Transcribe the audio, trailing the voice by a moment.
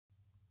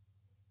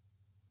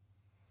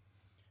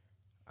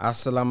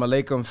Assalamu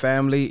alaikum,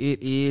 family.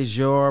 It is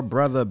your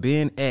brother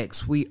Ben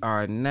X. We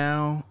are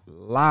now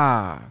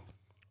live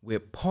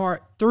with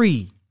part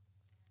 3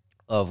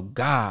 of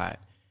God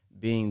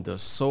being the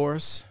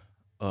source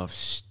of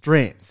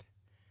strength.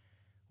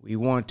 We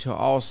want to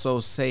also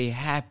say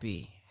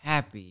happy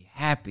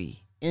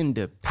Independence Day.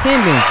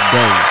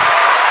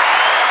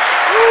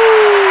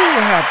 Woo,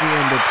 happy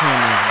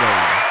Independence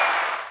Day.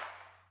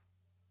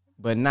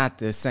 But not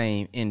the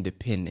same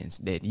independence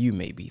that you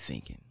may be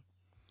thinking.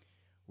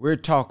 We're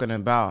talking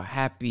about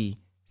Happy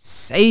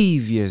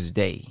Savior's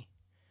Day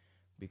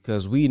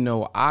because we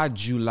know our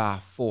July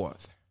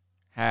 4th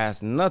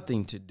has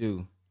nothing to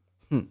do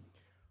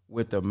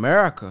with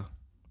America.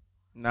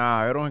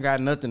 Nah, it don't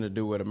got nothing to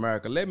do with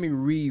America. Let me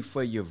read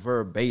for you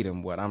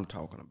verbatim what I'm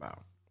talking about.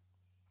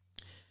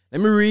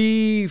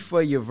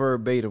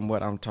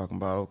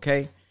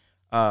 Okay?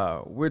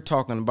 We're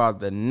talking about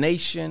the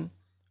Nation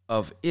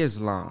of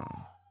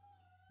Islam,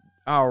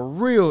 our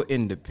real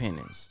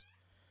independence.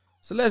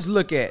 So let's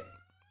look at,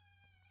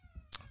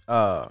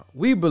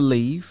 we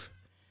believe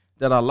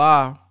that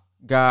Allah,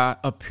 God,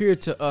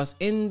 appeared to us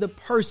in the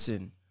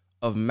person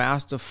of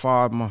Master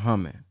Farrakhan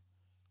Muhammad.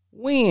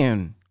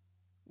 When?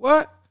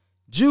 What?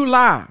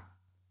 July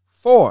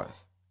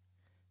 4th,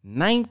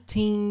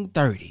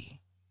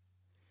 1930.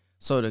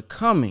 So the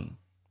coming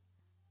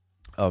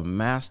of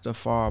Master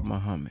Farrakhan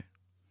Muhammad,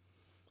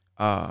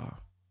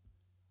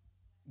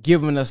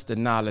 giving us the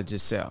knowledge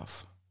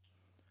itself.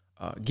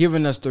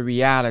 Giving us the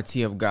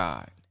reality of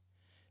God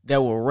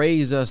that will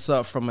raise us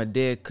up from a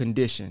dead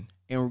condition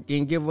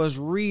and give us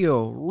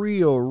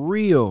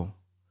real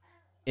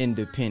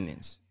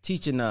independence,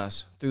 teaching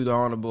us through the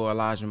Honorable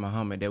Elijah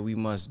Muhammad that we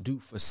must do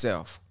for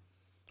self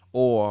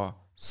or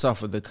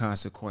suffer the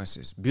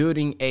consequences,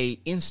 building a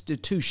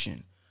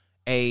institution,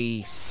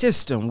 a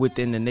system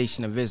within the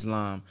Nation of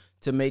Islam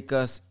to make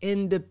us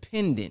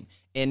independent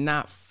and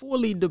not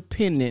fully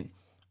dependent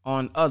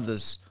on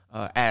others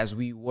as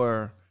we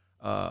were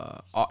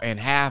and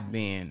have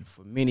been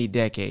for many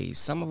decades.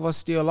 Some of us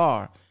still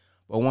are,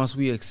 but once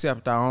we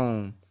accept our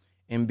own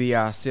and be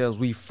ourselves,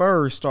 we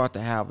first start to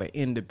have an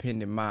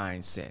independent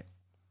mindset.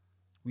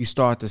 We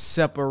start to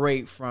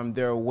separate from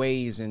their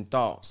ways and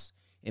thoughts,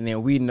 and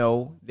then we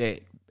know that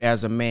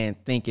as a man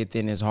thinketh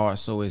in his heart,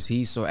 so is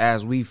he. So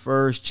as we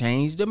first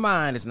change the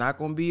mind, it's not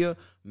going to be a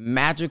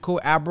magical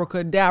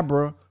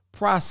abracadabra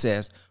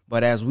process,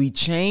 but as we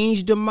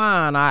change the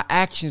mind, our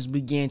actions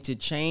begin to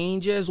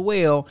change as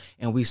well,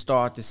 and we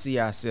start to see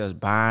ourselves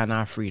buying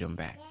our freedom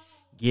back,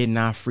 getting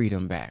our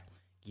freedom back,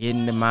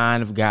 getting the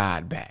mind of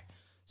God back.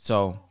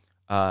 So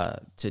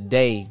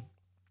today,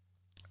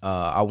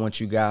 I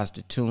want you guys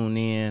to tune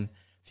in.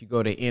 If you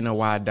go to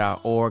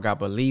NOI.org, I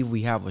believe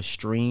we have a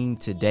stream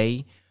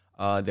today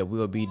that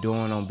we'll be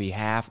doing on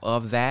behalf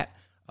of that.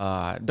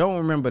 Don't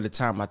remember the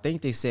time. I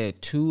think they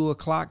said 2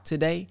 o'clock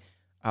today,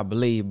 I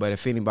believe, but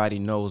if anybody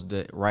knows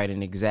the right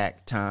and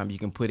exact time, you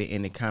can put it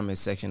in the comment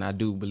section. I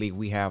do believe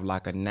we have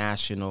like a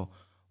national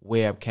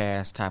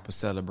webcast type of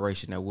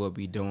celebration that we'll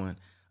be doing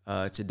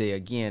today.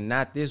 Again,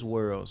 not this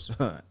world's,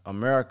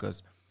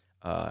 America's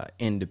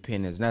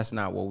independence. That's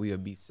not what we'll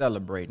be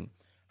celebrating.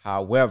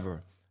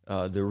 However,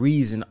 the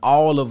reason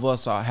all of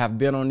us have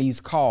been on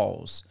these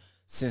calls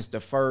since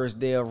the first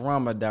day of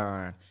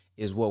Ramadan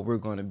is what we're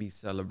going to be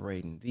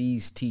celebrating.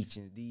 These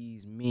teachings,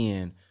 these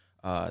men,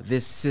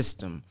 this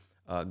system,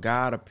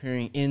 God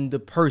appearing in the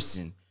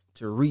person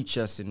to reach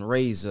us and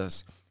raise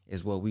us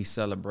is what we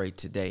celebrate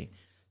today.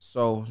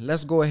 So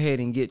let's go ahead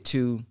and get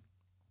to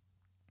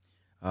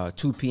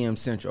 2 p.m.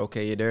 Central.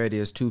 Okay, there it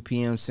is, 2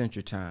 p.m.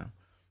 Central time.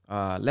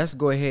 Let's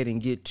go ahead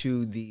and get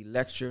to the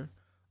lecture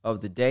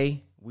of the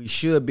day. We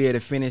should be able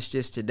to finish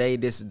this today.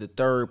 This is the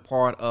third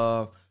part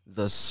of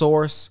the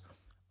source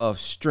of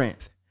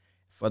strength.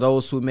 For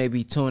those who may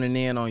be tuning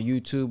in on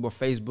YouTube or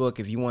Facebook,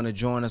 if you want to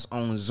join us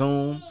on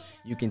Zoom,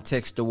 you can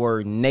text the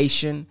word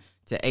NATION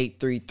to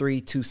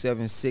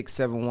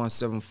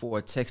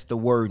 833-276-7174. Text the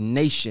word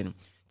NATION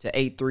to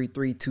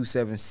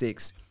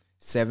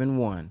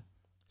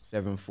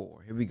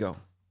 833-276-7174. Here we go.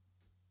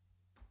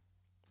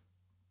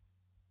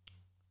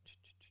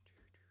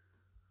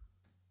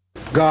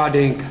 God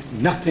ain't got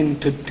nothing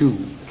to do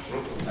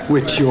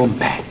with your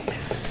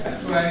madness.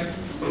 That's right.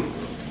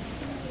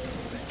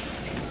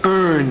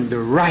 Earn the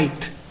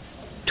right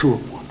to a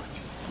woman.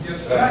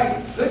 Yes,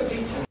 right. Good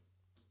teaching.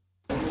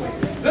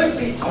 Good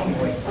teaching.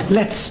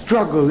 Let's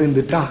struggle in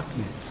the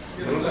darkness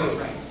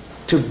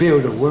to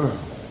build a world.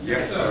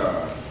 Yes,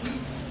 sir.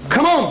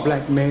 Come on,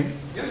 black man.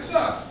 Yes,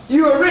 sir.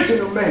 You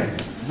original man.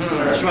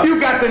 That's right. You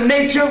got the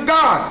nature of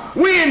God.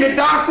 We in the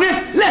darkness.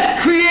 Let's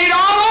create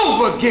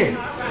all over again.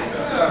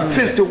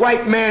 Since the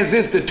white man's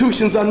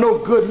institutions are no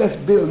good, let's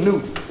build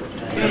new.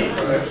 Yes,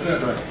 sir.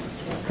 That's right.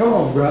 Come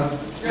on, brother.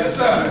 Yes,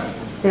 sir.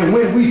 And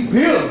when we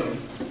build,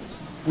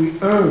 we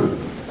earn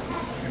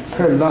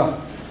her love,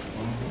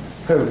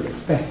 her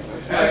respect.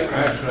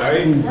 That's right.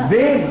 And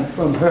then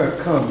from her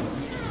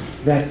comes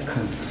that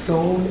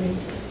consoling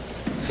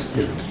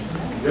spirit.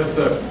 Yes,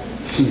 sir.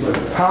 She's a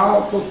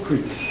powerful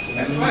creature.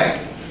 That's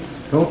right.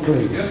 Don't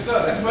play with her. Yes,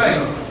 sir. That's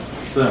right.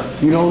 Sir.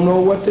 You don't know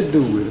what to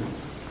do with her.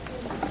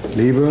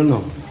 Leave her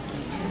alone.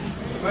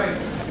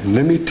 And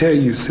let me tell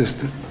you,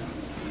 sister,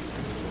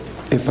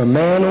 if a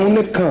man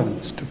only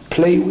comes to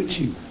play with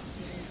you,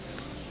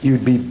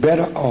 you'd be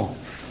better off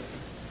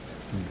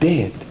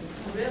dead.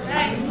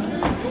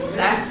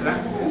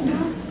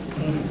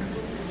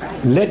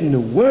 Letting the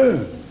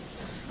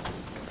worms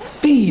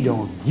feed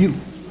on you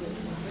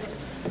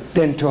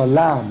than to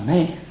allow a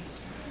man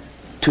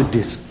to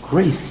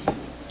disgrace you,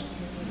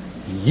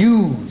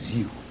 use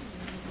you,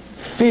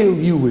 fill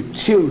you with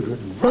children,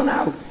 run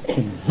out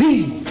and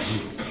leave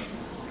you.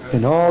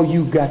 And all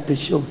you got to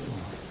show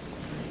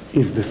for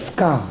is the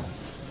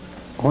scars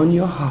on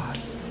your heart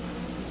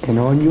and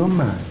on your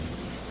mind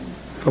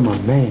from a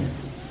man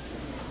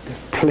that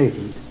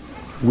played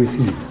with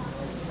you.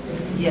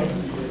 Yes,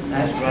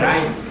 that's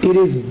right. It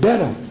is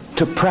better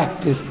to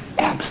practice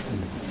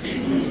abstinence.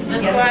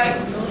 That's right.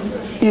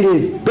 It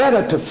is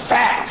better to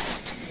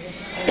fast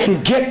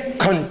and get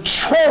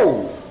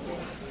control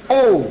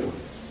over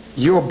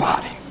your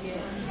body.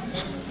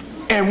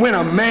 And when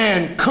a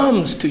man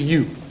comes to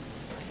you,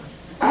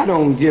 I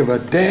don't give a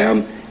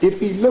damn if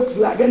he looks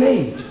like an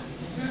angel.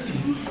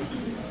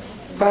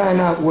 Find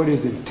out what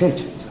his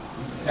intentions are.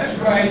 That's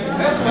right.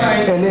 That's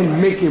right. And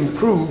then make him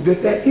prove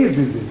that that is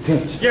his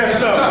intention. Yes,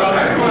 sir, brother.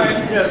 That's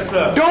right. Yes,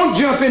 sir. Don't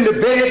jump into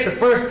bed the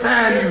first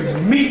time you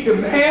meet the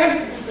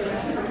man.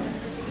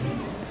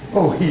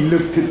 Oh, he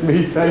looked at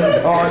me,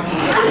 thank God.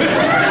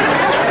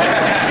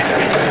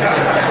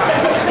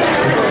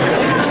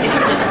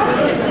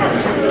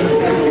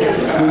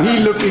 When he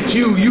look at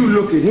you, you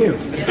look at him.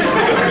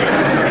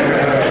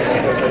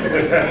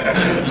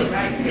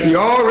 He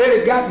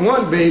already got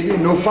one baby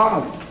and no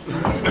father.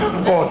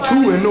 Or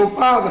two and no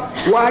father.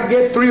 Why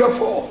get 3 or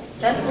 4?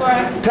 That's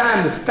right.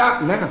 Time to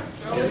stop now.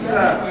 Yes,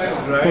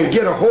 sir. And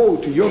get a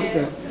hold to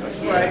yourself. That's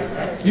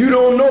right. You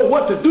don't know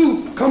what to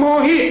do. Come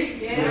on here.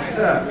 Yes,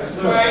 sir. That's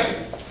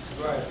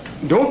right.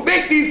 Don't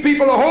think these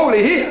people are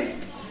holy here.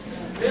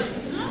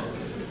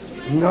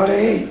 No,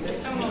 they ain't.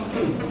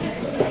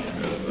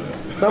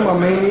 Some of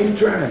them ain't even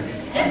trying.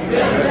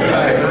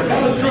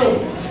 That's true.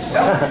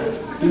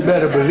 You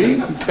better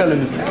believe I'm telling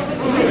the truth.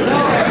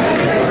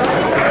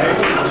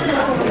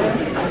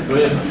 Go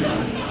ahead.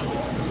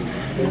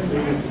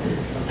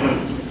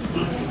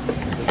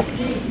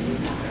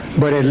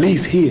 But at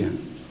least here,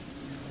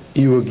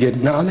 you will get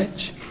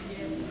knowledge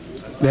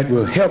that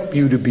will help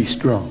you to be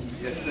strong.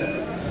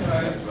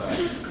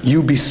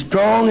 You be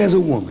strong as a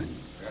woman.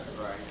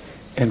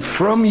 And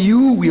from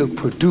you will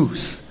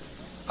produce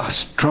a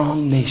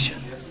strong nation.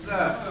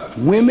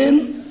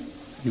 Women,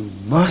 you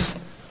must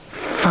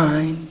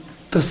find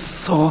the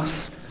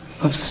source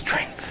of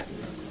strength.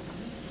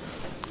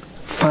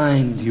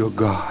 Find your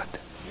God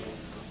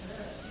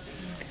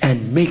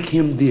and make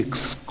him the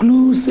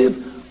exclusive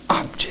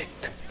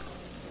object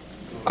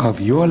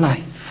of your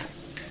life.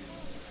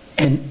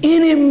 And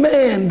any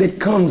man that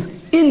comes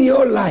in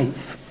your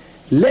life,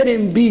 let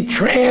him be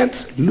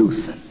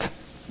translucent,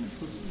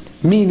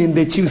 meaning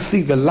that you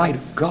see the light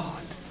of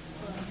God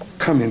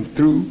coming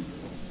through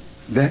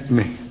that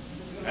man.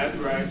 That's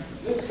right.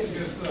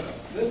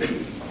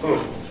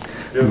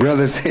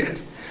 Brother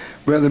says,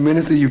 Brother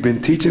Minister, you've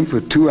been teaching for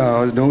 2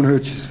 hours. Don't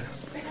hurt yourself.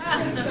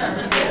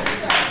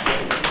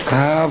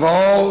 I've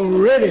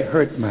already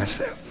hurt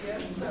myself.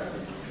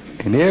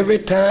 And every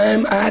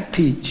time I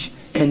teach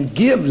and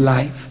give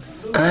life,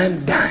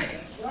 I'm dying.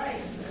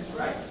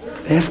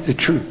 That's the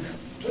truth.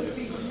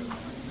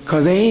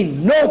 Because there ain't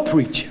no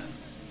preacher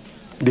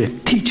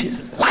that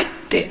teaches like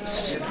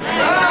this.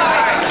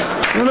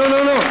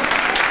 No.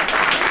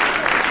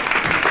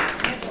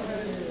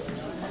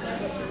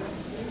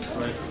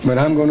 But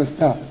I'm going to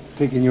stop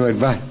taking your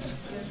advice.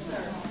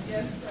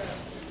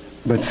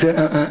 But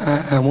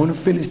I want to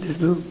finish this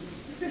little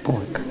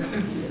point.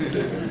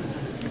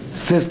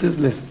 Sisters,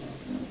 listen.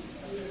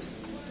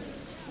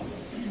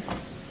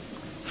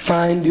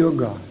 Find your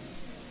God.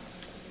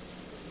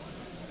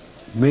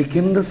 Make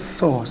him the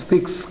source, the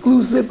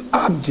exclusive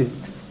object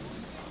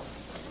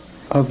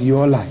of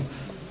your life.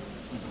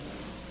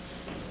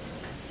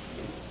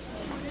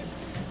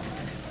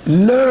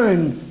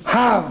 Learn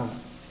how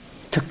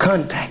to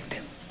contact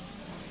him.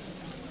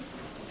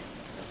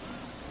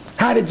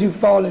 How did you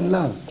fall in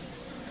love?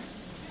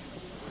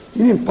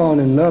 You didn't fall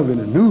in love in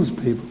a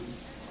newspaper.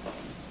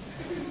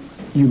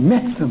 You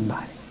met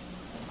somebody.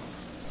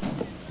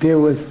 There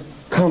was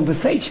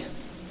conversation.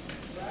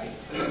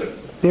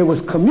 There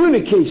was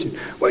communication.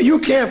 Well, you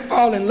can't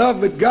fall in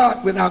love with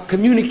God without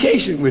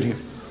communication with him.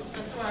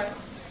 That's right.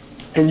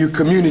 And you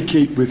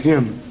communicate with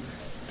him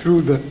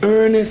through the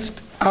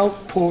earnest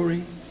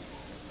outpouring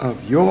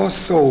of your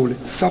soul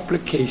in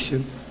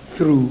supplication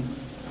through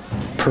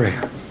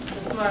prayer.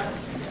 That's right.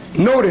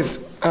 Notice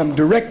I'm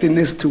directing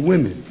this to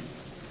women,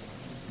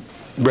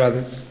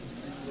 brothers.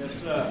 Yes,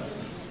 sir.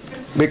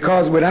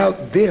 Because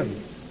without them,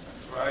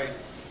 That's right.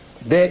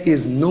 there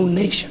is no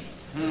nation.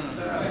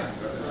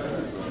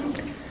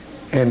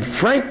 And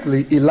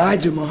frankly,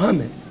 Elijah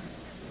Muhammad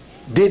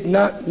did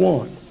not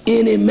want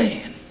any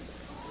man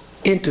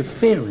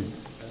interfering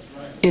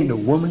in the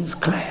woman's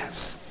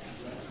class.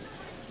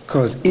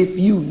 Because if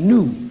you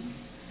knew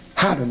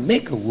how to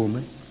make a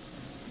woman,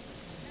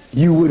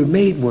 you would have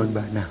made one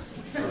by now.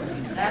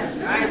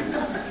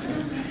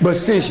 But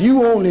since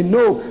you only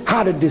know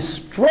how to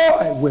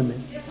destroy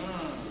women,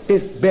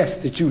 it's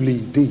best that you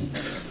leave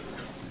these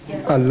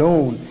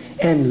alone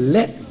and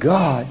let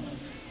God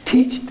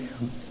teach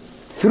them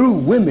through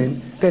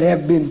women that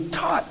have been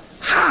taught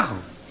how.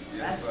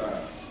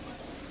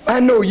 I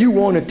know you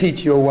want to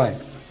teach your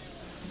wife,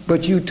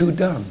 but you too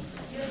dumb.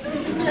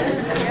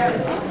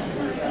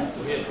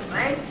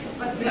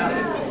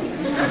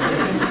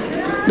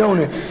 Don't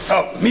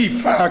insult me,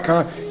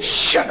 Farrakhan.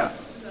 Shut up.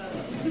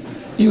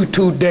 You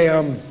too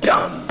damn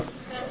dumb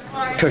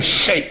to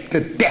shape the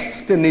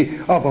destiny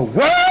of a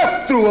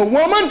world through a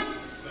woman.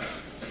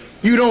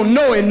 You don't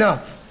know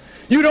enough.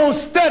 You don't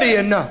study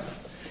enough.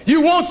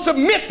 You won't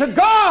submit to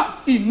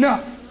God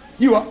enough.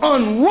 You are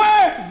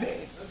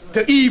unworthy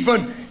to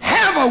even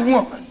have a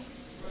woman.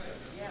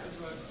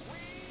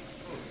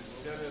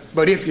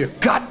 But if you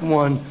got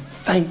one,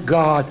 thank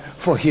God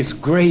for his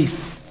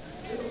grace.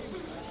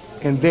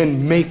 And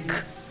then make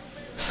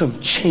some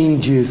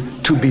changes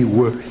to be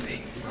worthy.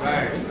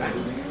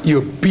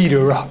 You beat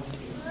her up.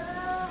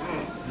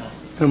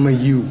 Some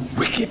of you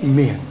wicked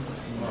men.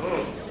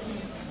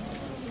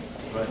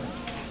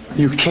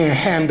 You can't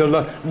handle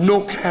her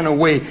no kind of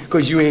way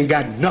because you ain't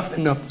got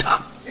nothing up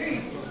top.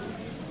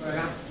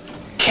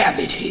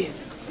 Cabbage head.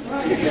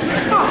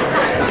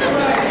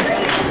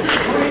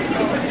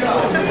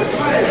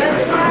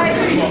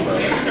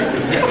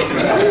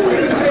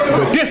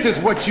 But this is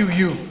what you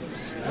use.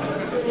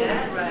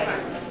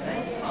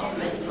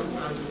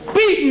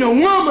 Beating a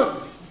woman.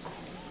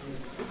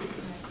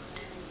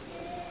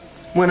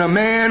 When a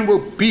man will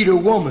beat a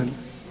woman,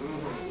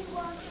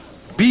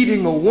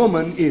 beating a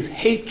woman is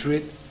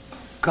hatred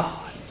of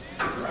God.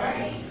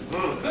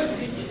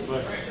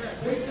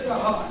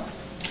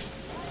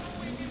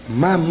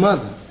 My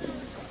mother,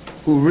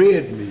 who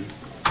reared me,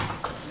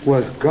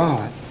 was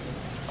God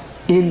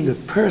in the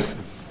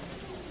person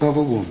of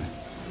a woman.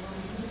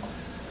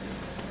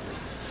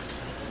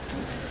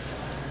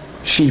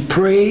 She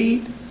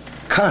prayed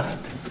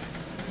constantly.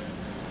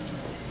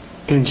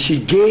 And she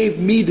gave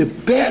me the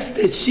best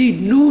that she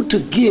knew to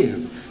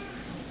give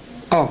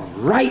of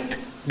right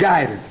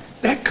guidance.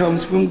 That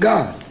comes from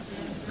God.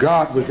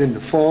 God was in the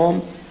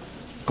form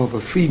of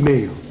a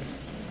female.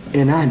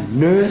 And I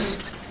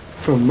nursed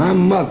from my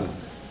mother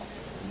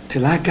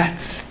till I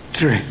got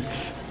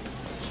strength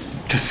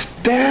to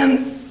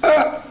stand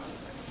up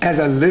as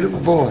a little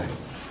boy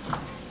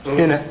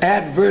in an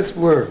adverse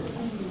world,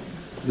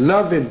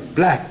 loving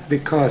black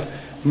because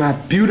my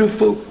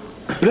beautiful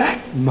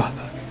black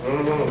mother,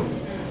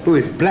 who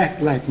is black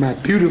like my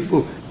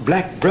beautiful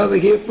black brother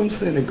here from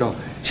Senegal.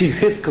 She's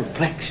his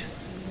complexion.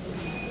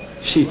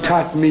 She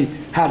taught me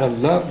how to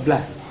love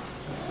black.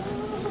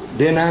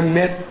 Then I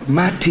met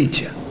my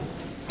teacher,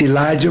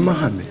 Elijah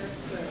Muhammad.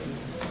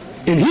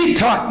 And he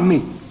taught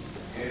me.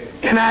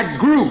 And I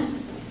grew.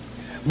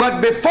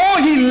 But before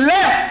he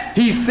left,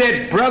 he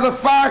said, Brother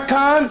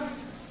Farrakhan,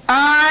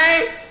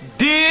 I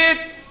did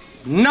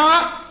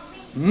not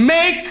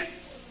make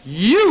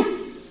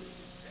you.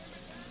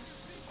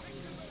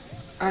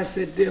 I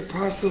said, dear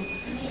apostle,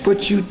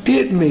 but you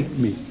did make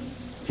me.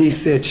 He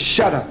said,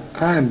 shut up,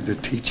 I'm the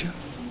teacher.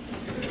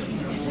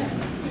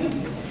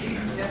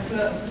 Yes,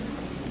 sir.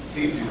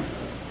 Teacher.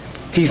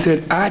 He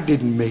said, I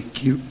didn't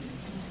make you.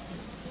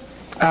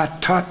 I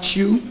taught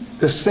you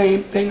the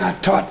same thing I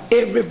taught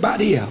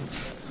everybody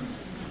else.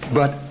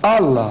 But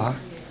Allah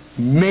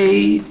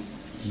made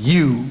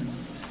you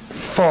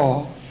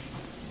for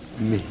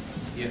me.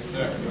 Yes,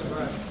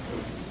 sir.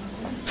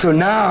 So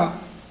now,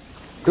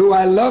 though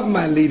I love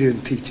my leader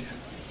and teacher,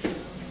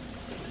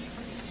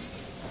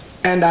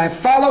 and I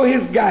follow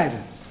his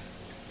guidance,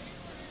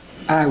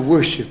 I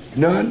worship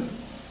none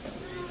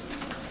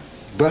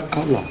but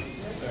Allah.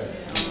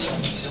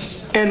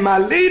 And my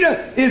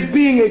leader is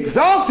being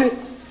exalted,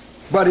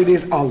 but it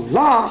is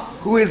Allah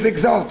who is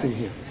exalting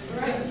him.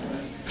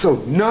 So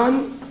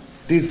none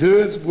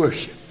deserves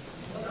worship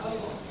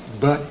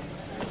but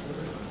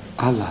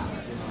Allah,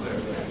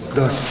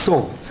 the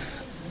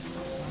source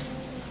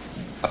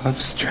of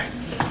strength.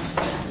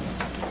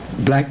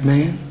 Black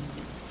man,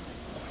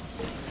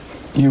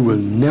 you will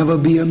never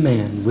be a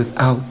man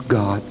without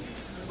God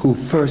who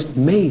first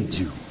made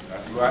you.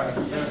 That's right.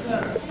 Yes,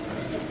 sir.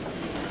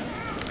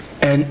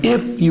 And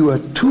if you are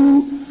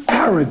too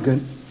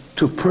arrogant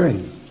to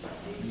pray,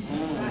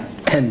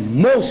 and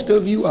most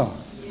of you are,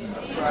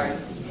 That's right.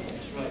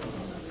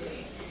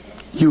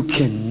 you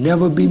can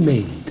never be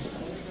made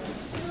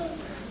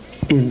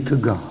into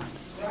God.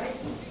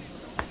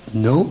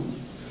 No.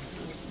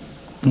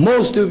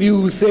 Most of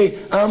you who say,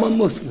 I'm a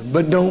Muslim,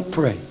 but don't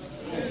pray.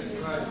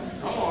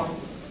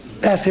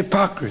 That's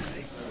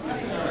hypocrisy.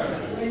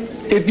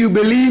 If you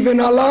believe in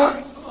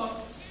Allah,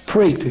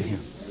 pray to him.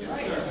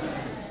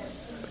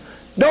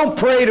 Don't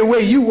pray the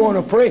way you want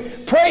to pray.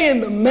 Pray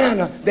in the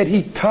manner that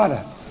he taught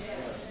us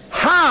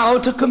how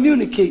to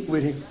communicate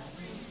with him.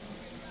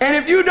 And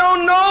if you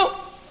don't know,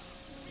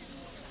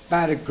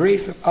 by the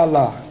grace of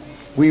Allah,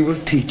 we will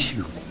teach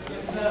you.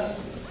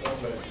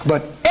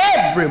 But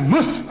every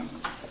Muslim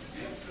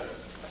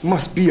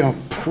must be a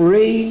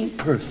praying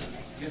person.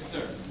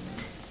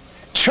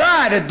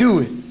 Try to do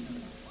it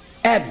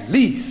at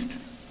least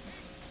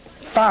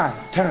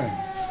 5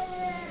 times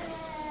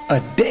a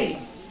day.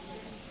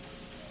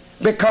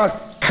 Because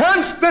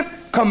constant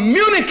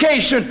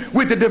communication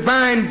with the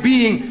divine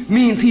being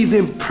means he's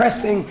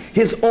impressing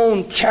his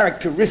own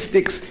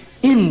characteristics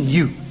in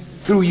you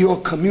through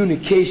your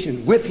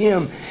communication with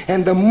him.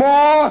 And the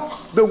more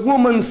the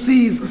woman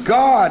sees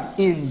God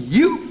in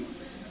you,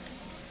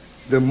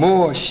 the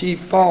more she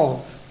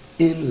falls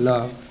in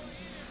love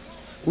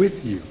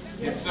with you.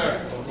 Yes,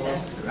 sir.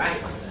 Right.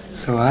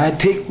 So I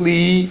take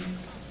leave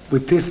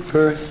with this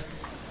verse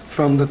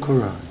from the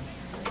Quran.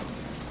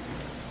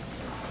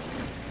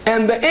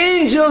 And the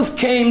angels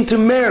came to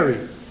Mary,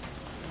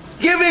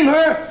 giving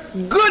her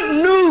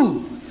good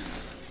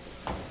news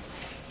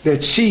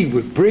that she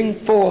would bring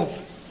forth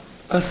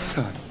a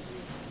son.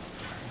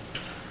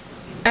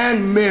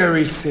 And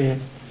Mary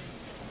said,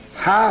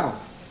 how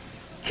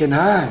can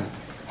I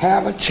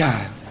have a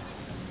child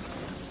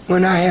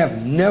when I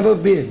have never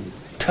been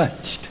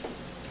touched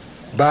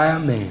by a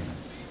man?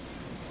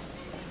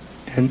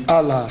 And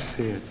Allah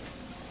said,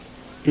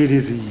 it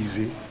is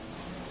easy.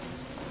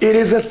 It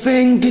is a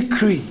thing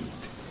decreed.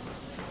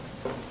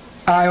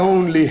 I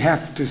only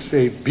have to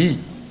say be,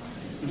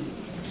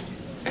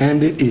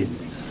 and it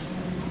is.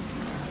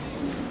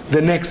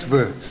 The next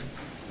verse.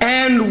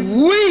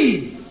 And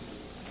we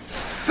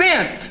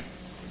sent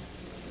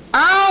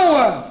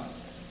our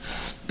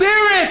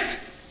spirit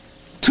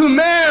to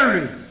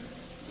Mary,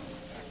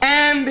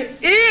 and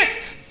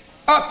it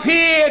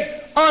appeared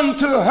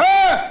unto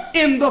her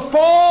in the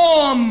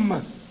form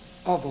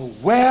of a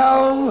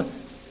well-made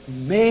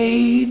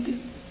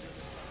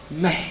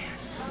man.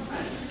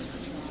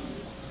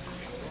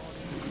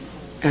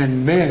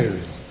 And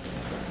Mary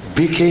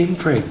became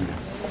pregnant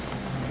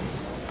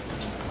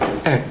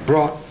and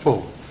brought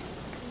forth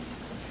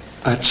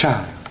a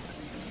child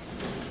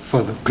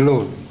for the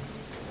glory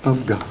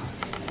of God.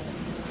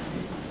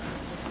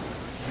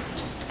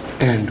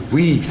 And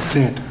we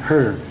sent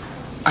her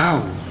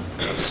our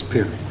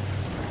spirit.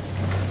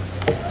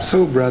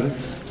 So,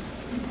 brothers,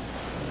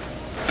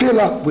 fill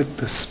up with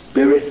the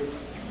Spirit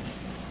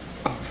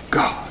of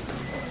God.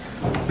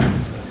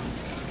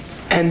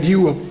 And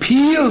you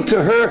appeal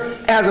to her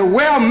as a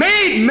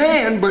well-made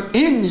man, but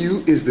in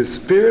you is the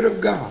Spirit of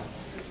God.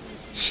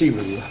 She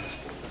will love you.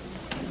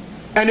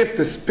 And if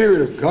the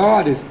Spirit of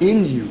God is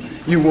in you,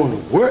 you want to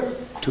work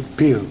to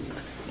build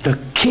the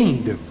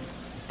kingdom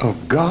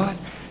of God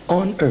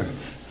on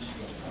earth.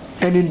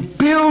 And in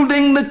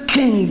building the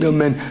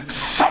kingdom and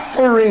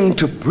suffering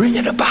to bring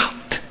it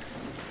about,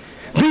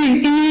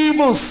 being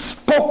evil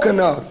spoken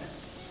of,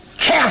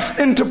 cast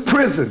into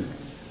prison,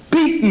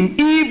 beaten,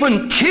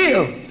 even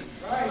killed,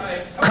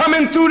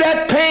 coming through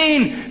that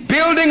pain,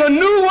 building a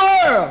new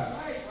world,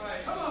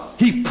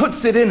 he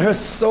puts it in her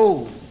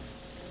soul.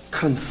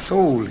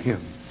 Console him.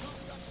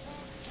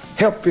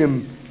 Help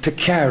him to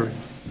carry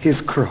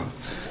his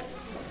cross.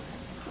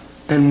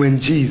 And when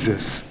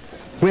Jesus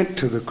went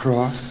to the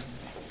cross,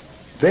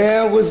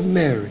 there was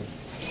Mary,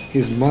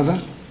 his mother,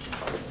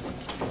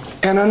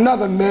 and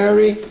another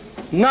Mary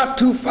not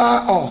too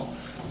far off.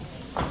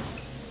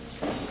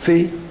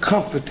 See,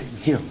 comforting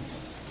him.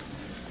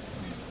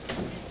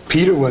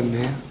 Peter wasn't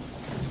there.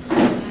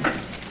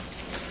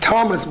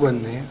 Thomas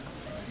wasn't there.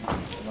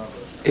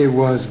 It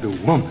was the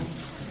woman.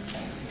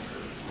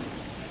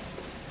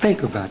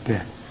 Think about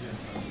that.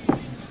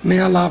 May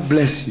Allah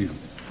bless you.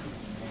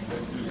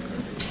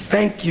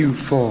 Thank you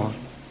for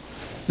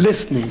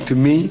listening to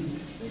me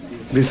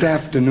this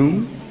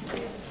afternoon.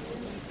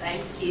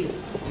 Thank you.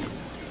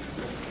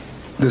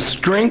 The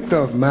strength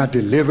of my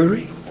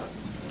delivery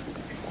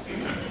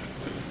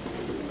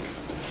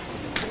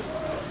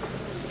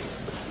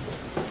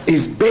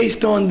is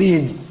based on the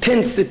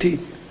intensity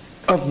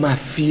of my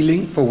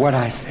feeling for what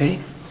I say.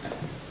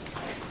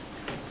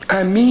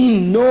 I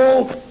mean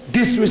no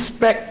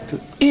disrespect to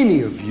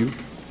any of you,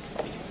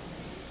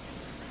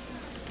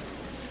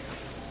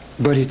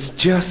 but it's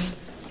just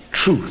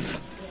truth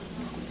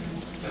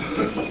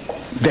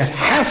that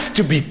has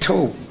to be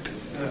told.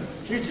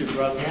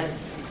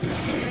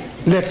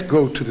 Let's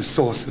go to the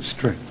source of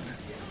strength.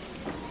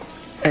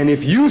 And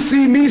if you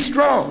see me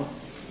strong,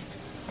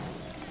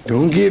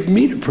 don't give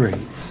me the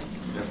praise.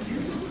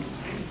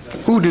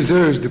 Who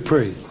deserves the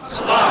praise?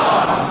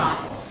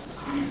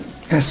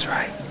 That's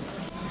right.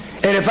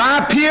 And if I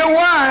appear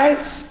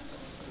wise,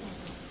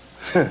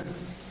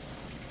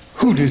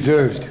 who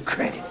deserves the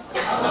credit?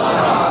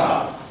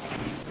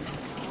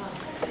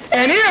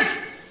 And if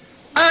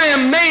I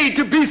am made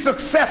to be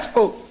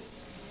successful,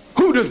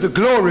 who does the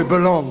glory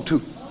belong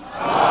to?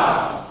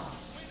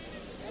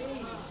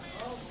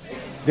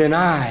 Then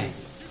I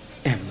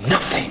am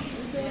nothing.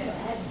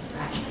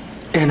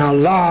 And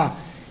Allah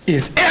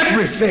is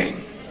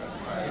everything.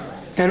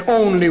 And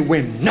only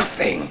when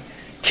nothing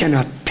can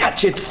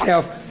attach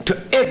itself to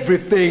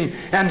everything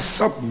and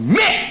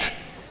submit,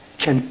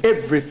 can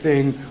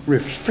everything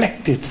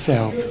reflect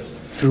itself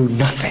through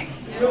nothing?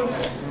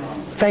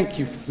 Thank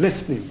you for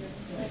listening.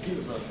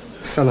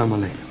 Salam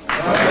alaikum.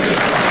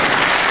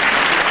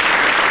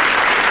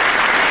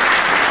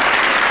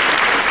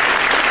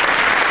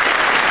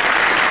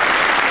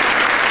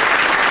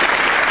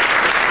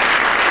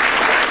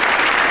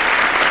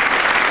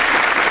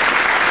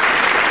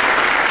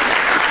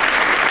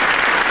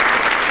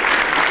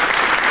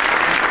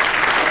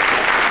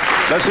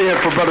 Let's hear it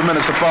for Brother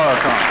Minister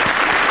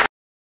Farrakhan.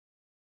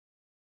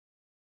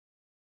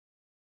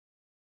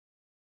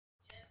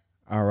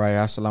 All right,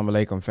 assalamu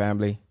alaikum,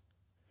 family.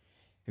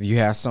 If you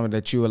have something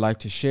that you would like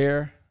to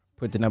share,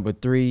 put the number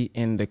 3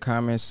 in the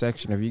comment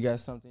section. If you got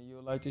something you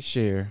would like to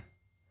share,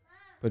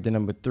 put the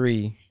number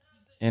 3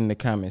 in the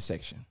comment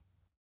section.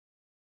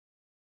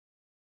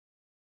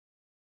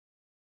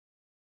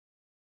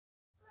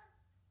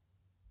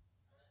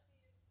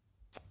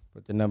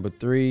 Put the number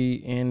 3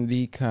 in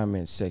the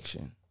comment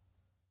section.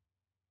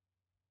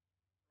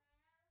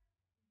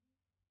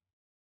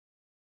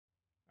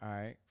 All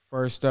right.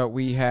 First up,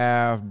 we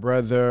have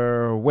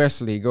Brother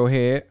Wesley. Go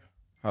ahead.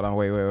 Hold on.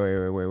 Wait.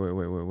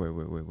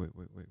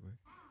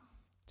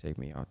 Take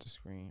me off the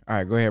screen. All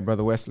right. Go ahead,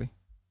 Brother Wesley.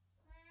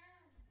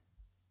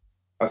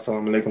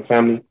 Assalamu alaikum,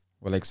 family.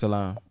 Walaikum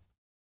salam.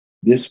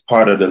 This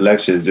part of the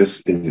lecture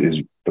is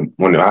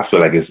one that I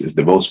feel like is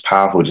the most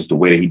powerful, just the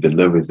way that he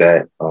delivers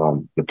that.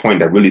 The point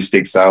that really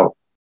sticks out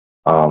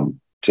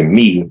to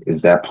me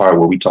is that part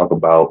where we talk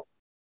about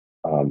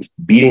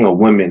beating a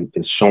woman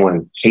is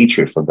showing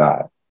hatred for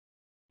God.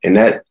 And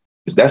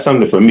that's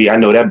something for me. I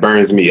know that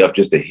burns me up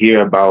just to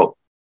hear about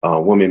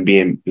women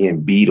being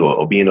beat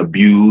or being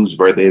abused,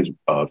 whether it's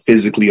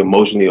physically,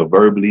 emotionally, or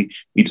verbally.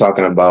 We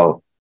talking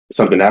about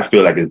something that I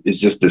feel like is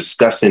just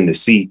disgusting to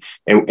see.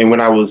 And when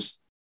I was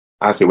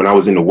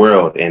in the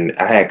world and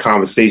I had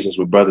conversations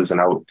with brothers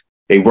and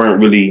they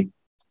weren't really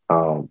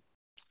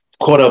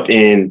caught up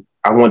in,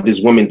 I want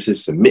this woman to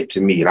submit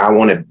to me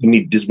and you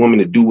need this woman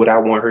to do what I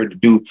want her to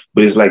do.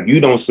 But it's like,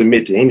 you don't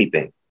submit to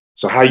anything.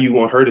 So how you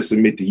want her to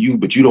submit to you,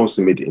 but you don't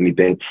submit to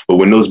anything. But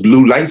when those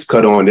blue lights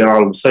cut on, then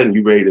all of a sudden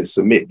you're ready to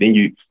submit. Then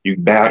you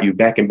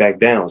backing back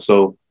down.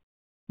 So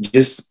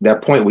just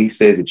that point where he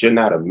says that you're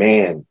not a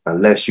man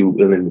unless you're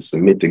willing to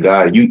submit to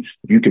God. You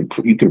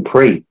can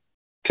pray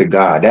to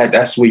God.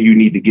 That's where you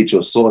need to get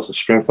your source of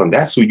strength from.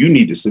 That's who you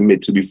need to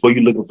submit to before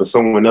you're looking for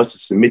someone else to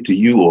submit to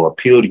you or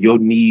appeal to your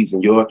needs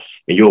and your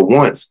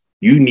wants.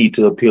 You need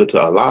to appeal to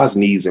Allah's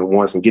needs and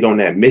wants and get on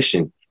that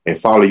mission and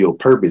follow your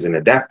purpose. And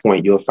at that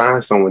point, you'll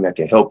find someone that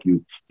can help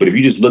you. But if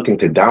you're just looking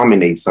to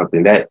dominate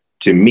something, that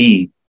to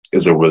me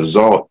is a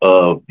result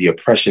of the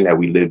oppression that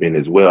we live in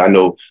as well. I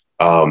know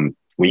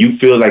when you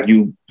feel like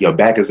your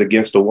back is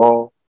against the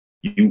wall,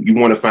 you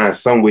want to find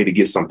some way to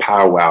get some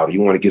power out.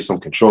 You want to get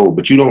some control,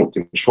 but you don't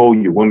control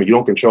your woman. You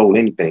don't control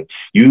anything.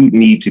 You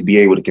need to be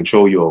able to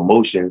control your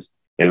emotions.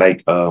 And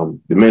like the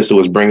minister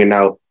was bringing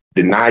out,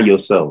 deny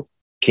yourself.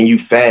 Can you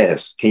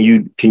fast? Can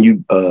you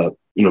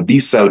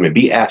be celibate,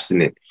 be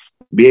abstinent,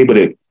 be able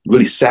to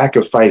really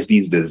sacrifice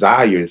these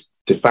desires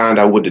to find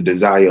out what the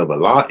desire of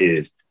Allah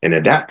is. And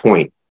at that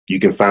point, you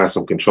can find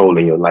some control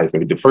in your life.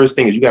 And the first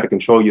thing is you got to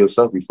control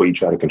yourself before you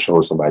try to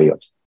control somebody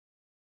else.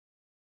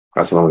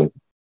 Assalamu alaikum.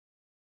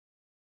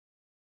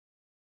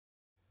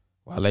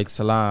 Walaikum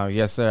salam.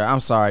 Yes, sir. I'm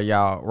sorry,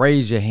 y'all.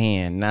 Raise your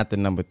hand, not the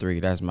number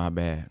 3. That's my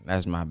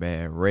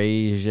bad.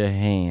 Raise your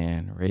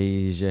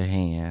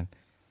hand.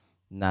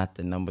 Not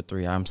the number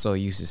 3. I'm so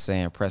used to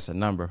saying press a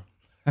number.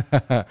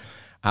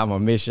 I'm gonna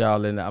miss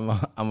y'all in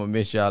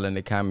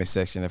the comment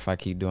section if I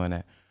keep doing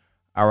that.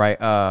 All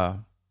right.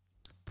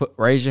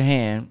 Raise your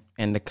hand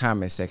in the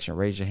comment section.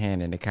 Raise your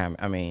hand in the comment.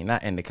 I mean,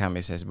 not in the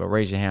comment section, but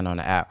raise your hand on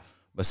the app.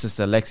 But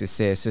Sister Alexis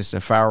says Sister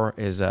Farrah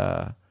is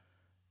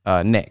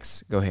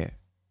next. Go ahead.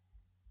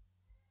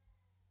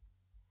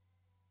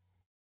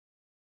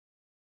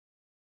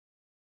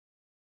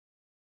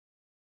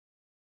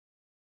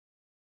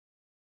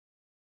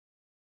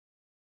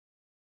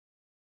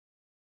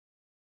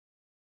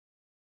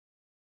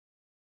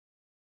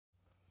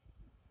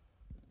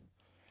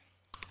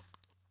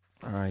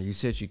 All right, you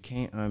said you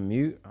can't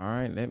unmute. All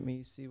right, let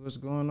me see what's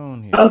going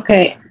on here.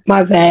 Okay,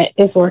 my bad.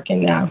 It's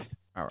working now.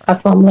 All right.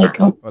 Assalamu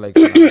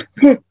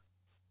alaikum.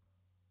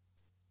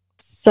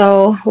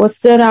 So what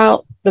stood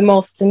out the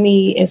most to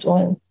me is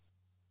when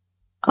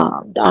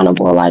the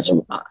Honorable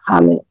Elijah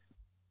Muhammad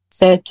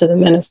said to the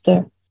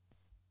minister,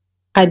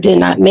 I did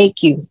not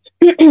make you.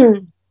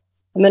 The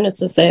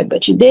minister said,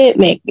 but you did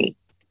make me.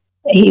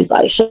 And he's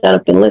like, shut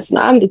up and listen.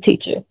 I'm the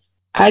teacher.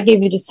 I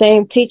give you the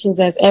same teachings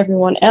as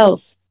everyone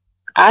else.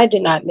 I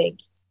did not make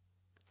you.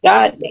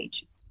 God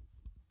made you.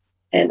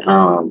 And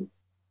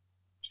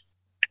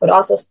what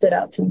also stood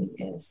out to me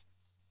is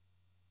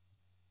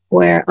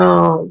where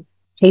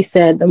he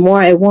said, the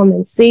more a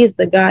woman sees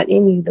the God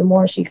in you, the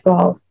more she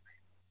falls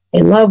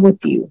in love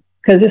with you.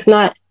 Because it's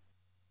not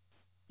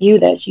you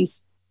that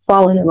she's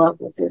falling in love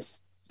with,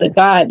 it's the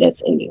God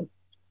that's in you.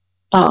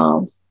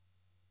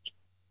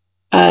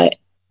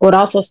 what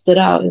also stood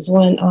out is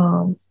when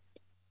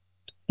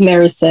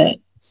Mary said,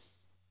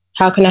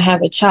 "How can I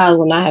have a child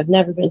when I have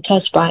never been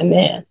touched by a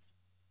man?"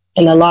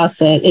 And Allah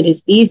said, "It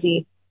is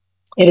easy.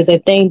 It is a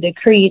thing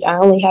decreed. I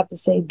only have to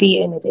say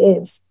be, and it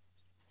is."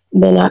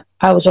 Then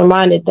I was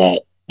reminded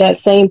that that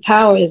same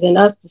power is in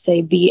us to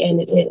say be, and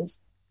it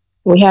is.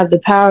 We have the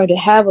power to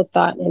have a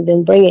thought and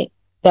then bring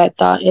that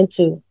thought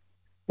into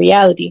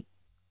reality.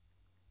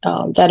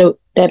 That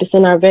it's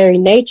in our very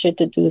nature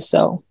to do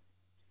so,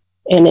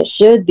 and it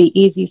should be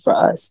easy for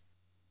us.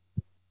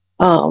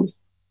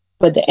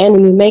 But the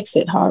enemy makes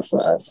it hard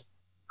for us.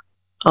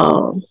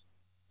 The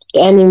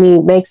enemy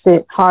makes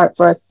it hard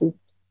for us to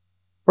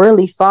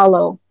really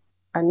follow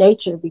our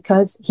nature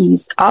because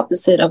he's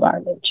opposite of our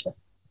nature.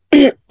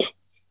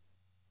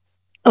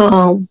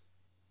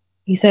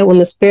 He said, when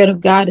the Spirit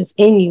of God is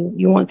in you,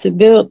 you want to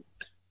build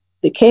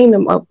the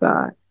kingdom of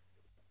God.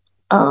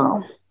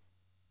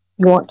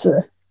 You want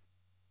to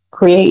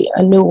create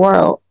a new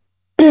world.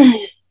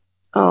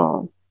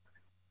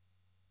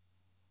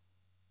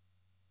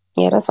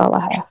 Yeah, that's all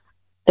I have.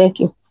 Thank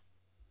you.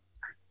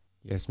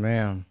 Yes,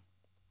 ma'am.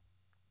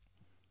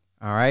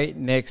 All right.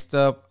 Next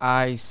up,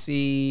 I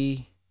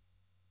see.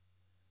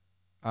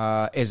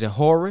 Is it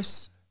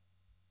Horace?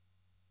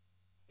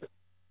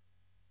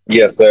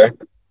 Yes, sir.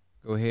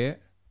 Go ahead.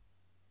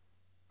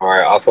 All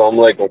right.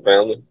 Assalamu alaikum,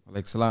 family.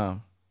 Alaikum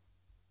salam.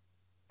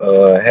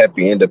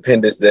 Happy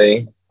Independence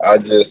Day. I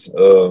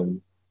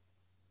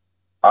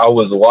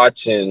was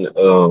watching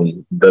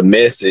The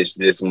Message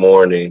this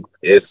morning.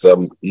 It's a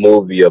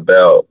movie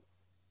about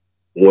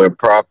when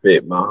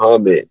Prophet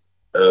Muhammad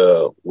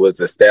was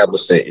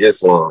establishing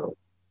Islam.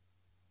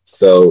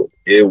 So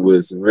it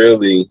was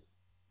really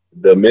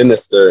the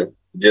minister,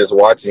 just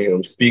watching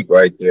him speak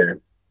right there.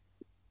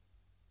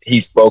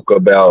 He spoke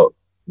about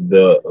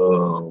the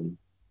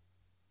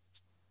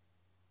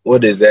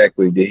what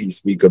exactly did he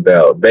speak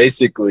about?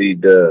 Basically,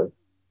 the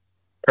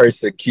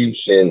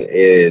persecution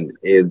and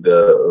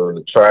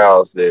the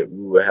trials that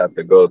we would have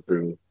to go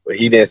through. But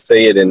he didn't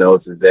say it in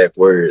those exact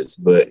words,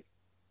 but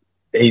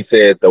he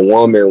said the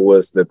woman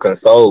was the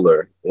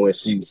consoler when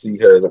she see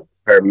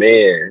her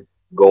man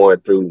going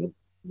through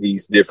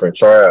these different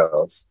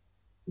trials.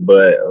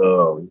 But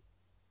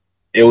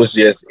it was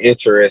just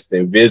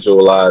interesting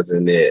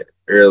visualizing it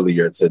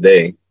earlier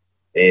today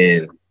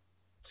and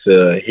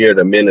to hear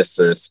the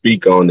minister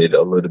speak on it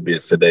a little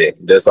bit today.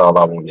 That's all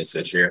I wanted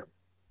to share.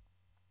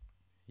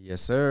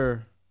 Yes,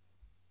 sir.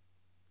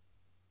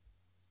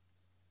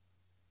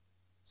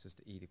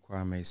 Sister Edie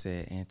Kwame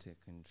said, and to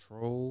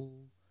control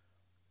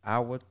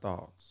our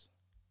thoughts.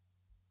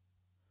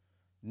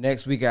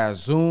 Next, we got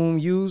Zoom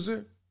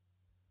user.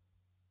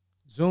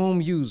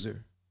 Zoom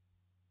user.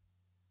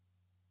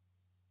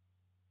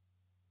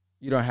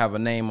 You don't have a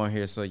name on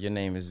here, so your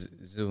name is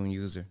Zoom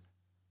user.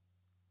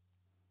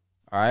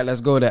 All right,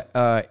 let's go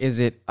to, is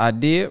it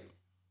Adib?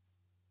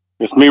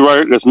 It's me,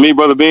 right? That's me,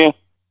 Brother Ben?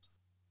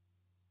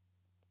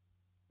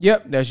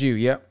 Yep, that's you,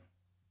 yep.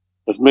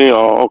 That's me?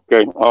 Oh,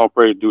 okay. All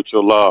praise due to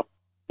Allah.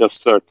 Yes,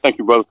 sir. Thank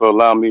you, brother, for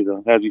allowing me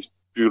to have these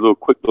few little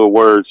quick little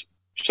words.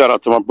 Shout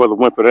out to my brother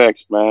Winford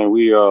X, man.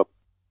 He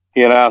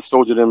and I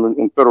soldiered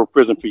in federal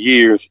prison for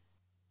years.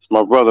 It's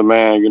my brother,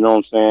 man, you know what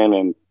I'm saying?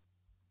 And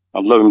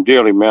I love him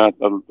dearly, man.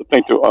 I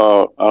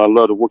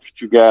love the work that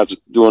you guys are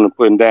doing and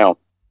putting down.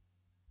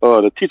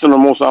 The teaching of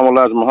Most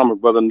Elijah Muhammad,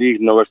 brother, needs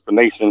no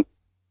explanation.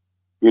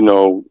 You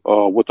know,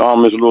 with the arm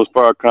Mr. Louis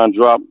Farrakhan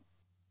drop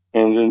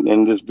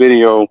in this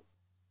video,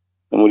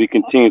 and when he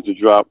continues to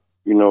drop,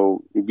 you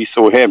know, it'd be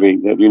so heavy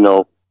that, you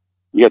know,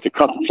 you have to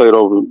contemplate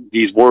over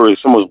these words,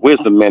 so much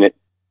wisdom in it,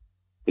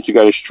 that you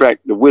got to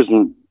extract the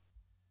wisdom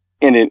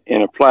in it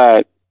and apply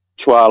it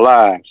to our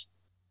lives.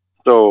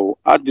 So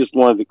I just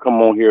wanted to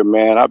come on here,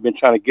 man. I've been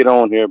trying to get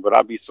on here, but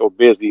I'll be so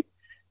busy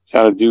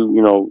trying to do,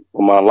 you know,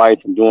 for my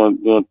life and doing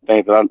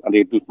things that I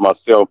need to do for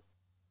myself.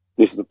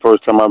 This is the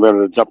first time I've been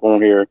able to jump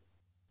on here,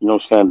 you know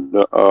what I'm saying,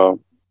 the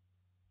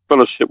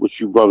fellowship with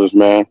you brothers,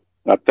 man.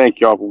 I thank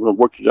y'all for the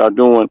work that y'all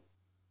doing.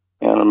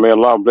 And may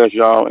Allah bless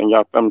y'all and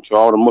y'all family, to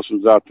all the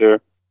Muslims out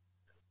there.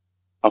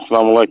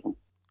 Assalamu alaikum.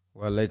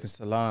 Wa alaikum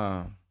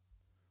salam.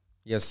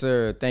 Yes,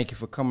 sir. Thank you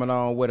for coming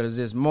on with us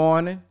this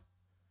morning.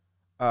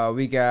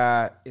 We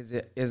got,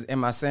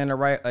 am I saying it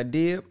right?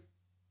 Adib?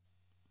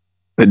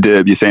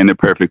 Adib, you're saying it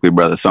perfectly,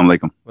 brother. Assalamu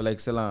alaikum. Wa alaikum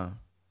salam.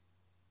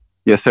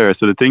 Yes, sir.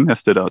 So the thing that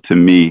stood out to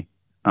me,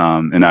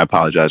 and I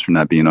apologize for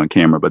not being on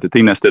camera, but the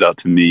thing that stood out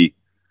to me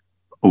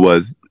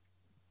was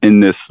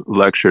in this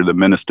lecture, the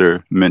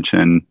minister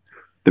mentioned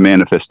the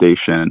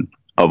manifestation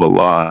of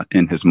Allah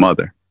in his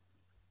mother.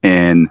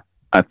 And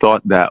I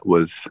thought that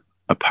was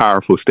a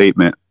powerful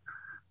statement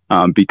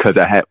because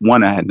I had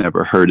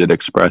never heard it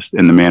expressed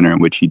in the manner in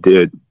which he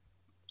did.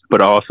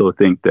 But I also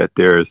think that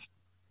there's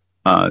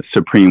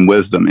supreme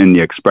wisdom in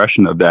the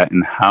expression of that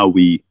and how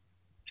we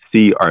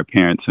see our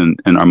parents and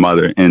our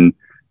mother. And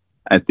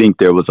I think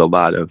there was a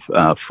lot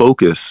of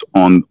focus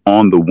on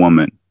the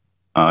woman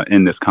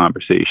in this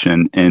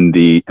conversation and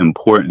the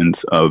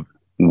importance of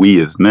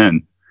we as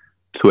men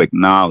to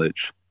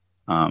acknowledge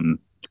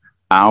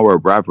our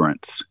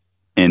reverence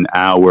and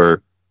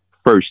our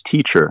first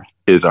teacher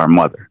is our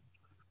mother.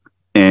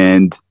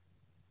 And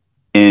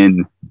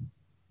in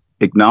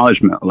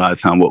acknowledgement, a lot of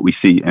time what we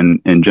see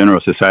in general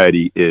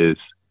society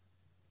is,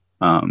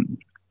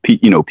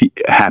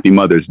 happy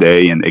Mother's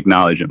Day and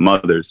acknowledging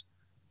mothers.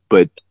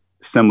 But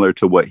similar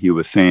to what he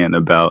was saying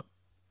about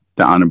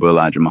the Honorable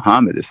Elijah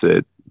Muhammad, it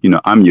said,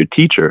 I'm your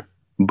teacher,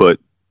 but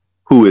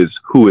who is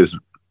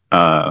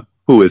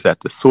at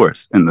the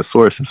source? And the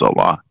source is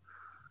Allah.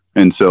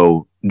 And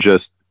so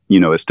just,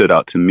 it stood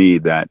out to me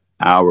that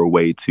our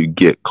way to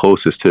get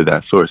closest to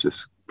that source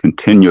is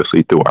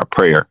continuously through our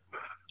prayer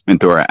and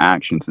through our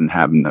actions and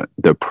having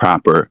the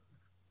proper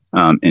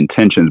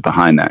intentions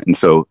behind that. And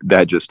so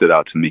that just stood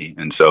out to me.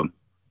 And so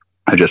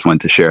I just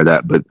wanted to share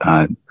that. But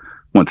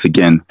once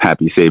again,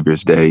 happy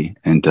Savior's Day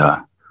and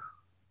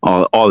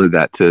all of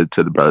that to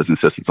the brothers and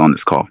sisters on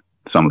this call.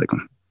 Assalamu alaikum.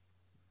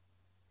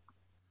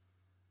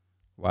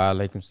 Wa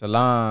alaikum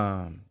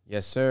salam.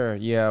 Yes, sir.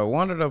 Yeah,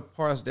 one of the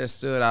parts that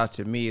stood out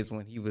to me is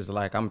when he was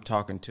like, I'm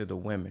talking to the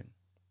women.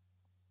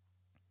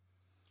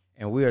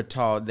 And we are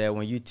taught that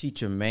when you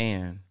teach a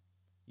man,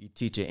 you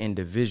teach an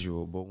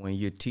individual, but when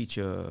you teach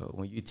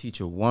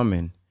a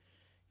woman,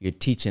 you're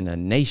teaching a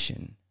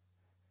nation.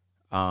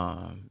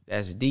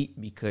 That's deep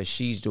because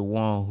she's the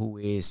one who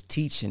is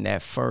teaching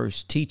that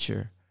first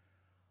teacher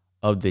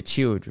of the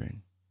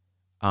children.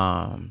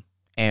 And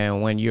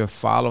when you're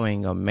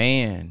following a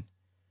man,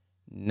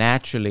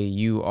 naturally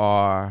you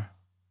are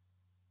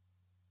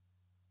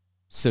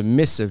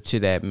submissive to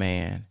that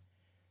man.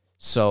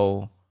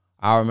 So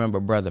I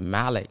remember Brother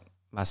Malik,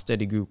 my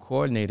study group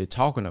coordinator,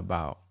 talking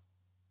about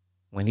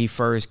when he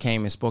first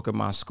came and spoke at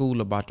my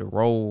school about the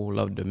role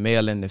of the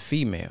male and the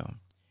female.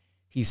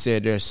 He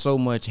said there's so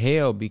much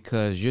hell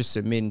because you're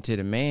submitting to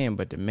the man,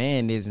 but the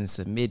man isn't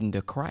submitting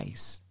to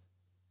Christ.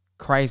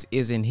 Christ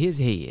isn't his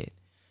head.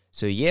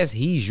 So yes,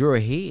 he's your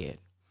head,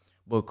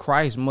 but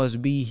Christ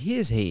must be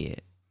his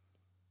head.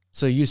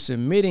 So you're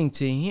submitting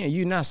to him.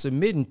 You're not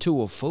submitting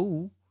to a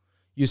fool.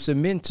 You're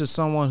submitting to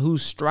someone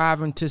who's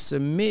striving to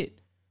submit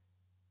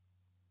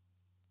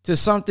to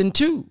something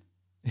too,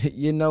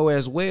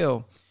 as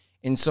well.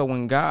 And so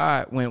when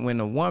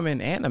a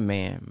woman and a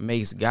man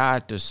makes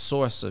God the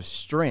source of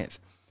strength,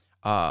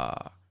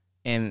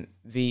 and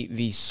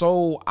the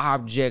sole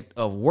object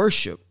of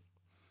worship,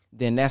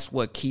 then that's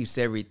what keeps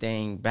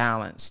everything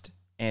balanced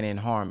and in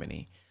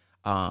harmony.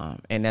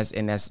 And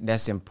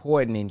that's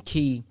important and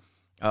key,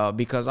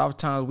 because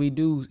oftentimes we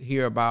do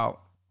hear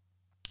about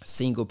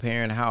single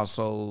parent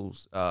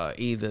households,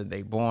 either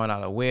they born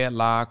out of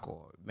wedlock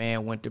or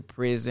man went to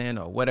prison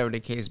or whatever the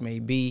case may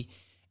be.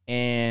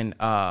 And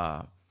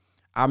I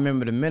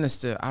remember the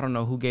minister, I don't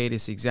know who gave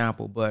this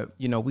example, but,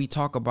 we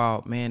talk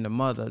about, man, the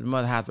mother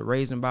had to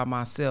raise him by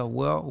myself.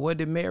 Well, what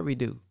did Mary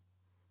do?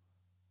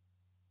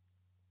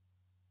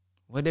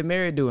 What did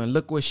Mary do? And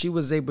look what she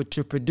was able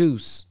to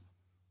produce.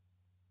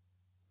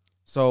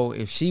 So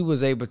if she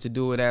was able to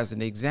do it as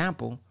an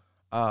example,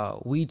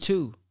 we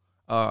too,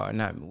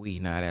 not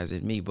as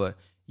in me, but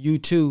you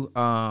too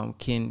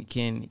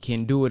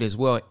can do it as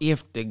well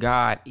if the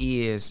God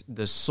is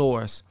the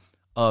source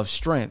of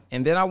strength.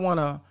 And then I want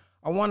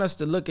us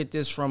to look at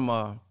this from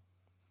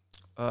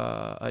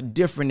a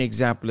different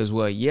example as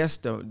well. Yes,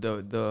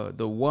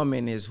 the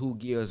woman is who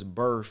gives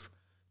birth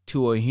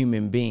to a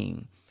human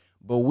being,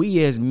 but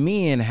we as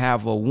men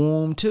have a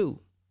womb too,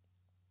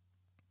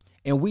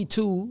 and we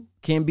too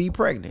can be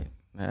pregnant.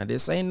 Now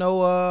this ain't no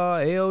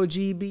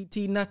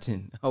LGBT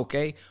nothing,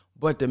 okay?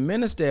 But the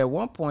minister at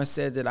one point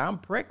said that I'm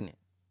pregnant.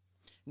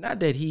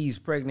 Not that he's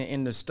pregnant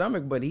in the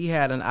stomach, but he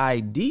had an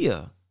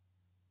idea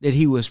that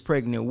he was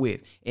pregnant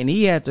with. And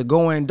he had to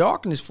go in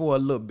darkness for a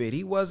little bit.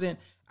 He wasn't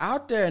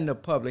out there in the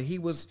public. He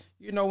was,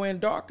 in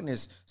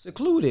darkness,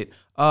 secluded,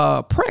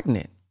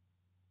 pregnant.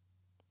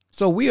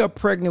 So we are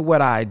pregnant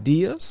with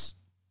ideas.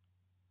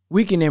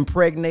 We can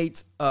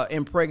impregnate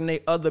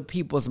other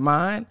people's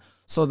mind.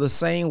 So the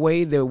same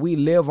way that we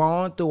live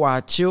on through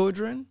our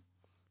children,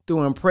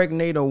 to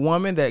impregnate a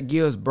woman that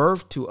gives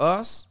birth to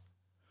us,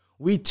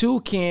 we too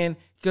can.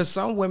 Because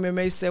some women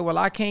may say, well,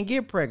 I can't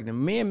get pregnant.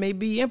 Men may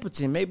be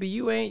impotent. Maybe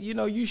you ain't,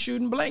 you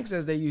shooting blanks,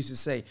 as they used to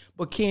say.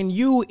 But can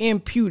you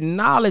impute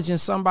knowledge in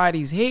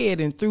somebody's head,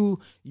 and through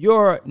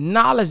your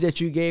knowledge that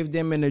you gave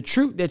them and the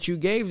truth that you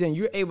gave them,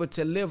 you're able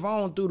to live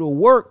on through the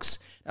works?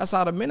 That's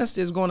how the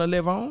minister is going to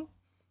live on.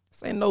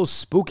 This ain't no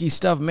spooky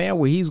stuff, man,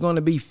 where he's going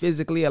to be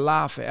physically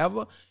alive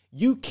forever.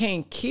 You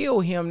can't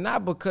kill him,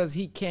 not because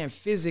he can't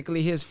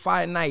physically, his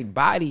finite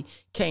body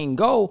can't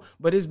go,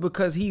 but it's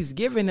because he's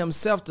given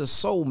himself to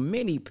so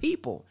many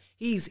people.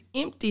 He's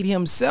emptied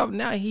himself.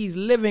 Now he's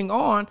living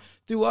on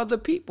through other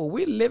people.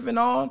 We're living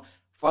on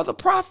for the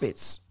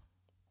prophets.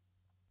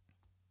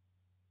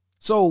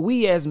 So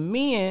we as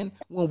men,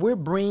 when we're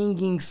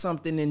bringing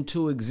something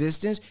into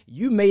existence,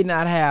 you may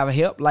not have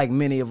help like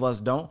many of us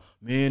don't.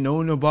 Man,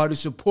 don't nobody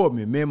support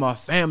me. Man, my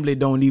family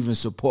don't even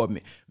support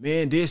me.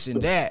 Man, this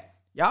and that.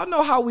 Y'all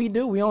know how we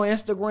do. We on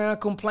Instagram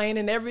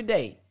complaining every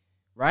day,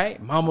 right?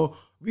 Mama,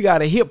 We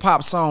got a hip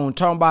hop song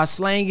talking about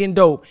slang and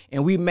dope,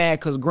 and we mad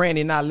because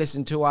Granny not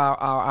listening to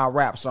our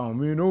rap song.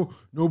 Man,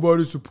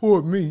 nobody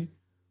support me.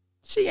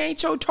 She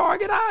ain't your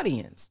target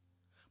audience.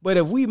 But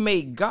if we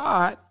make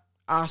God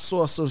our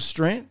source of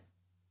strength,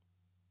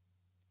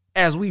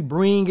 as we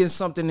bring in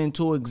something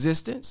into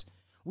existence,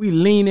 we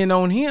leaning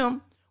on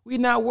him. We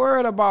not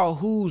worried about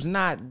who's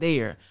not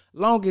there.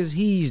 Long as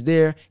he's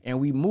there and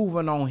we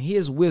moving on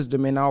his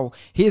wisdom and all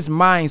his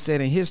mindset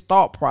and his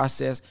thought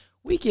process,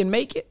 we can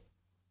make it.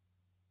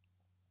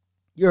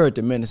 You heard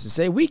the minister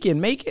say, we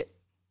can make it.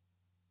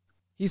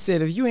 He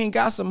said, if you ain't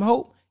got some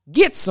hope,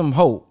 get some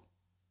hope.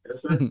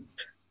 That's right.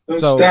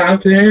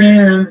 Stop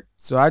it.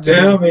 So I just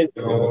tell me,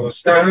 don't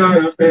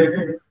stop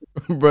it.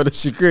 Brother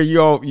Shakir,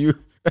 you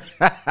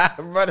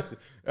brother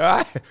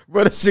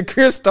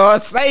Shakir started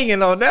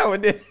singing on that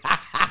one.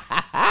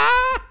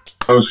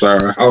 I'm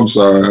sorry.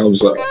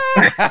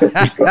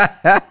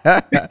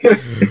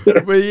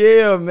 But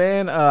yeah,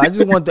 man, I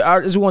just want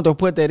to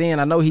put that in.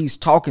 I know he's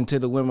talking to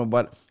the women,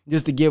 but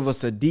just to give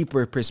us a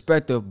deeper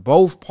perspective,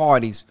 both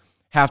parties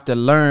have to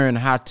learn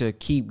how to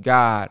keep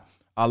God,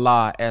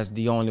 Allah, as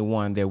the only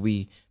one that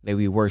we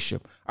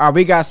worship. All right,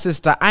 we got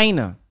Sister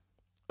Aina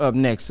up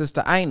next.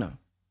 Sister Aina.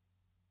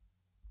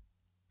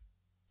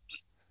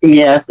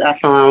 Yes,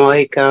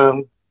 assalamu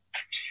alaikum.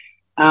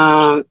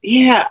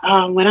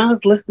 When I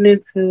was listening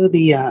to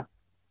the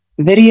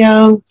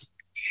video,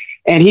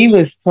 and he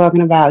was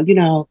talking about,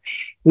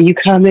 when you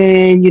come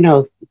in,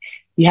 you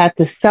have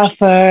to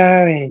suffer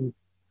and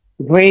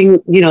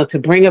to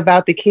bring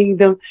about the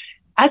kingdom.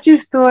 I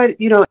just thought,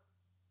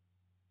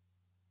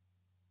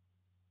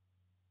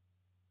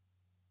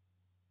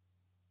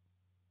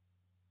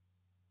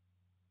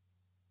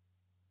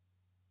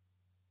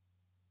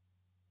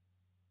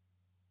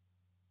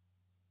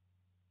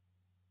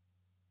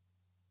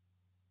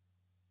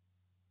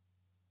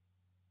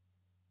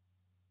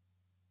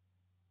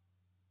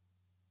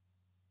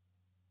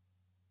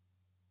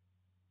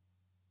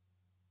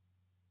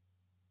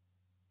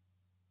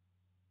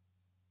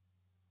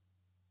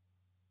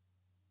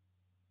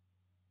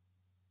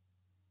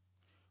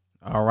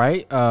 All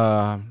right.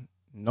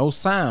 No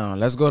sound.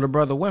 Let's go to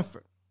Brother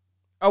Winford.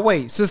 Oh,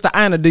 wait, Sister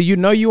Aina, do you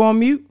know you on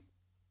mute?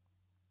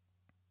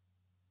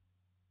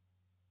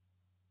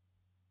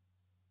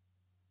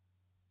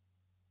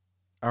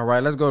 All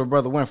right, let's go to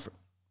Brother Winford.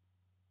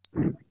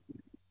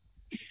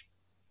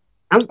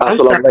 I'm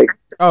sorry.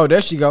 Oh,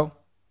 there she go.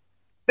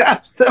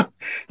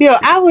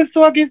 I was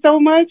talking so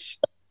much.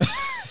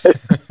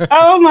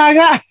 Oh my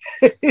God.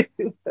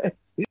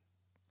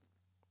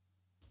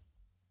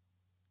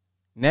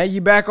 Now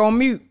you back on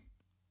mute.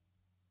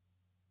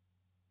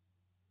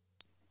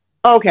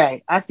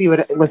 Okay, I see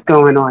what's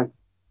going on.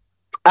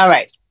 All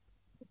right.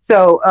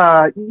 So,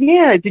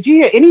 did you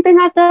hear anything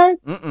I said?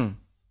 Mm-mm.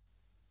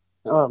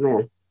 Oh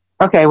man.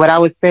 Okay, what I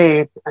was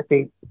saying, I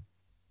think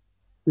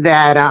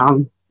that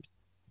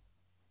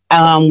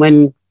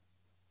when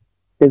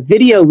the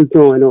video was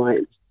going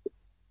on,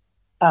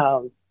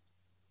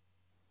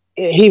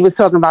 he was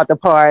talking about the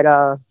part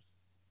of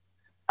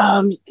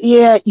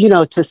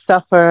to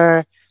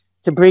suffer,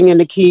 to bring in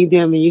the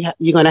kingdom, and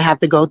you're going to have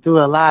to go through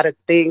a lot of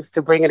things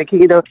to bring in the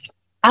kingdom.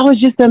 I was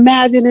just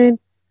imagining,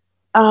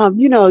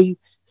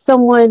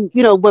 someone,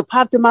 what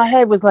popped in my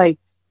head was like,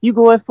 you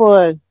going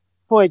for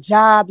a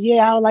job.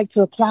 Yeah, I would like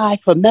to apply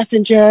for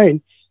messenger.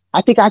 And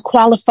I think I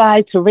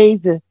qualified to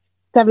raise the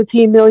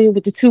 17 million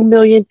with the 2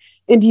 million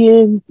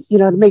Indians,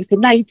 it makes it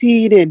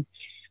 19.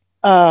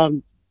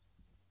 And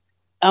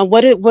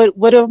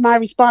what are my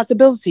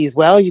responsibilities?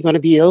 Well, you're going to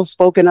be ill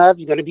spoken of.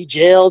 You're going to be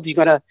jailed.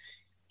 I'm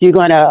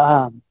going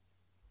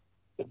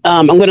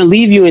to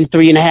leave you in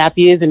 3.5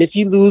 years. And if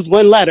you lose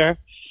one letter,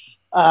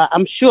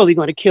 I'm surely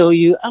going to kill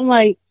you. I'm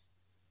like,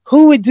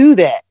 who would do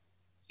that?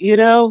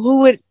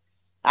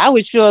 I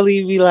would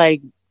surely be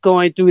like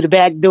going through the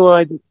back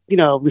door,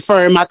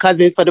 referring my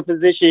cousin for the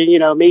position,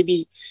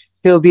 maybe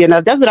he'll be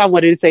enough. That's what I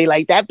wanted to say.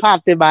 Like that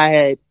popped in my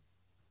head.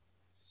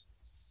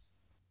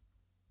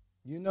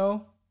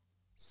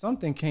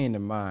 Something came to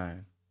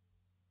mind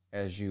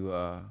as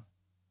you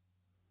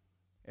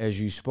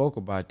spoke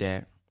about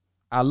that.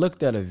 I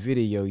looked at a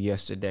video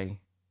yesterday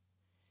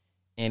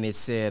and it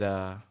said,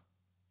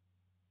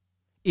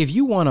 if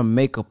you want to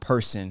make a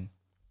person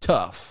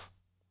tough,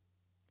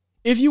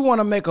 if you want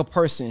to make a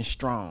person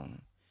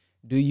strong,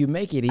 do you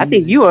make it easy? I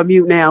think you are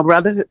mute now,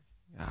 brother.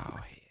 Oh, hell.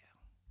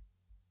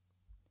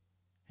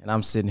 And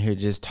I'm sitting here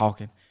just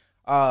talking.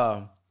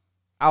 I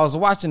was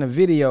watching a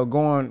video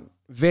going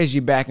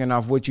veggie backing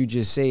off what you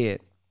just said.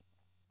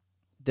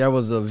 There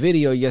was a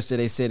video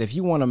yesterday said, if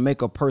you want to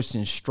make a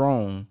person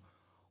strong,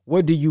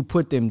 what do you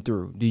put them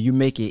through? Do you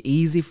make it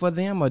easy for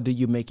them or do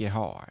you make it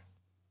hard?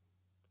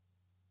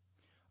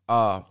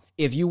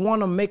 If you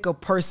want to make a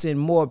person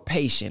more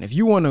patient, if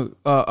you want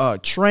to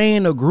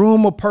train or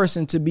groom a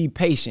person to be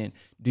patient,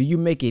 do you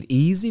make it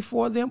easy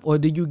for them or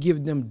do you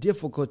give them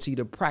difficulty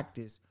to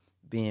practice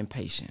being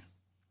patient?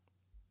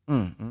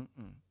 And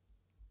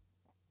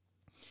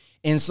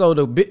so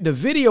the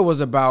video was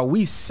about,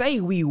 we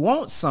say we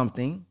want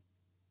something,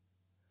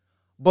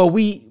 but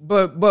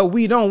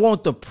we don't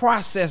want the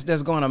process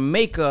that's going to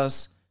make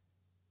us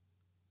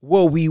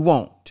what we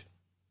want.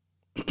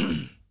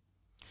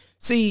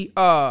 See,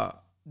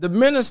 the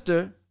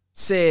minister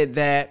said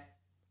that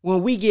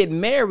when we get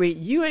married,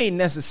 you ain't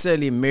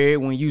necessarily married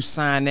when you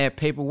sign that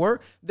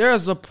paperwork.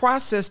 There's a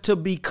process to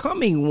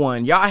becoming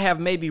one. Y'all have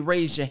maybe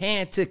raised your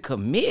hand to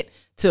commit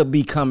to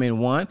becoming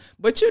one,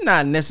 but you're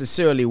not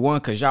necessarily one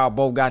because y'all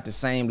both got the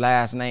same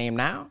last name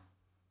now.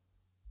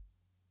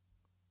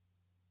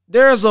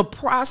 There's a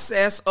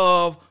process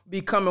of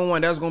becoming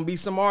one. There's going to be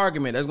some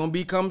argument. There's going to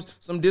become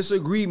some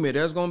disagreement.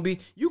 You're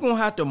going to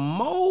have to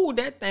mold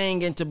that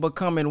thing into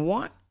becoming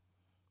one.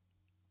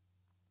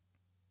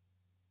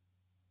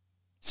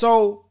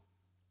 So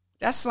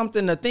that's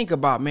something to think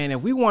about, man.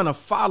 If we want to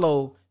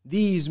follow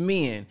these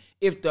men,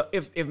 if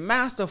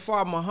Master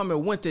Farrakhan Muhammad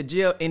went to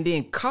jail and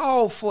then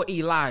called for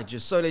Elijah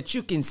so that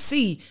you can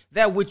see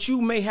that what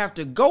you may have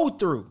to go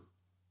through.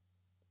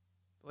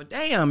 Well,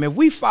 damn, if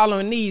we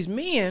following these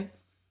men,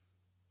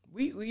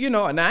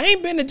 now I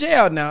ain't been to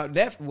jail now.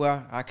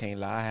 I can't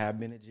lie. I have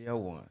been to jail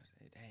once.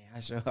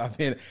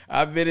 Dang,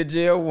 I've been to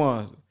jail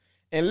once.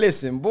 And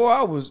listen,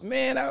 boy, let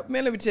me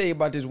tell you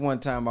about this one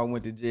time I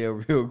went to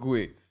jail real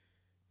quick.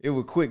 It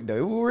was quick though.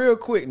 It was real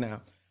quick now.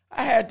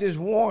 I had this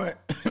warrant.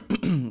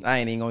 I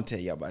ain't even gonna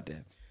tell you about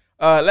that.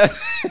 I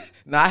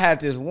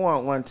had this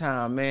warrant one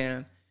time,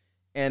 man,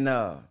 and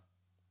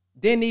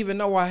didn't even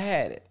know I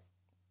had it.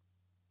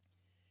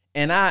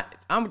 And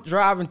I'm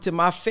driving to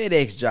my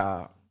FedEx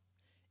job.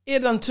 It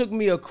done took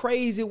me a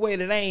crazy way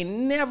that I ain't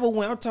never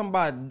went. I'm talking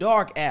about a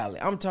dark alley.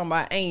 I'm talking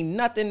about ain't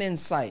nothing in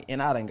sight,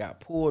 and I done got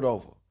pulled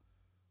over.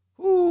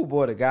 Ooh,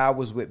 boy, the guy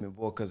was with me,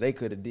 boy, because they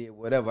could have did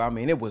whatever. I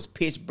mean, it was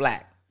pitch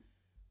black.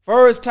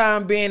 First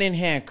time being in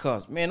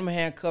handcuffs. Man, them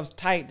handcuffs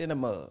tight in the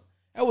mud.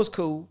 That was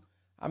cool.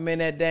 I'm in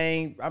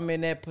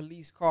that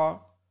police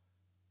car,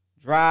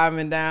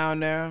 driving down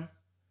there.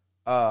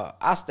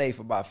 I stayed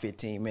for about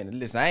 15 minutes.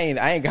 Listen,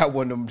 I ain't got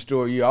one of them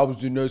stories. I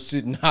was in there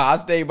sitting. I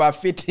stayed about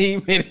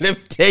 15 minutes. Let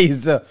me tell you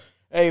something.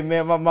 Hey,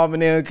 man, my mama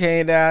and them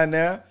came down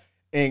there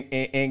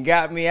and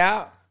got me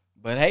out.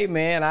 But hey,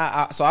 man,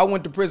 so I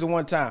went to prison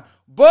one time.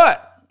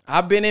 But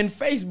I've been in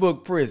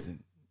Facebook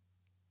prison.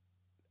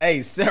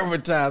 Hey, several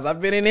times. I've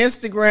been in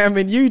Instagram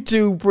and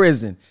YouTube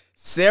prison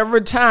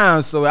several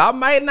times. So I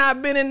might not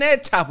have been in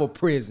that type of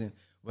prison.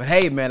 But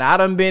hey, man, I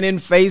done been in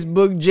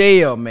Facebook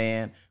jail,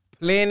 man,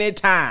 plenty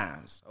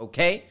times.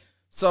 Okay?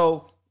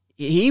 So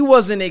he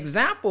was an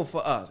example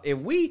for us. If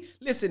we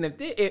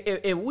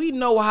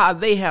know how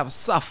they have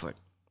suffered,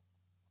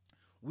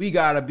 we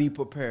got to be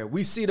prepared.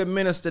 We see the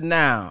minister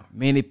now.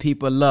 Many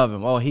people love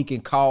him. Oh, he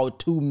can call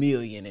 2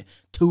 million and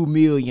 2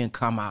 million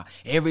come out.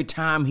 Every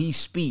time he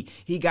speak,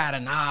 he got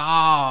an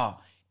ah.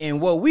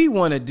 And what we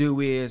want to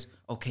do is,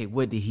 okay,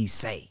 what did he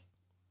say?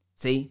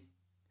 See,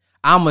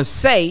 I'm going to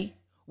say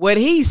what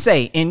he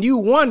say. And you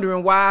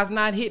wondering why it's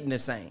not hitting the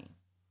same.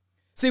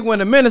 See, when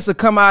the minister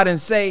come out and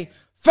say,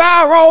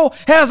 Pharaoh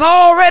has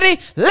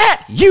already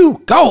let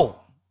you go,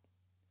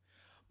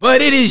 but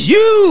it is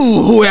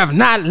you who have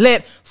not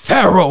let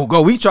Pharaoh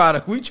go. We try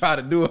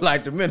to do it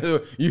like the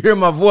minister. You hear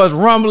my voice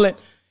rumbling,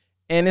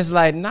 and it's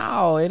like,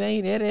 no, it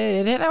ain't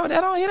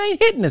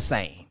hitting the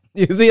same.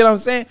 You see what I'm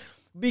saying?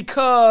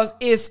 Because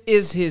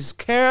it's his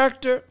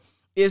character,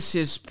 it's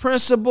his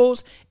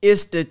principles,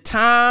 it's the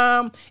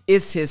time,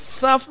 it's his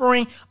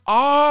suffering.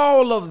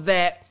 All of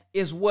that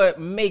is what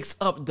makes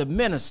up the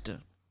minister.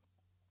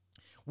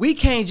 We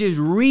can't just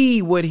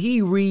read what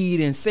he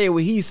read and say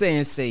what he say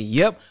and say,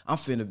 yep, I'm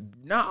finna.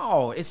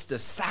 No, it's the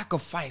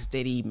sacrifice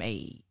that he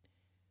made.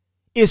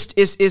 It's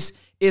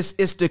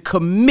the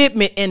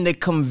commitment and the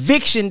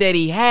conviction that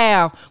he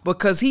have,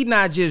 because he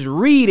not just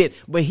read it,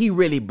 but he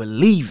really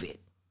believe it.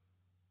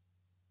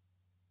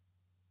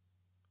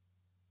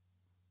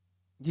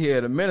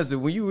 Yeah, the minister,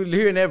 when you were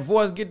hearing that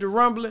voice get to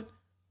rumbling,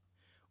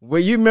 well,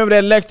 you remember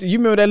that lecture, you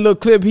remember that little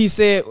clip he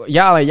said,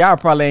 y'all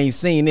probably ain't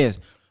seen this.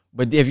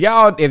 But if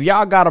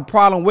y'all got a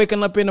problem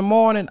waking up in the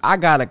morning, I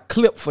got a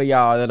clip for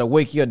y'all that'll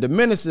wake you up. The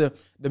minister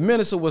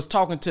was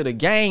talking to the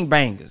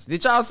gangbangers.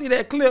 Did y'all see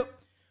that clip?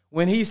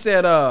 When he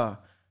said, what'd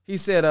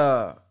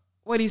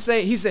he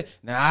say? He said,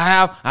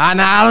 I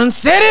done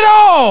said it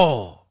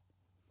all.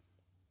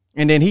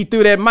 And then he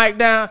threw that mic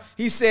down.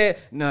 He said,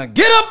 now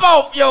get up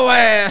off your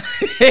ass.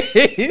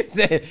 He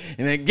said,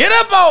 get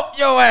up off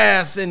your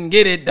ass and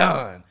get it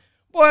done.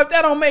 Boy, if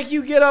that don't make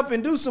you get up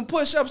and do some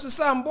push-ups or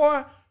something,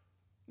 boy,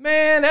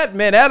 Man,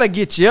 that'll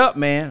get you up,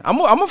 man. I'm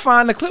gonna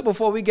find the clip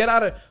before we get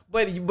out of.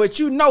 But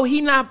you know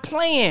he not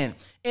playing,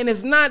 and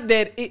it's not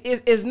that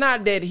it's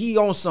not that he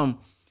on some,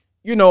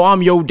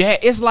 I'm your dad.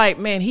 It's like,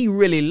 man, he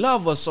really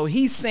love us, so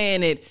he's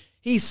saying it.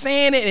 He's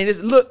saying it, and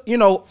it's look,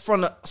 from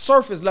the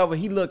surface level,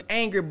 he look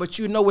angry, but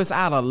it's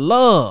out of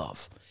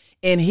love,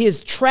 and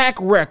his track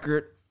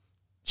record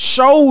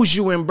shows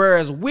you and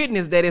bears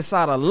witness that it's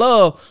out of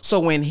love. So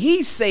when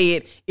he say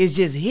it, it's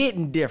just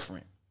hitting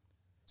different.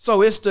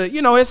 So it's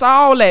it's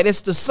all that.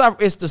 It's the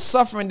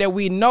suffering that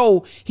we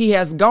know he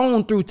has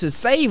gone through to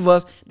save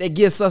us that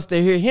gets us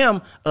to hear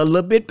him a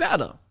little bit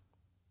better.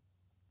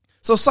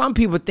 So some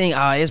people think,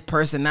 oh, it's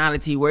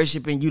personality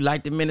worship and you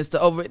like the minister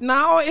over it.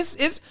 No,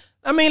 it's.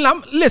 I mean,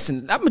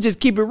 listen. I'm gonna just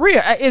keep it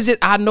real. Is it?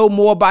 I know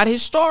more about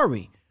his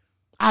story.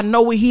 I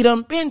know what he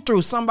done been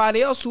through.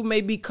 Somebody else who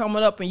may be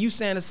coming up and you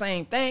saying the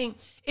same thing,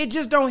 it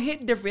just don't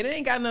hit different. It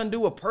ain't got nothing to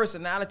do with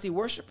personality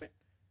worshiping,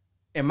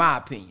 in my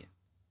opinion.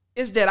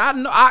 It's that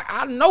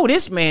I know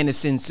this man is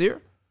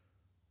sincere.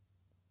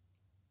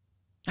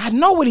 I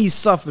know what he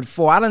suffered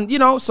for. I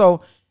don't,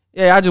 so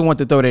yeah, I just want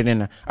to throw that in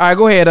there. All right,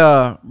 go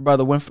ahead,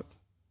 Brother Winford.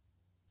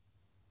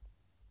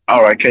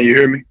 All right, can you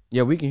hear me?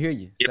 Yeah, we can hear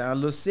you. Sound a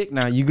little sick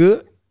now. You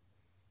good?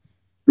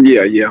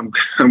 Yeah,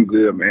 I'm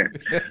good, man.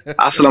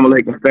 Assalamu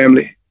alaikum,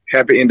 family.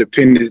 Happy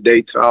Independence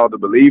Day to all the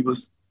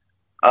believers.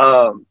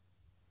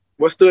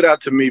 What stood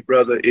out to me,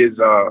 brother,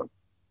 is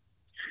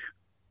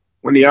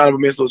when the Honorable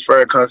Minister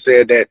Farrakhan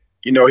said that,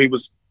 he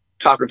was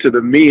talking to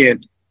the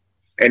men,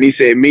 and he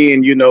said,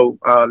 men,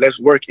 let's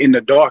work in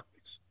the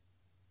darkness.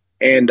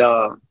 And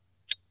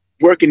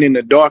working in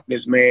the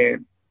darkness,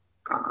 man,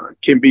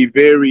 can be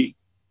very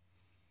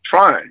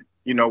trying.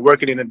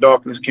 Working in the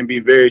darkness can be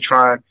very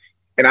trying.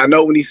 And I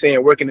know when he's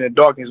saying working in the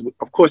darkness,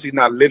 of course, he's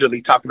not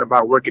literally talking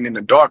about working in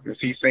the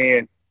darkness. He's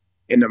saying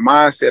in the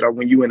mindset of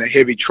when you're in a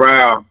heavy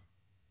trial.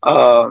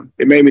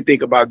 It made me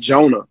think about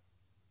Jonah.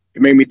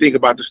 It made me think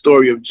about the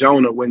story of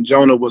Jonah, when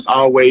Jonah was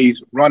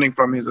always running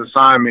from his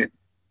assignment.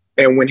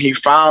 And when he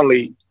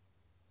finally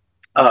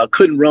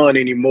couldn't run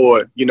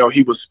anymore,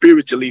 he was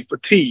spiritually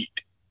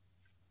fatigued.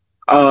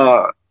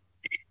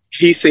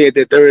 He said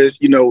that there is,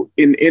 in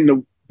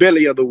the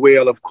belly of the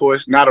whale, of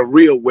course, not a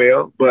real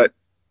whale, but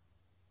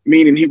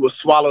meaning he was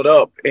swallowed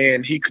up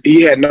and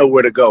he had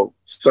nowhere to go.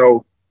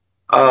 So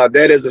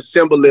that is a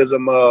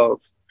symbolism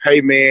of,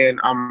 hey man,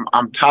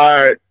 I'm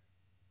tired.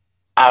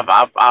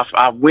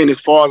 I've went as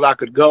far as I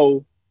could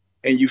go,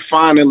 and you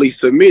finally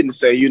submit and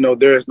say,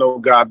 there is no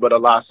God but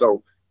Allah.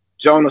 So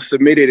Jonah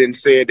submitted and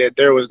said that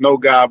there was no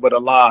God but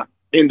Allah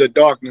in the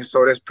darkness.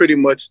 So that's pretty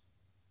much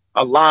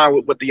aligned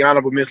with what the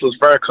Honorable Minister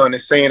Farrakhan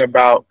is saying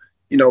about,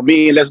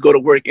 me, let's go to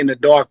work in the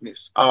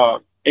darkness.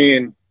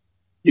 And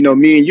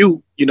me and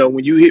you,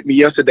 when you hit me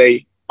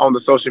yesterday on the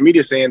social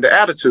media saying the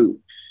attitude,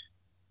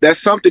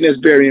 that's something that's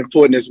very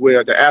important as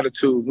well. The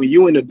attitude, when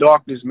you in the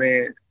darkness,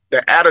 man,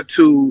 the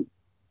attitude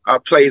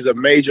plays a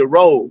major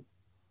role.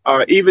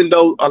 Even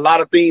though a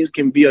lot of things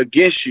can be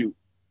against you,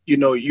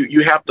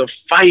 you have to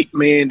fight,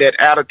 man, that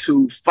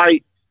attitude,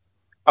 fight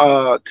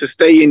to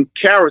stay in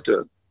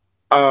character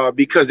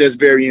because that's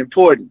very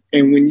important.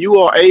 And when you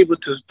are able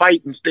to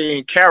fight and stay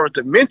in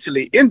character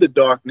mentally in the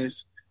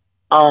darkness,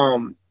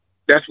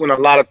 that's when a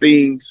lot of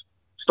things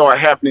start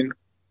happening,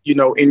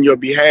 in your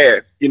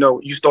behalf.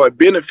 You start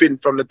benefiting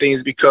from the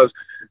things because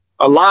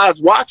Allah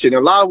is watching.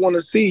 Allah want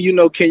to see,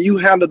 can you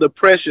handle the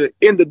pressure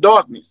in the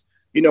darkness?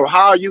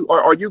 How are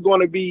you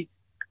going to be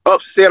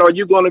upset? Are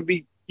you going to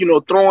be,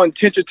 throwing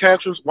temper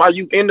tantrums while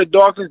you in the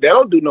darkness? That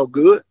don't do no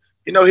good.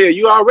 Here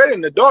you already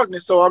in the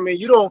darkness. So, I mean,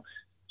 you don't,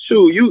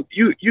 shoot,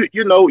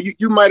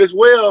 you might as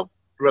well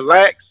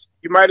relax.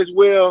 You might as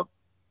well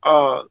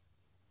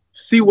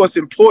see what's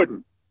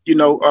important,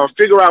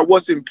 figure out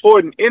what's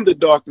important in the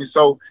darkness.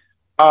 So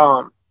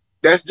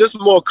that's just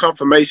more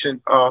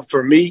confirmation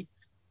for me.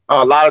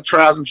 A lot of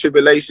trials and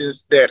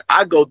tribulations that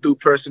I go through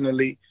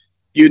personally,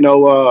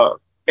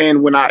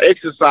 and when I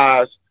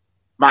exercise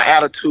my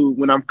attitude,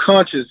 when I'm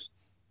conscious,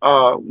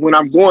 when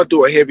I'm going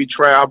through a heavy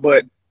trial,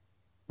 but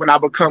when I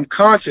become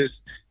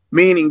conscious,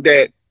 meaning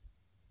that,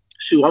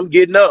 shoot, I'm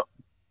getting up.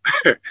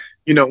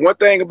 One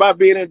thing about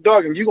being in the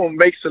dark, and you're going to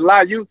make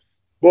salah,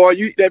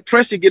 that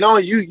pressure get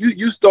on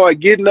you start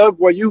getting up,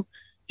 boy, you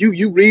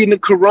reading the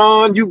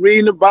Quran, you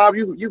reading the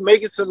Bible, you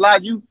making salah,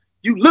 you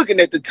looking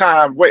at the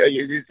time. Wait,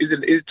 is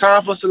it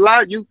time for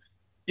salah?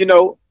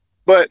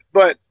 But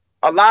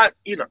a lot,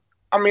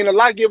 a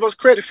lot give us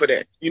credit for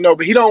that,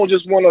 but he don't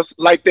just want us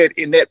like that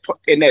in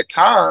that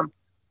time,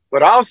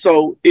 but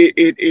also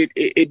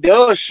it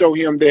does show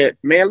him that,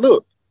 man,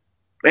 look,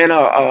 man,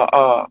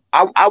 I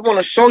want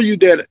to show you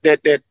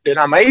that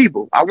I'm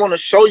able. I want to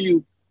show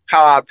you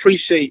how I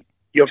appreciate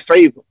your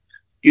favor,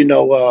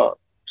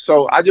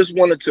 so I just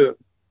wanted to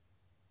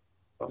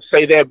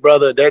say that,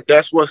 brother,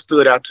 that's what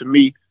stood out to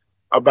me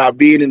about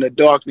being in the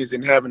darkness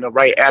and having the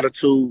right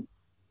attitude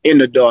in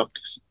the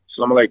darkness.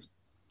 Assalamu alaikum.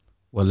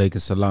 Wa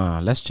alaikum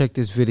salam. Let's check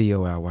this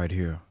video out right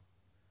here.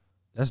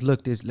 Let's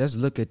look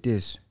at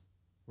this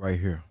right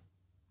here.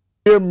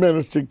 Dear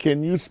minister,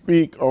 can you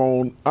speak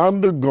on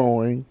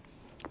undergoing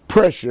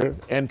pressure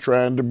and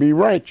trying to be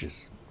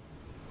righteous?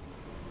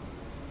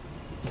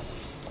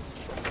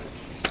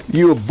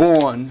 You were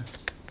born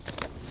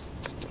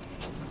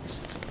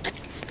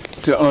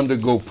to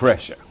undergo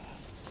pressure.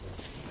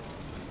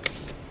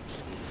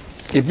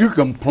 If you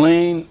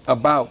complain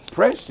about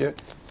pressure,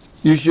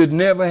 you should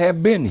never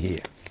have been here.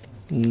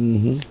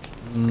 Mm-hmm.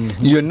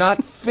 Mm-hmm. You're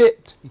not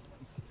fit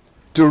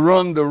to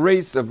run the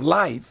race of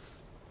life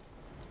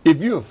if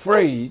you're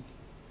afraid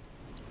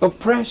of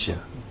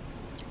pressure.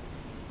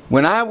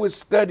 When I was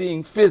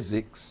studying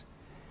physics,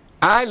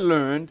 I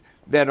learned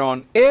that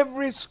on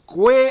every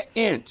square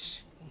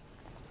inch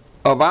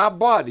of our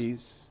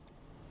bodies,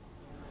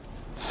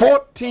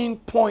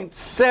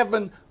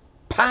 14.7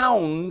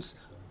 pounds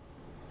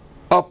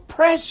of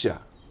pressure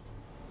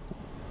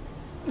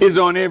is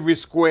on every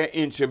square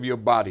inch of your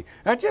body.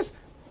 Now just,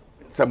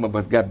 some of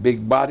us got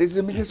big bodies,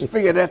 let me just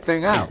figure that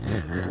thing out.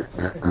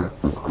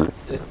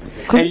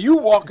 And you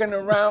walking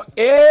around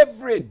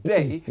every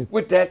day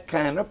with that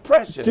kind of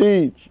pressure.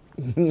 Teach.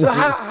 So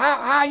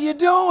how you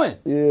doing?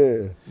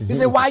 Yeah. You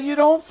say, why you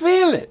don't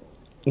feel it?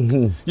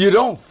 You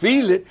don't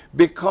feel it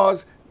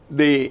because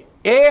the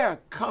air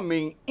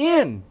coming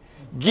in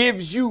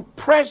gives you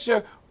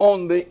pressure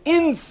on the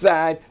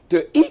inside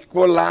to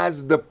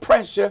equalize the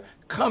pressure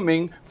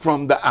coming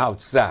from the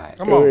outside.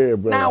 Come on. Yeah,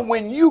 now,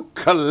 when you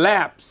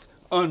collapse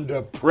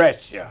under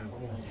pressure,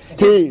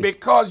 it's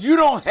because you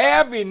don't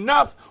have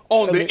enough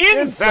on the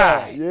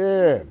inside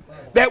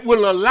that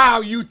will allow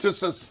you to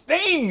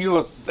sustain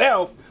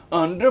yourself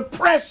under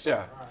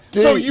pressure.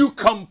 So you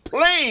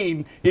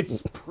complain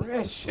it's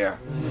pressure.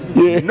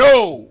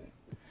 No.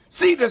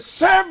 See, the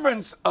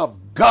servants of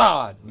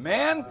God,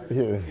 man,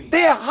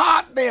 their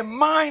heart, their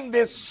mind,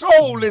 their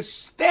soul is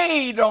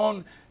stayed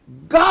on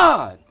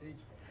God.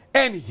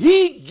 And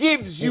he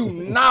gives you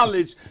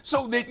knowledge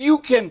so that you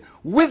can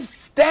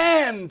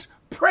withstand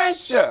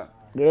pressure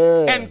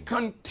and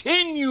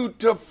continue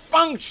to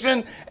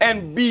function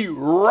and be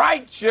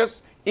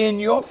righteous in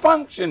your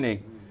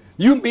functioning.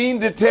 You mean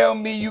to tell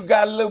me you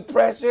got a little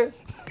pressure?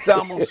 So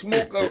I'm gonna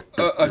smoke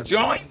a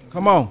joint?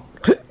 Come on.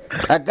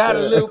 I got a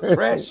little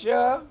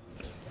pressure.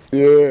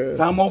 Yeah.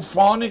 So I'm gonna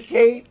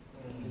fornicate.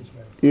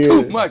 Yeah.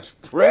 Too much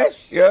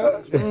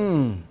pressure.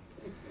 I'm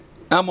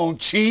gonna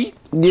cheat.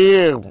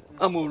 Yeah.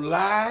 I'm gonna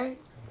lie.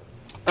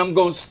 I'm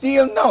gonna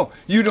steal. No,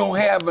 you don't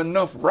have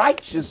enough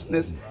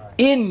righteousness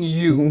in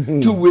you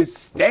to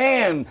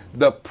withstand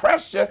the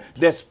pressure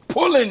that's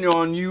pulling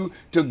on you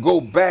to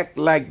go back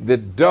like the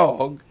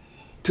dog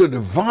to the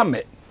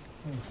vomit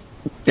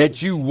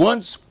that you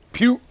once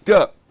puked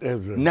up.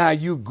 Now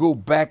you go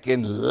back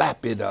and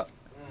lap it up.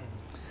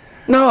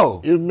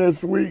 No. Isn't that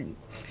sweet?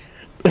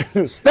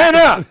 Stand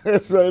up.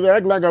 That's right.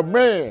 Act like a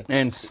man.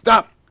 And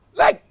stop.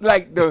 Like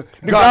the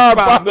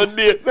Godfather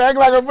did. Act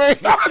like a man.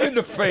 Stop in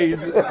the face.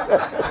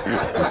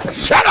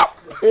 Shut up.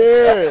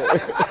 Yeah.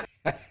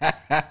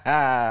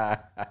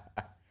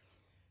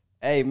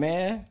 Hey,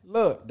 man,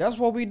 look, that's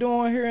what we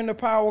doing here in the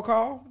power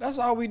call. That's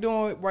all we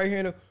doing right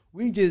here.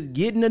 We just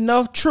getting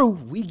enough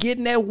truth. We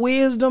getting that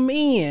wisdom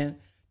in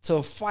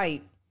to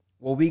fight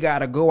what we got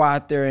to go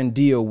out there and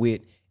deal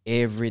with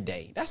every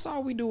day. That's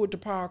all we do with the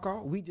power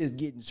call. We just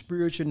getting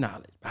spiritual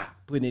knowledge.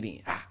 Putting it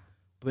in.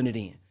 Putting it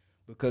in.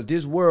 Because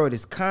this world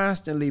is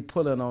constantly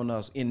pulling on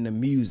us in the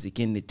music,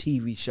 in the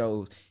TV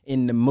shows,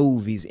 in the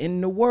movies,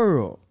 in the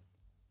world.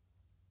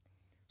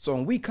 So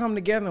when we come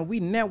together and we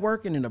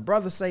networking and the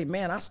brothers say,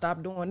 man, I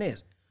stopped doing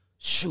this.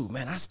 Shoot,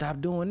 man, I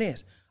stopped doing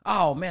this.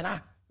 Oh,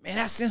 man,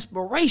 that's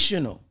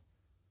inspirational.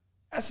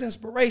 That's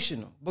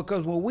inspirational.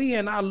 Because when we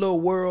in our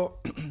little world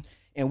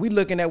and we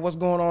looking at what's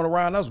going on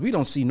around us, we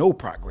don't see no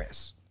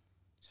progress.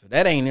 So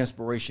that ain't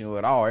inspirational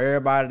at all.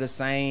 Everybody the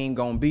same,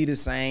 gonna be the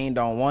same,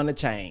 don't want to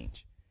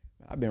change.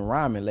 I've been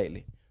rhyming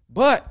lately.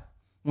 But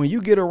when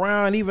you get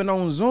around, even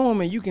on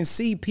Zoom, and you can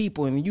see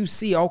people and you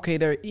see, okay,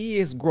 there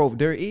is growth,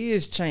 there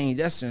is change,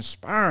 that's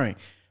inspiring.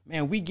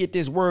 Man, we get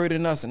this word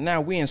in us, and now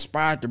we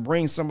inspired to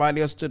bring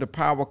somebody else to the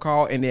power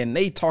call, and then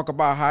they talk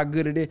about how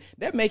good it is.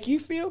 That make you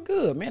feel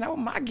good, man. That was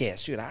my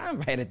guest. Shoot, I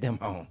invited them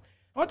on.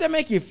 Don't that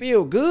make you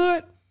feel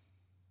good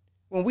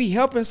when we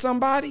helping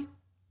somebody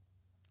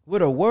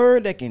with a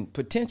word that can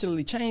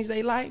potentially change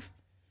their life?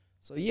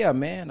 So yeah,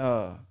 man,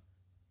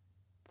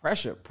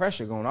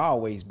 Pressure gonna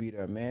always be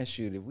there, man.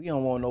 Shoot, if we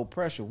don't want no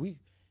pressure, we,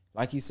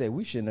 like he said,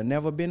 we shouldn't have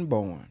never been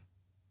born.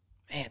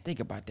 Man, think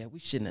about that. We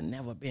shouldn't have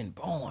never been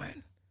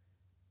born.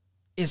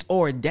 It's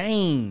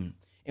ordained.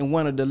 And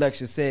one of the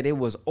lectures said it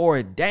was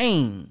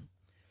ordained.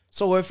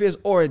 So if it's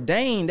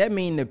ordained, that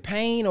means the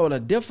pain or the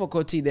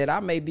difficulty that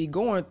I may be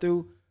going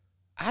through,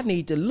 I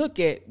need to look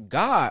at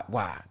God.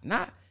 Why?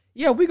 Not,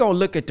 yeah, we gonna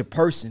look at the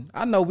person.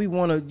 I know we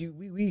wanna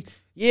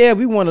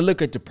we want to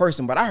look at the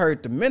person, but I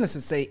heard the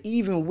minister say,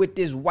 even with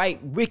this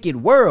white, wicked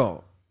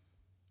world,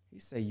 he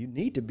said, you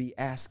need to be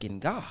asking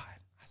God.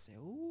 I said,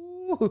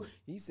 ooh.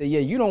 He said,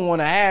 yeah, you don't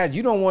want to ask.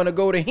 You don't want to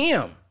go to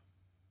him.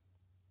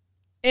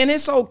 And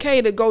it's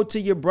okay to go to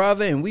your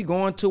brother, and we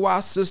going to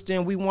our sister,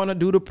 and we want to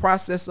do the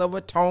process of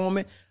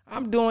atonement.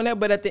 I'm doing that,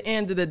 but at the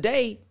end of the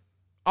day,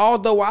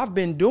 although I've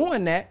been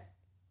doing that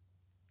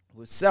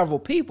with several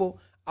people,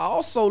 I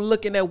also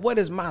looking at what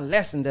is my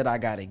lesson that I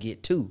got to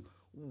get to.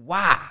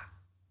 Why?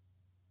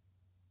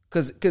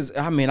 Because,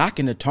 I mean, I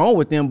can atone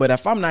with them, but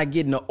if I'm not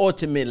getting the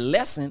ultimate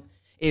lesson,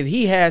 if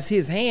he has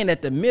his hand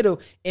at the middle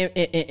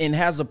and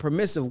has a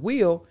permissive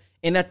will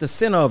and at the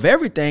center of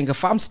everything,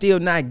 if I'm still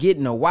not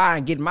getting a why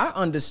and getting my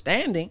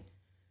understanding,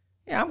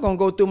 yeah, I'm going to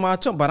go through my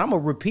tongue, but I'm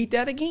going to repeat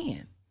that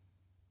again.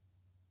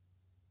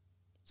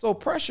 So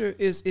pressure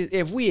is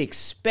if we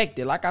expect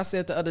it, like I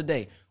said the other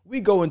day, we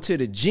go into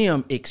the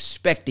gym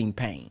expecting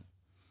pain.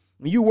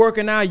 When you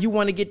working out, you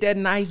want to get that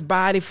nice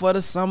body for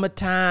the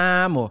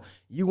summertime, or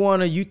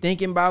you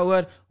thinking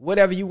about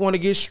whatever you want to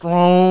get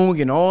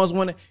strong and always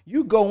want to,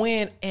 you go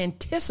in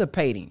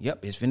anticipating,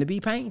 yep, it's finna be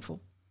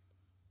painful.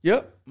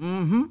 Yep.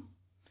 Mm-hmm.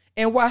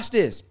 And watch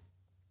this.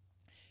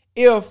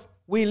 If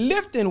we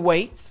lifting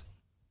weights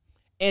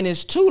and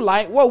it's too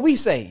light, what we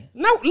say?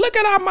 No, look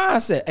at our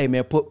mindset. Hey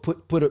man,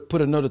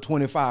 put another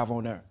 25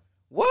 on there.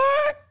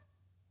 What?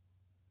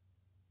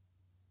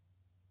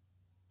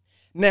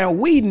 Now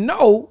we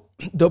know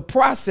the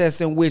process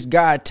in which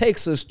God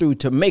takes us through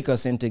to make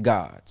us into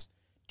gods.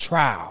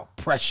 Trial,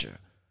 pressure,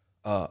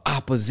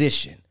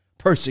 opposition,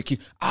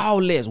 persecution, all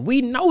this.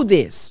 We know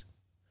this.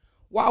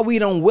 Why we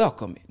don't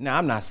welcome it? Now,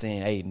 I'm not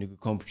saying, hey, nigga,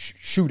 come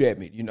shoot at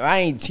me. I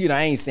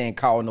ain't saying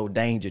call no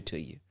danger to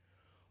you.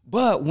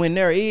 But when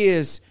there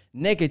is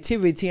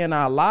negativity in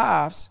our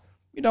lives,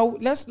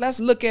 let's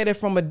look at it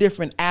from a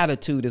different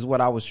attitude is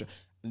what I was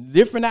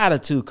different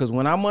attitude. Because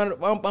when I'm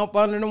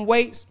under them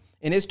weights,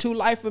 and it's too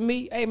light for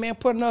me, hey, man,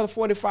 put another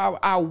 45.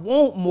 I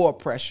want more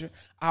pressure.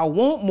 I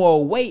want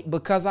more weight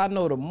because I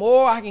know the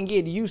more I can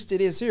get used to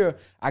this here,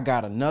 I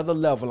got another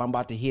level I'm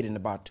about to hit in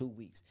about 2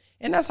 weeks.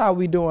 And that's how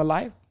we do in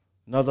life.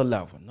 Another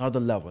level,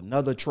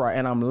 another try.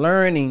 And I'm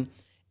learning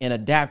and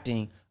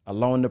adapting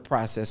along the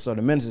process. So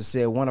the minister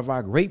said, one of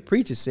our great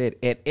preachers said,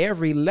 at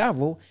every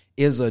level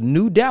is a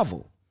new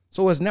devil.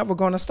 So it's never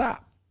going to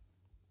stop.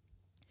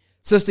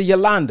 Sister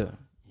Yolanda,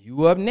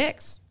 you up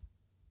next.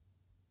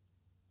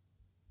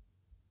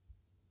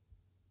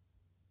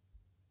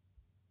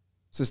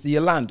 Sister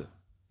Yolanda.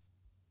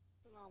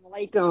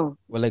 Assalamu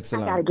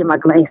alaikum. I gotta get my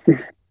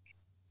glasses.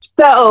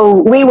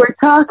 So we were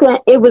talking,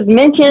 it was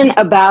mentioned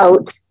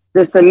about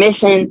the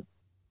submission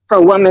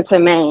from woman to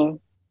man.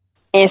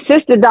 And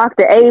Sister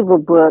Dr. Ava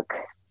book,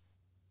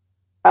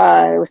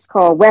 it was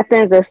called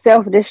Weapons of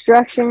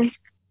Self-Destruction.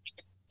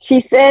 She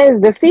says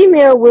the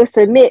female will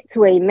submit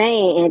to a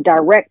man in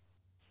direct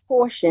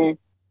proportion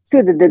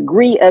to the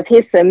degree of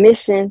his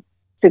submission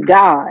to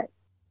God.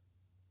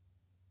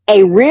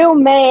 A real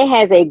man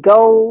has a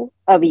goal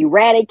of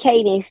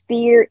eradicating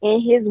fear in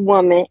his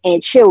woman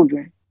and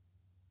children.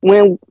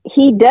 When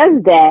he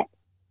does that,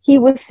 he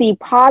will see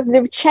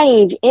positive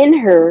change in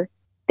her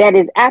that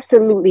is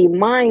absolutely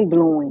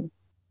mind-blowing.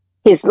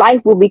 His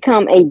life will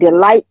become a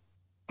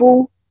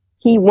delightful.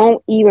 He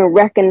won't even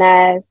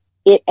recognize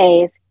it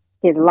as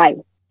his life.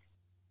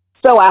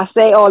 So I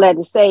say all that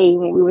to say,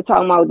 when we were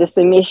talking about the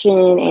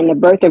submission and the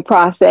birthing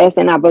process,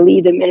 and I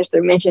believe the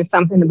minister mentioned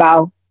something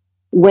about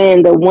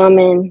when the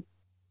woman,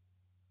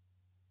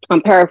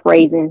 I'm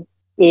paraphrasing,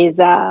 is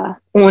on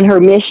her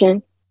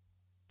mission,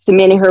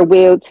 submitting her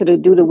will to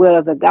do the will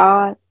of the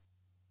God.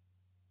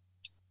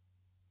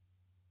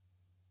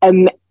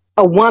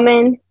 A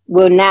woman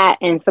will not,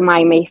 and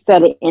somebody may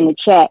set it in the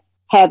chat,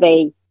 have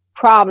a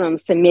problem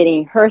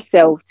submitting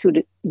herself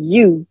to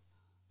you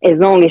as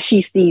long as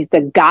she sees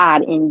the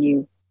God in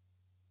you.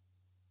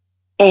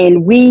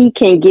 And we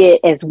can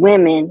get, as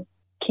women,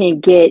 can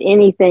get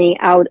anything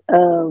out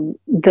of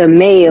the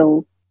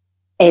male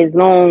as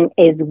long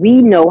as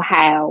we know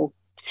how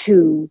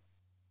to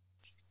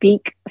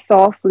speak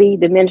softly.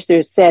 The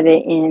minister said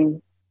it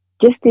in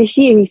just this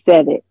year, he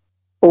said it.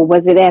 Or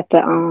was it at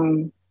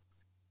the,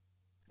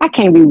 I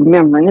can't be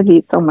remembering.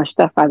 There's so much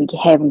stuff I be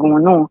having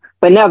going on.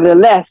 But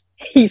nevertheless,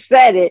 he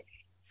said it,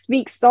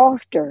 speak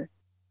softer.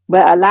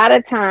 But a lot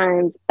of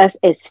times, us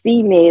as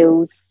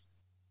females,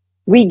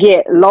 we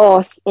get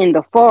lost in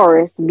the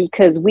forest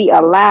because we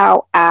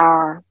allow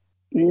our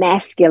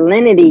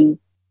masculinity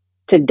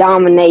to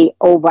dominate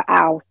over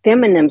our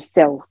feminine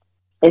self,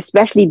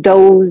 especially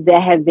those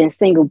that have been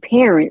single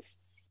parents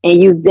and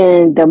you've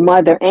been the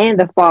mother and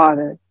the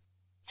father.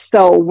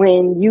 So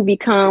when you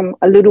become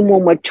a little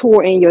more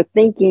mature in your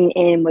thinking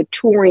and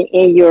maturing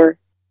in your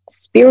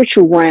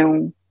spiritual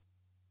realm,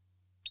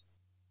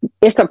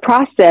 it's a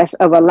process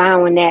of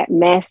allowing that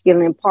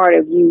masculine part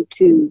of you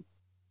to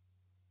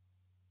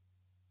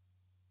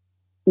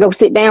go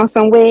sit down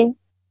somewhere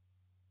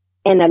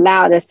and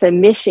allow the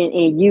submission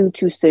in you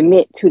to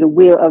submit to the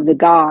will of the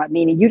God,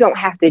 meaning you don't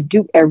have to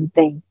do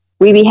everything.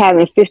 We be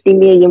having 50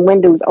 million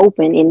windows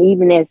open, and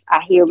even as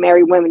I hear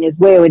married women as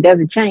well, it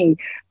doesn't change.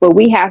 But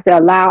we have to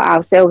allow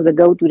ourselves to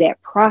go through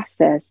that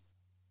process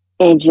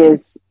and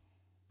just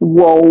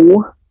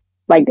whoa,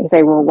 like they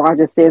say, Ron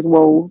Rogers says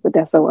whoa, but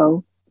that's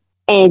so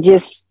and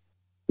just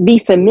be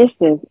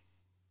submissive,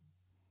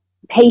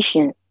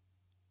 patient,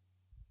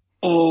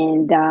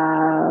 and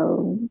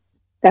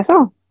that's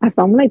all.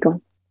 Assalamu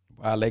alaikum.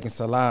 Wa alaikum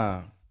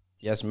salam.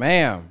 Yes,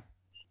 ma'am.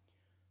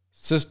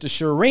 Sister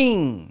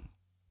Shireen.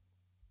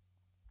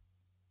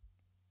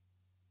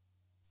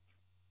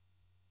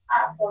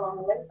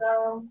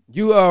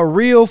 You are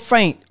real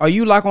faint. Are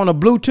you like on a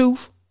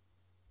Bluetooth?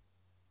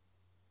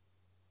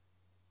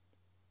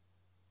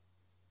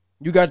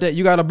 You got that?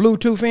 You got a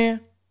Bluetooth in?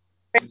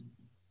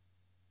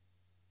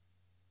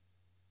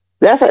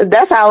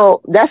 That's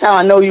how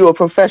I know you're a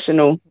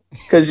professional,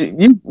 because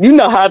you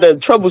know how to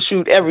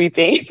troubleshoot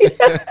everything.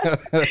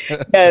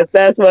 Yes,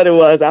 that's what it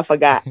was. I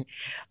forgot.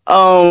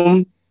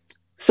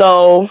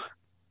 So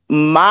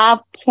my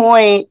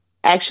point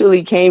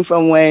actually came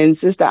from when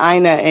Sister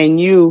Ina and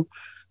you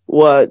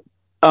were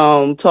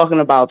talking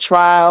about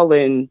trial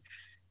and,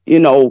 you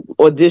know,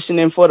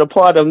 auditioning for the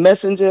part of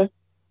messenger.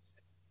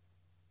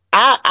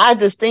 I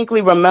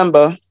distinctly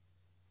remember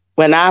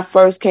when I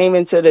first came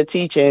into the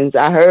teachings,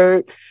 I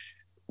heard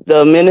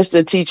the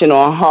minister teaching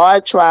on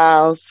hard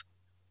trials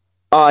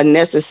are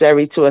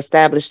necessary to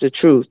establish the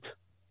truth.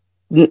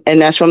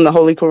 And that's from the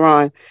Holy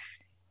Quran.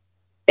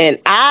 And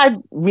I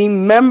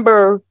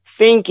remember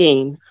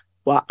thinking,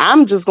 well,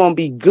 I'm just going to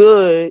be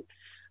good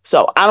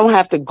so I don't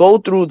have to go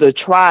through the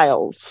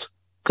trials.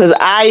 Because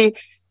I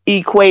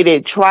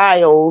equated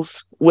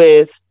trials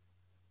with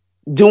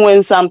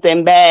doing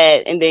something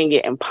bad and then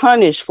getting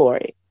punished for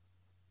it.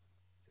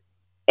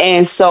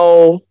 And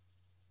so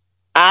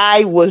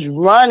I was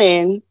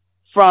running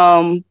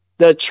from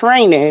the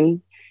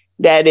training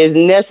that is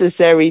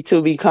necessary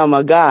to become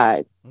a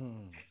God.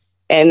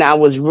 And I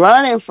was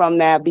running from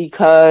that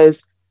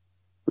because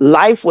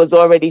life was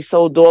already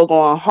so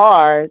doggone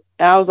hard.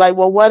 And I was like,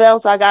 well, what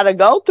else I got to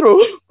go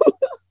through?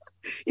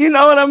 You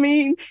know what I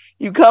mean?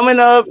 You coming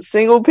up,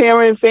 single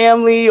parent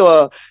family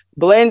or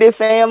blended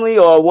family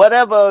or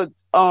whatever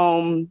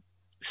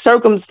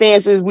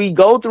circumstances we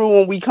go through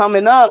when we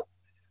coming up.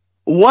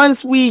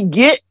 Once we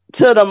get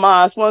to the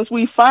mosque, once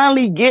we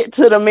finally get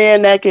to the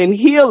man that can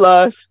heal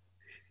us,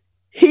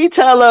 he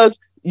tell us,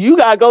 you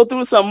got to go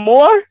through some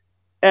more.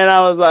 And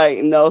I was like,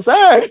 no,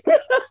 sir.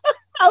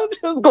 I'm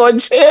just going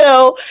to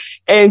chill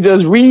and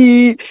just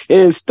read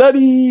and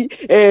study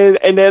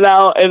and then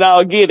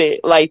I'll get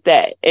it like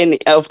that. And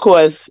of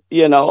course,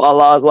 you know,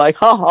 Allah's like,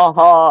 ha ha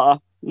ha,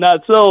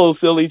 not so,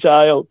 silly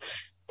child.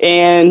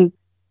 And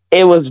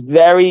it was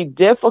very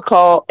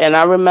difficult. And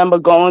I remember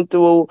going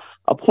through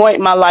a point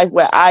in my life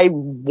where I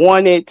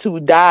wanted to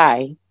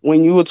die.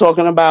 When you were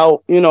talking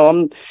about, you know,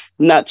 I'm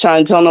not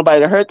trying to tell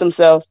nobody to hurt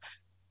themselves.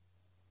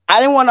 I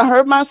didn't want to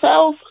hurt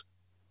myself,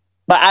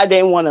 but I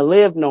didn't want to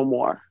live no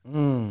more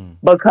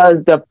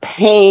because the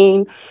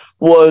pain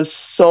was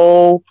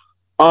so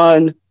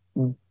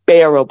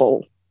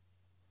unbearable.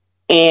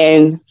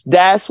 And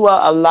that's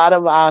what a lot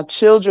of our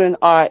children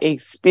are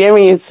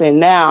experiencing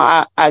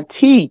now. I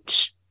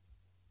teach,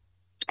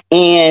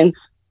 and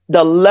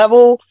the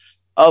level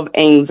of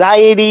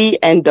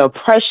anxiety and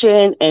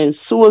depression and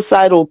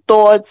suicidal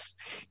thoughts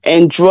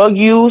and drug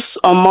use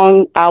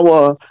among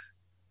our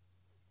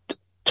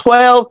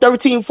 12,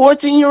 13,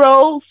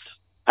 14-year-olds.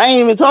 I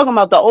ain't even talking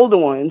about the older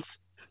ones.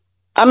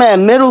 I'm at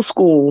middle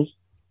school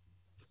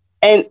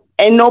and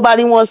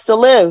nobody wants to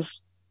live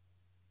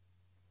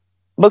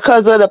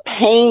because of the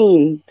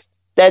pain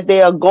that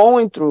they are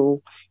going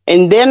through.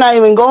 And they're not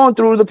even going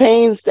through the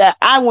pains that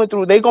I went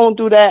through. They're going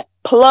through that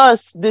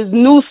plus this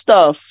new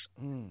stuff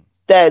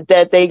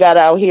that they got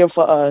out here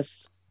for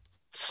us.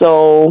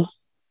 So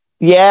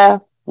yeah,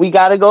 we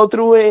got to go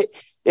through it.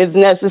 It's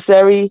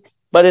necessary.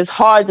 But it's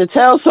hard to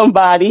tell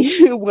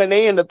somebody when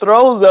they in the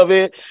throes of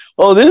it,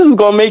 oh, this is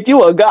going to make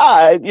you a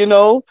God, you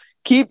know,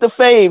 keep the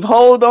faith,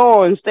 hold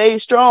on, stay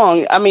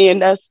strong. I mean,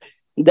 that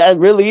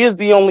really is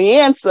the only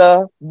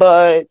answer,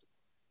 but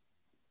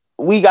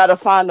we got to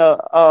find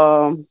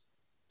a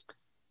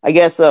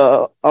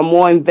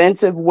more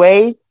inventive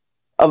way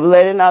of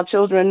letting our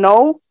children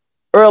know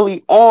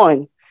early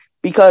on,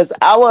 because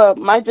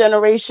my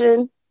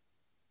generation,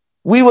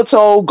 we were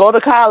told, go to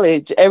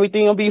college,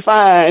 everything will be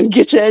fine,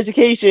 get your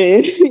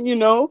education, you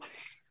know,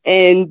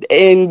 and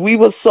we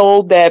were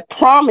sold that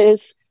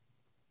promise,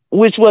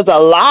 which was a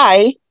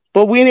lie,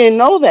 but we didn't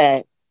know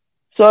that.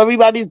 So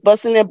everybody's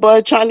busting their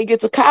butt trying to get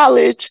to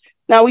college.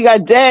 Now we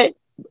got debt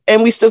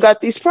and we still got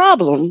these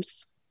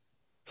problems.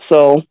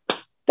 So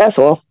that's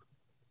all.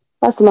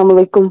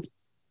 Assalamu alaikum.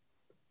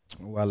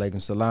 Wa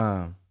alaikum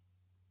salam.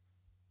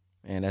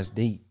 Man, that's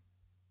deep.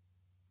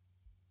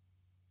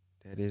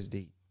 That is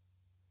deep.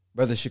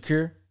 Brother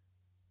Shakir.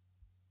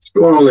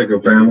 Assalamu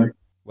alaikum, family.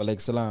 Wa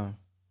alaikum salam.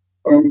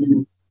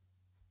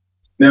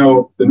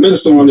 Now, the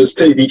minister on this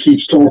tape, he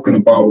keeps talking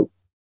about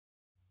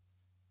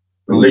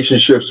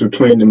relationships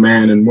between the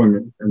man and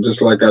women. And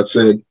just like I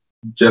said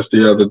just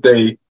the other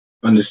day,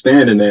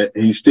 understanding that,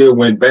 he still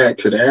went back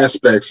to the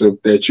aspects of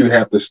that you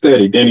have to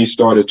study. Then he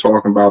started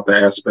talking about the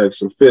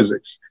aspects of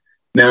physics.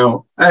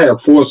 Now, I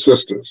have 4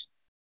 sisters.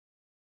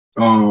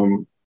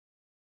 And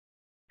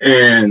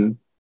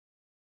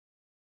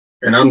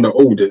I'm the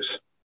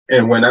oldest.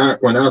 And when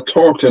I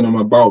talk to them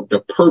about the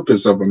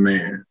purpose of a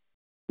man,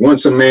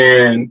 once a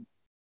man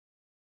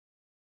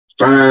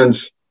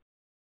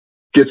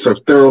gets a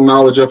thorough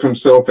knowledge of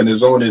himself and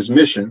is on his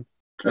mission,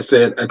 I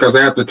said, because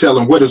I have to tell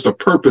him what is the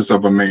purpose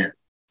of a man.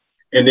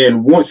 And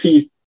then once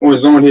he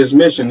is on his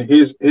mission,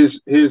 his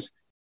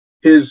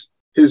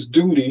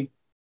duty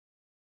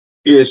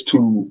is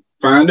to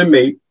find a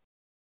mate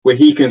where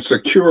he can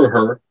secure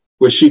her,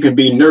 where she can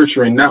be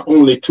nurturing not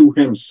only to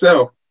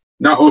himself,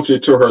 not only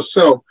to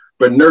herself,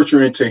 but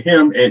nurturing to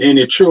him and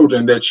any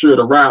children that should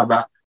arrive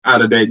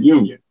out of that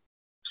union.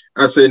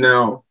 I say,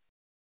 now,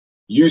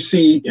 you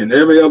see in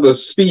every other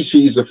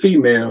species of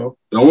female,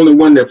 the only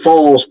one that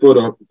falls for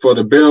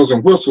the bells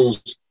and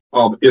whistles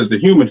is the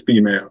human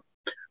female.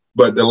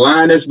 But the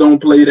lioness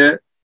don't play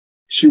that.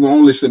 She will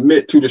only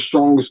submit to the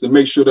strongest to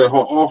make sure that her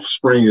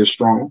offspring is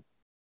strong.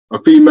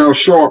 A female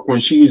shark, when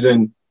she's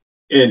in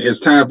it's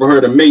time for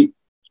her to mate,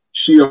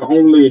 she'll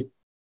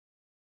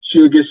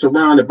get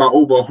surrounded by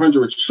over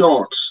 100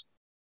 sharks,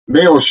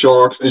 male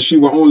sharks, and she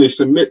will only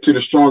submit to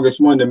the strongest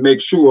one to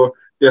make sure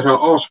that her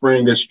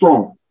offspring is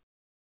strong.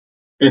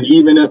 And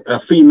even a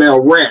female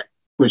rat,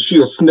 when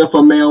she'll sniff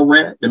a male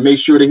rat to make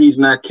sure that he's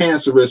not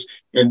cancerous,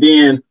 and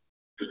then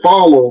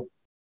follow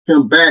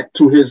him back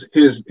to his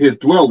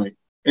dwelling.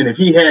 And if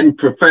he hadn't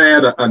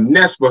provided a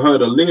nest for her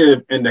to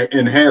live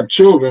and have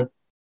children,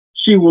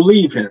 she will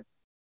leave him.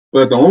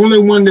 But the only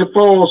one that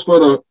falls for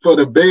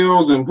the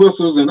bells and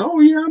whistles and, oh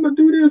yeah, I'm gonna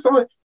do this,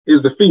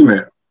 is the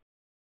female.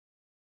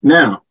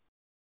 Now,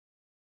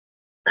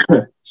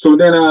 so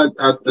then I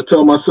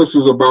told my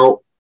sisters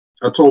about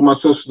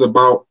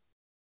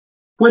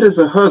what is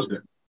a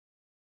husband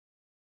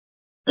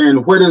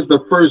and what is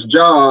the first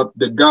job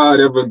that God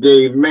ever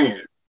gave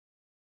man.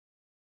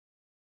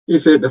 He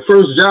said the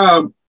first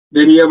job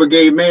that he ever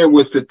gave man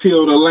was to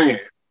till the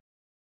land,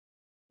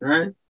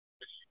 right?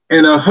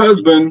 And a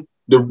husband,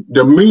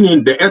 the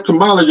meaning, the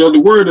etymology of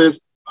the word is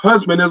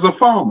husband is a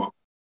farmer.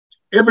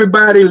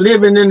 Everybody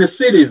living in the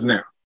cities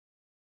now.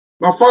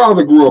 My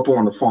father grew up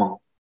on the farm,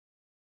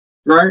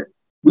 right?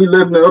 We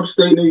lived in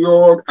upstate New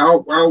York,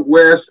 out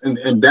west,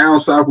 and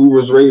down south. We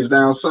was raised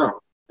down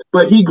south.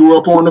 But he grew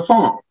up on the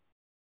farm.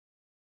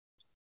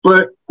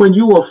 But when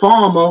you a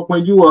farmer,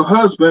 when you a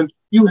husband,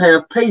 you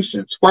have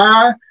patience.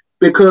 Why?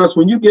 Because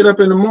when you get up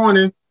in the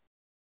morning,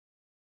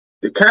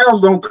 the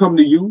cows don't come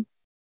to you.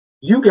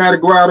 You got to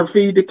go out and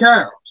feed the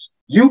cows.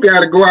 You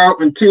got to go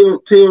out and till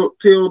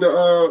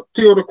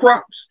the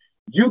crops.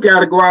 You got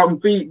to go out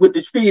and feed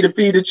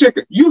the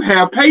chicken. You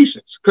have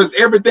patience because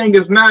everything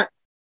is not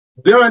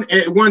done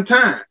at one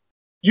time.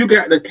 You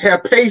got to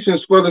have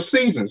patience for the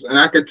seasons. And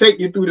I could take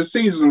you through the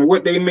seasons and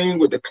what they mean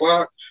with the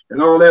clock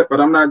and all that, but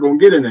I'm not going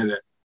to get into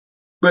that.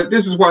 But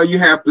this is why you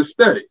have to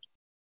study.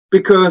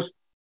 Because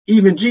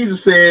even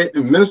Jesus said,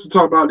 and minister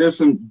talked about this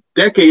some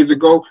decades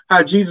ago,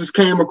 how Jesus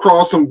came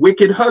across some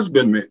wicked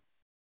husbandmen.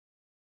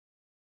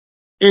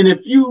 And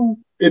if you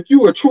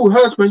a true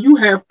husband, you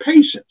have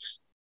patience.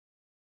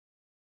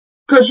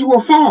 Because you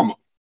a farmer.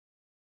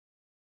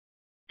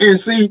 And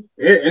see,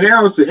 and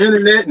now it's the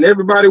internet and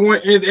everybody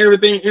wants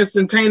everything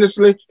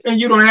instantaneously, and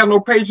you don't have no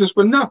patience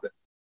for nothing.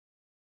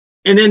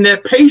 And in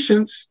that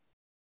patience,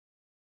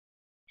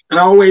 and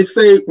I always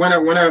say when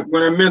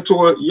I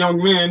mentor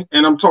young men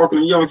and I'm talking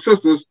to young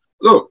sisters,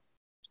 look,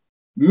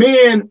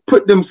 men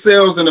put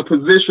themselves in a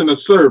position of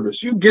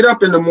service. You get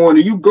up in the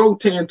morning, you go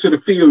tend to the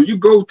field, you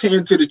go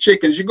tend to the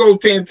chickens, you go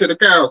tend to the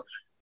cows.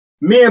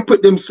 Men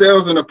put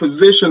themselves in a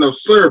position of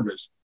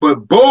service,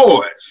 but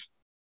boys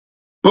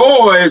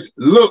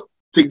look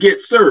to get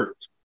served,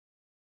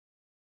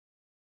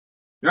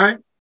 right?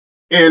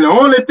 And the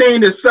only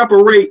thing that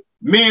separates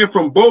men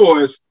from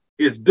boys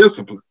is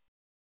discipline.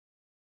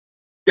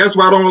 That's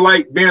why I don't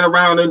like being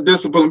around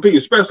undisciplined people,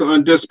 especially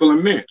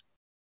undisciplined men.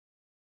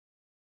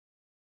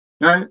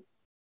 Right?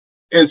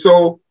 And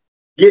so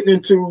getting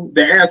into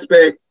the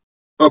aspect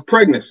of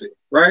pregnancy,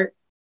 right?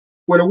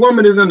 When a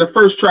woman is in the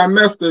first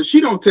trimester,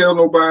 she don't tell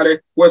nobody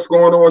what's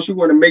going on. She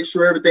want to make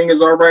sure everything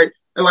is all right.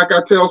 And like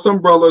I tell some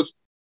brothers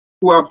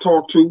who I've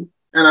talked to,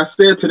 and I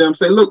said to them,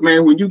 say, look,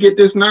 man, when you get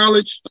this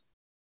knowledge,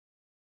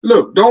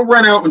 look, don't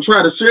run out and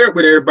try to share it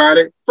with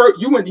everybody.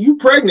 First, you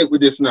pregnant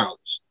with this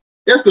knowledge.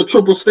 That's the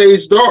triple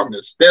stage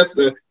darkness. That's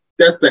the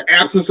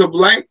absence of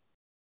light,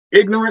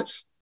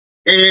 ignorance,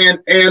 and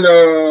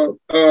the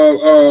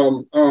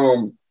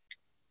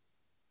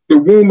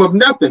womb of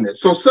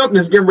nothingness. So something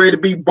is getting ready to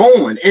be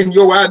born in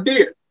your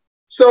idea.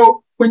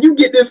 So when you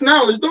get this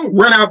knowledge, don't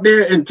run out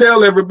there and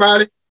tell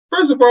everybody.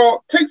 First of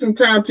all, take some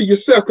time to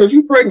yourself because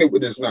you're pregnant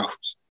with this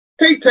knowledge.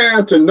 Take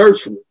time to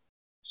nurture it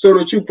so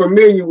that you're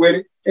familiar with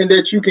it and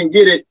that you can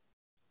get it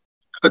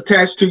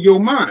attached to your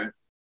mind.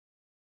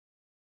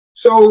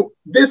 So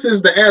this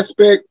is the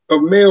aspect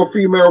of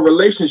male-female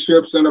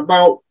relationships and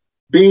about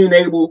being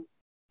able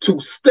to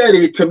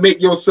study to make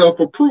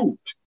yourself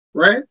approved,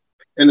 right?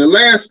 And the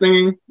last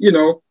thing,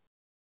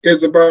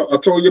 is about, I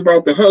told you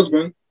about the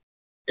husband,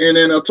 and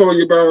then I told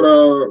you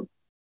about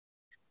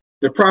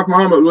the Prophet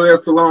Muhammad of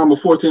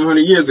 1400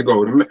 years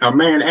ago. A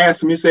man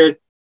asked him, he said,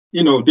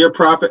 dear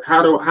prophet,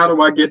 how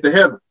do I get to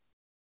heaven?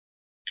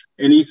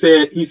 And he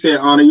said,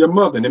 honor your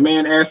mother. And the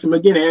man asked him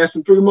again, he asked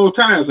him 3 more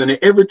times. And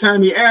every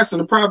time he asked him,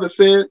 the prophet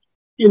said,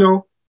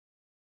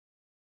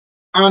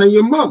 honor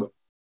your mother.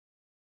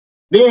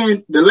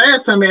 Then the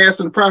last time he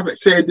asked him, the prophet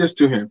said this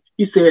to him.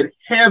 He said,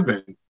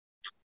 heaven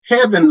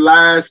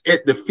lies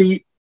at the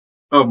feet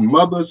of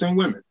mothers and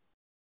women.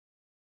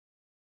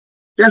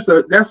 That's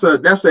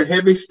a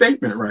heavy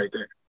statement right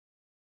there.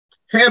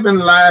 Heaven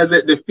lies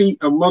at the feet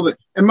of mother,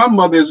 and my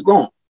mother is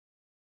gone.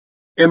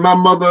 And my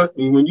mother,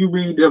 when you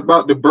read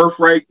about the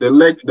birthright,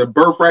 the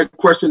birthright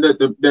question that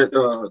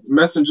the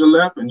messenger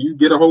left, and you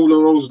get a hold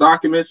of those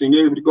documents and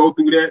you're able to go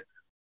through that,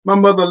 my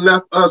mother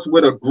left us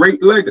with a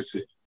great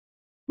legacy.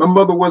 My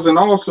mother was an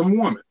awesome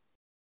woman.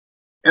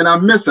 And I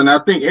miss her. And I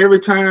think every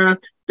time,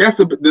 that's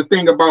the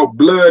thing about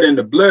blood and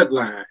the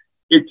bloodline.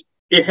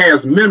 It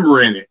has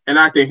memory in it. And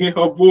I can hear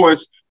her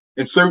voice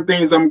and certain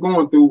things I'm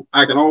going through.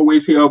 I can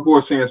always hear her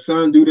voice saying,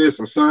 son, do this,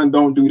 or son,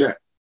 don't do that.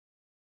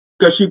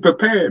 Because she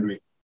prepared me.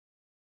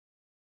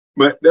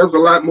 But there's a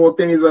lot more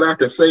things that I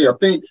could say. I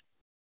think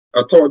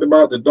I talked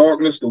about the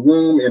darkness, the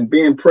womb, and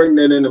being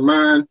pregnant in the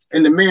mind,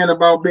 and the man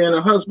about being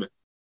a husband.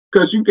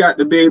 Because you got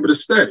to be able to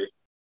study,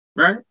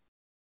 right?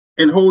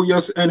 And hold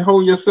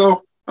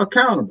yourself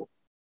accountable.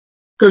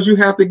 Because you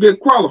have to get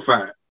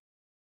qualified.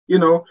 You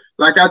know,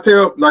 like I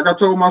told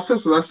my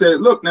sister, I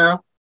said, look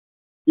now,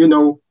 you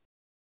know,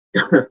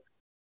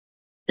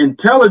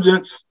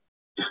 intelligence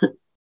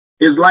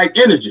is like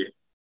energy.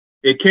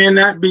 It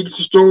cannot be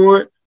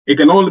destroyed. It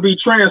can only be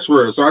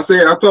transferred. So I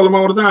tell them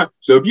all the time.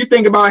 So if you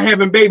think about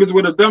having babies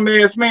with a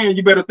dumbass man,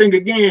 you better think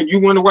again. You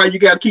wonder why you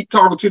got to keep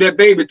talking to that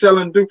baby,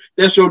 telling him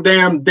that's your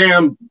damn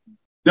dumb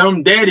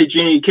daddy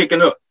gene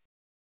kicking up.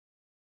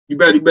 You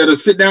better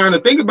sit down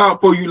and think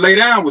about before you lay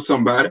down with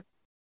somebody.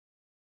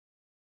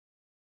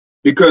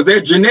 Because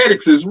that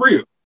genetics is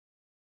real,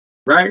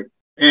 right?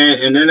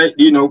 And then,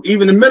 you know,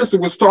 even the minister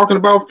was talking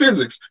about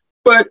physics.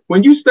 But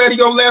when you study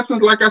your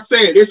lessons, like I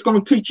said, it's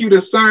going to teach you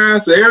the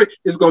science.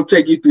 It's going to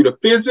take you through the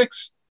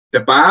physics, the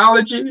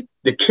biology,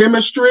 the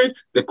chemistry,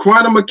 the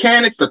quantum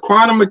mechanics, the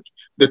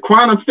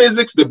quantum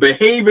physics, the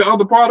behavior of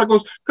the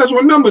particles. Because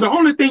remember, the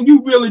only thing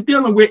you really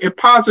dealing with is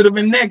positive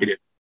and negative,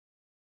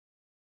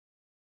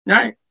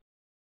 right?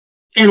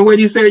 And when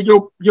he said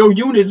your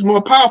unit is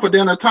more powerful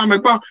than an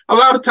atomic bomb, a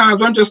lot of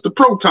times I'm just a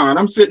proton.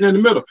 I'm sitting in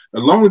the middle.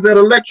 As long as that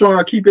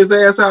electron keep his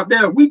ass out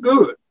there, we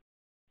good.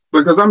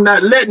 Because I'm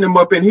not letting him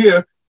up in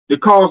here to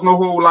cause no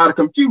whole lot of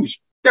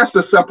confusion. That's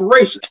the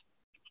separation.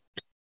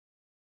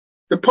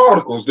 The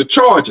particles, the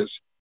charges.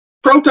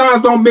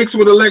 Protons don't mix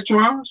with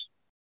electrons.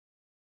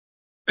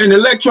 An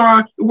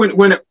electron, when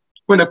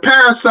a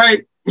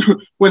parasite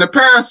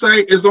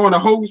is on a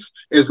host,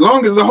 as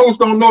long as the host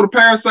don't know the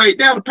parasite,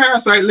 the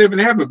parasite live in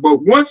heaven.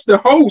 But once the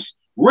host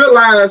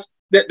realize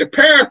that the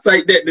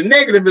parasite, that the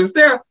negative is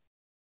there,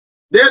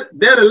 that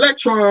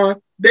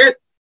electron, that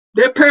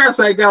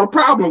parasite got a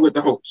problem with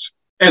the host.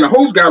 And the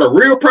host got a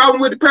real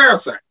problem with the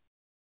parasite.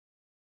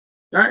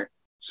 All right?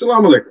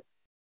 Salam alaikum.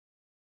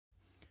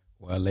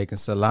 Well, alaikum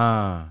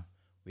salam.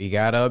 We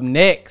got up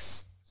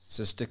next,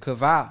 Sister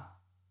Kava.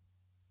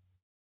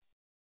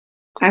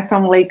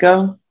 Assalamu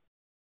alaikum.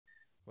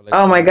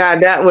 Oh my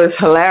God, that was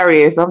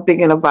hilarious. I'm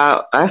thinking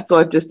about, I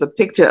saw just a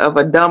picture of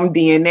a dumb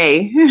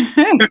DNA.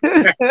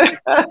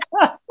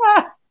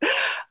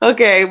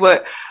 Okay,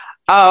 but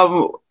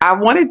I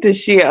wanted to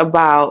share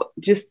about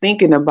just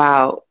thinking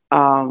about,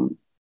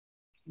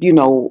 you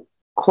know,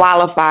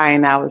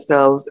 qualifying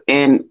ourselves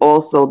and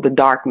also the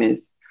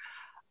darkness.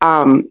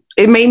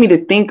 It made me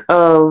to think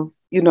of,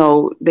 you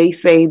know, they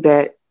say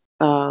that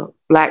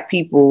Black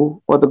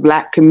people or the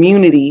Black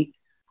community,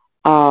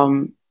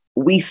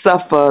 we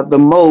suffer the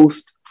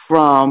most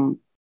from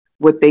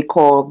what they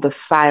call the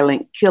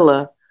silent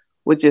killer,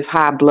 which is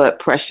high blood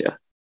pressure.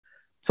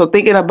 So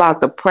thinking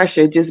about the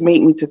pressure just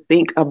made me to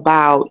think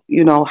about,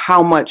 you know,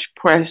 how much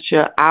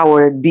pressure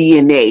our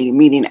DNA,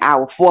 meaning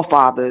our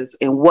forefathers,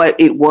 and what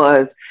it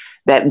was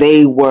that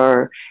they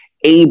were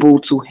able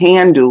to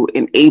handle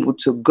and able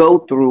to go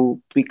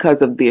through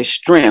because of their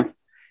strength.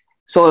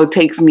 So it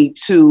takes me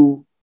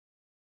to,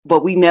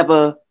 but we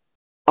never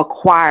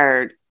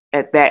acquired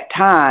at that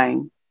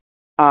time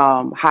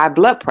high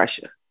blood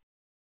pressure.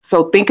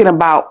 So thinking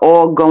about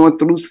all going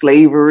through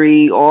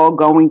slavery, all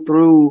going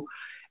through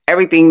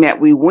everything that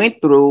we went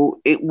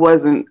through, it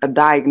wasn't a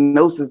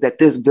diagnosis that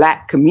this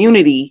Black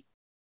community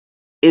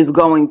is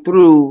going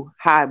through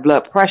high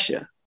blood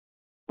pressure,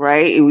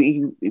 right?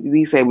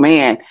 We say,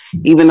 man,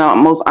 even though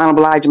most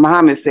Honorable Elijah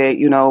Muhammad said,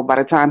 you know, by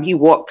the time he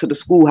walked to the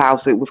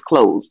schoolhouse, it was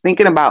closed.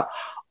 Thinking about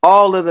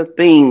all of the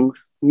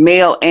things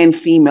male and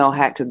female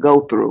had to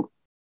go through.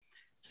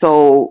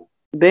 So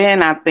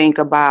then I think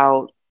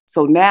about,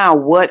 so now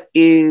what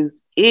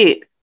is it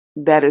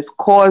that is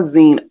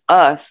causing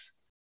us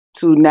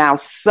to now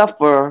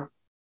suffer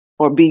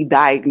or be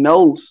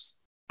diagnosed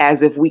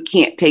as if we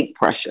can't take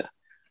pressure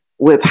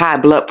with high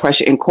blood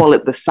pressure and call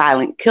it the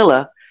silent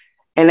killer?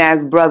 And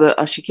as Brother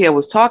Shakir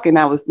was talking,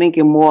 I was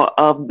thinking more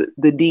of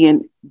the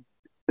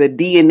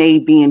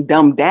DNA being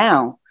dumbed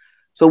down.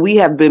 So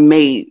we've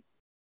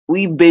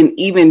been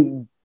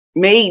even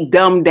made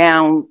dumbed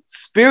down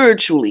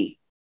spiritually,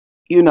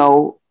 you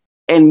know,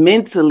 and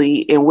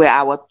mentally, and where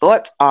our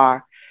thoughts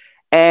are.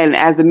 And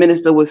as the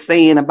minister was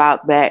saying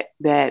about that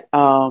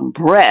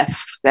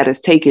breath that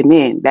is taken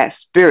in, that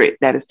spirit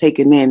that is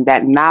taken in,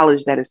 that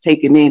knowledge that is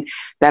taken in,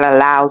 that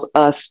allows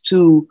us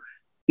to,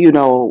 you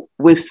know,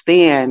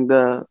 withstand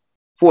the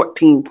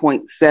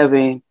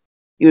 14.7,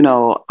 you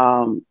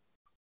know,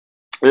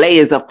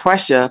 layers of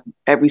pressure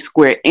every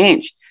square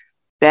inch,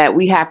 that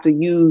we have to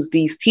use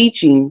these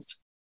teachings,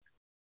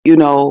 you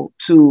know,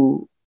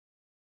 to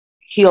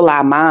heal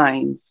our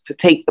minds, to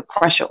take the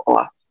pressure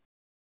off.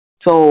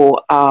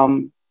 So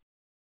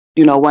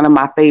one of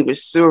my favorite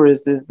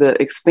surahs is the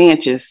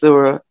expansion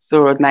surah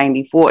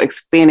 94,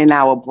 expanding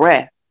our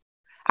breast,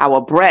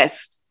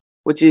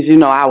 which is,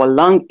 our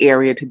lung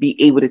area, to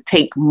be able to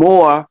take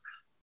more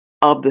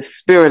of the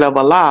spirit of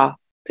Allah,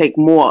 take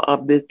more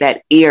of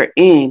that air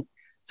in.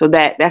 So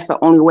that's the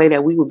only way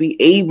that we would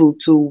be able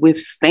to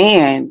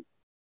withstand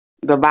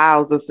the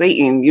vials of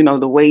Satan,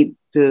 the way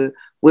to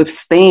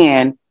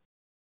withstand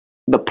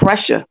the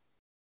pressure.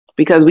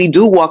 Because we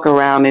do walk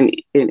around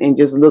and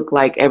just look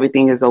like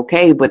everything is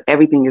okay, but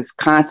everything is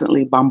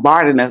constantly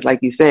bombarding us, like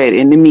you said,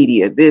 in the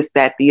media, this,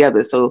 that, the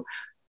other. So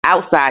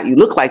outside, you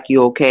look like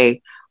you're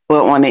okay,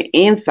 but on the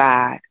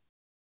inside,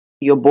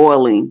 you're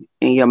boiling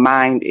and your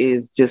mind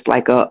is just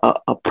like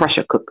a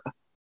pressure cooker.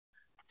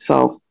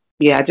 So,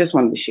 yeah, I just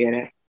wanted to share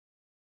that.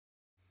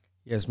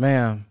 Yes,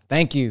 ma'am.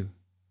 Thank you.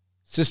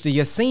 Sister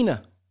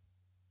Yasina.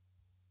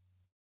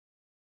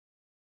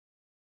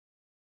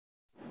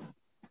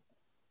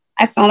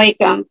 Assalamu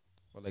alaikum.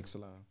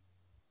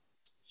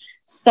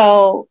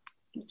 So,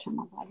 turn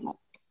my volume up.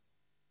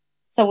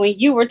 So when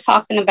you were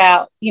talking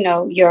about,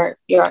 your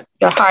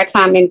hard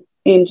time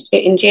in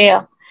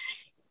jail,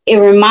 it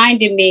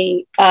reminded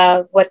me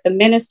of what the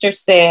minister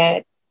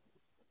said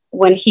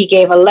when he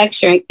gave a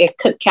lecture at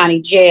Cook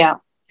County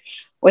Jail,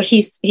 where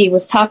he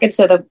was talking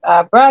to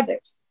the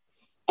brothers,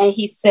 and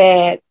he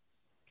said,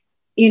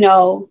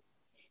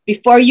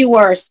 before you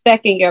were a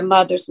speck in your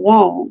mother's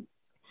womb,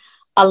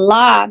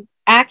 Allah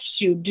asked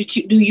you,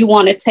 do you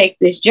want to take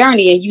this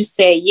journey? And you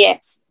said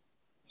yes.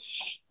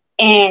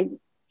 And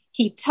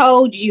he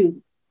told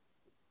you,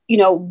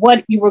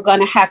 what you were going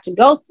to have to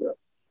go through.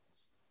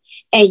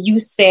 And you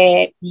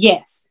said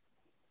yes.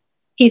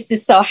 He said,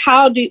 so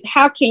how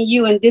can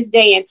you in this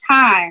day and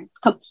time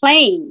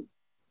complain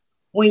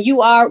when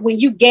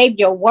you gave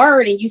your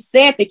word and you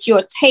said that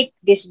you'll take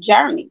this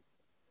journey?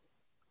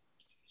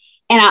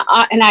 And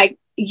I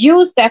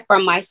use that for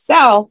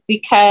myself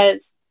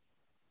because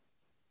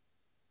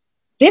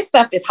this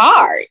stuff is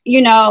hard.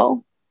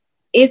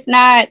 It's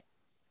not,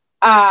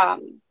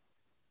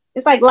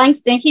 it's like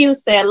Langston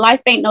Hughes said,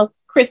 life ain't no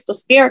crystal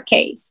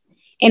staircase.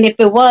 And if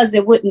it was,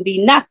 it wouldn't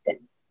be nothing.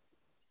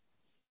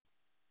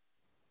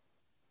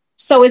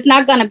 So it's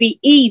not going to be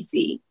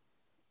easy.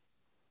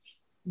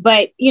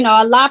 But,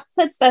 Allah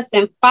puts us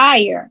in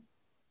fire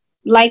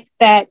like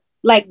that,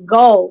 like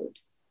gold.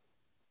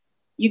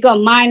 You go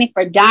mining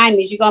for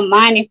diamonds, you go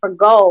mining for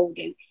gold,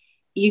 and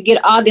you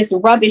get all this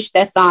rubbish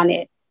that's on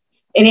it.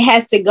 And it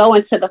has to go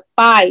into the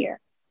fire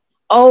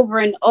over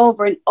and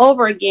over and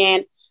over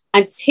again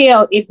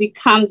until it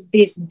becomes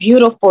these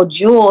beautiful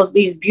jewels,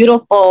 these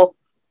beautiful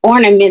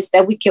ornaments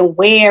that we can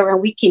wear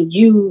and we can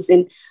use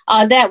and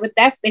all that. But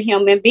that's the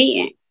human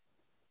being.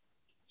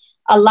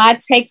 Allah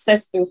takes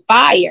us through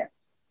fire.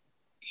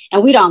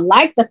 And we don't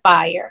like the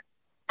fire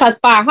because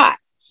fire hot.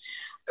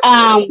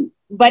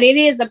 But it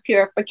is a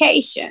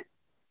purification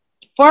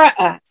for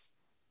us.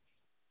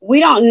 We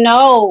don't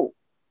know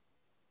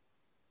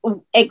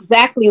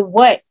exactly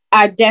what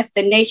our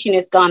destination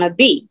is going to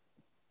be.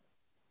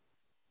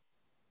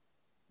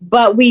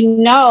 But we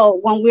know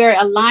when we're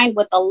aligned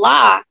with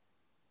Allah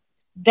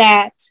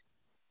that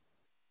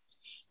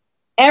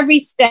every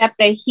step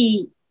that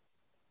He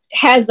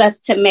has us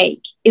to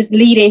make is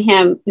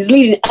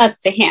leading us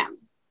to Him.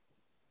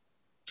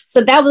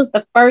 So that was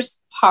the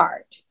first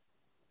part.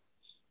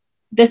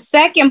 The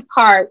second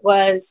part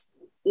was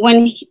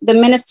when the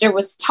minister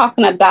was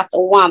talking about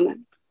the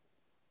woman.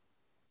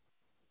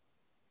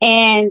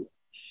 And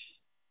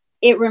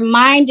it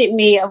reminded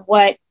me of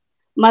what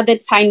Mother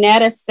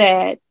Tynetta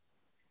said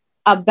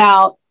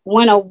about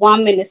when a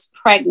woman is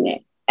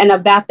pregnant and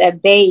about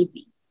that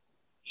baby,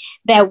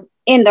 that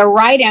in the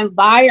right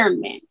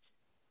environment,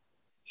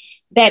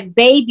 that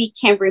baby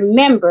can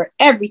remember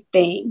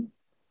everything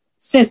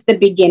since the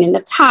beginning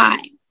of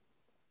time.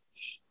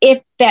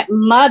 If that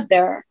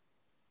mother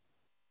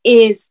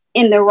is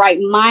in the right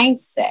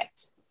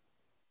mindset,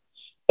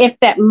 if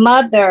that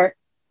mother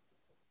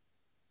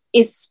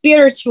is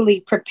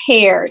spiritually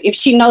prepared, if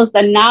she knows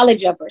the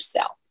knowledge of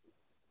herself,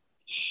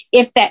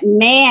 if that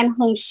man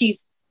whom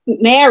she's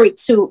married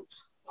to,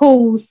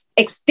 whose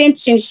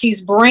extension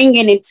she's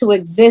bringing into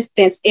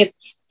existence, if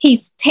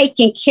he's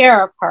taking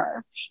care of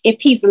her,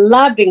 if he's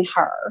loving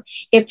her,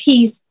 if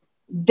he's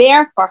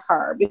there for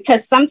her,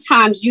 because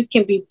sometimes you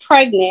can be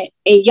pregnant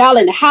and y'all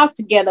in the house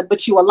together,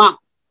 but you alone.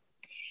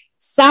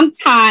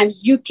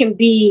 Sometimes you can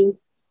be,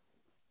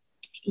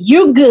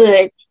 you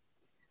good,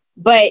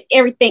 but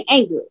everything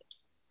ain't good.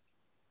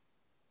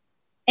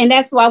 And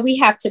that's why we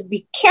have to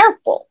be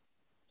careful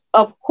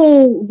of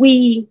who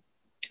we,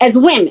 as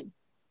women,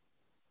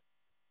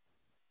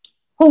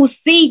 whose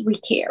seed we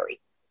carry.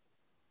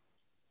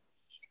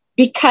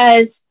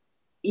 Because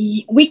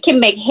we can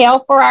make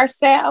hell for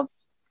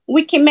ourselves.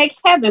 We can make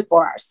heaven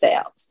for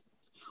ourselves.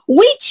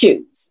 We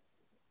choose.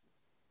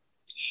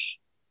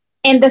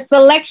 And the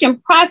selection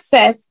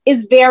process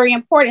is very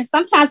important.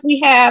 Sometimes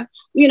we have,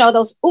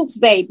 those oops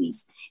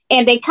babies,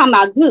 and they come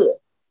out good.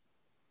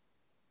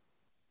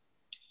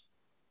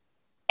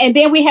 And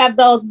then we have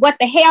those what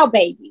the hell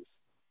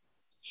babies.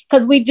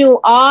 because we do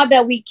all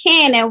that we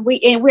can, and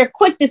we're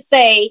quick to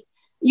say,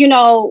 you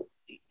know,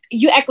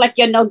 you act like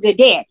you're no good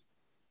dad.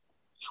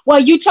 Well,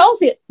 you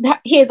chose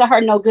his or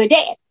her no good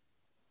dad.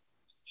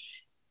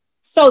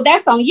 So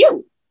that's on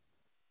you.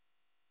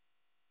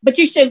 But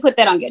you shouldn't put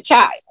that on your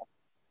child.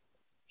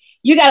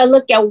 You got to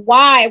look at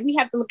why. We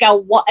have to look at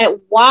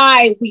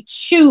why we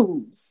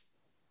choose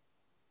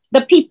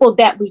the people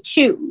that we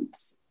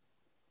choose.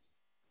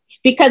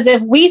 Because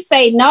if we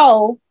say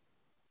no,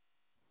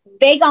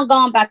 they going to go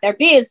on about their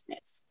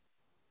business.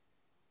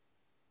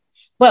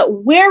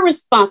 But we're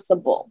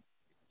responsible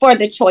for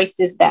the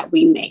choices that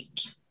we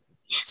make.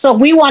 So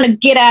we want to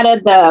get out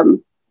of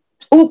the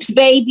oops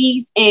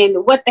babies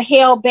and what the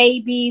hell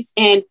babies.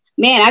 And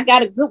man, I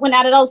got a good one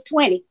out of those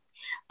 20.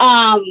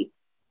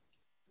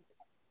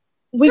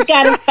 We've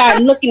got to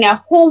start looking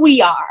at who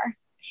we are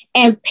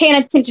and paying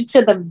attention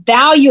to the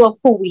value of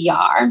who we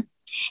are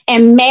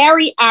and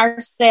marry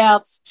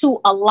ourselves to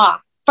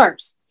Allah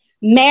first.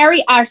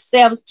 Marry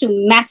ourselves to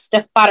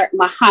Master Farrakhan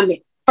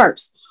Muhammad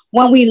first.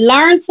 When we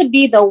learn to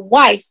be the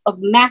wife of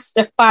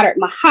Master Farrakhan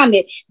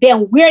Muhammad,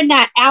 then we're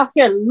not out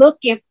here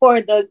looking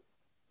for the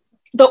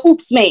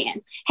oops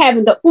man,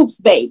 having the oops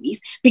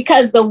babies,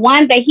 because the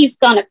one that he's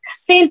going to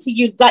send to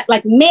you,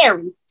 like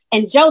Mary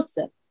and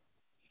Joseph,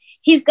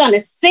 he's going to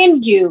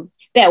send you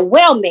that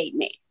well-made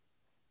man.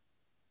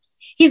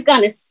 He's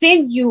going to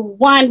send you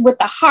one with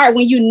a heart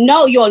when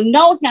you'll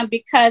know him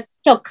because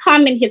he'll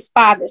come in his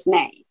father's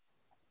name.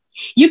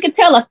 You can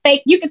tell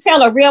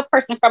a real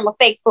person from a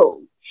fake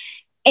fool.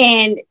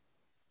 And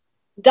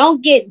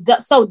don't get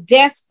so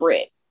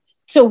desperate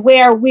to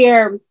where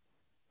we're,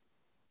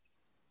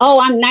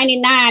 oh, I'm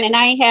 99 and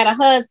I ain't had a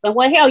husband.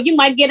 Well, hell, you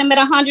might get him at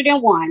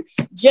 101.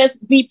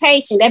 Just be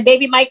patient. That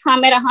baby might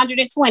come at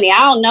 120. I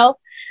don't know.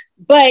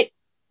 But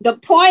the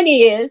point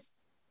is,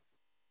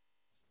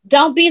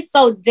 don't be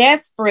so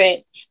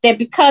desperate that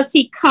because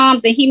he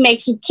comes and he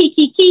makes you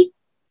key,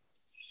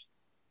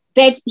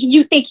 that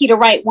you think he the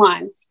right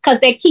one. Because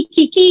that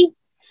key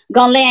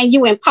gonna land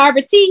you in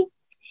poverty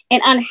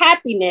and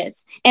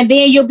unhappiness. And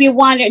then you'll be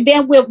wondering,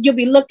 you'll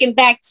be looking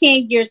back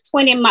 10 years,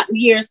 20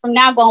 years from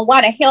now going,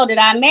 why the hell did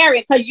I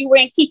marry? Because you were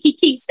in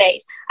key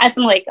stage.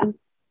 Assalamu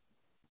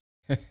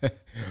alaikum.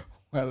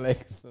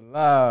 Walaikum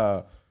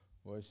salam.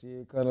 Boy, she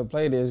ain't gonna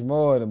play this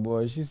morning,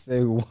 boy. She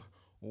said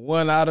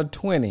 1 out of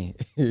 20.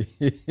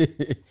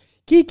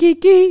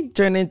 Key,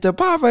 turn into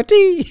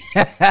poverty.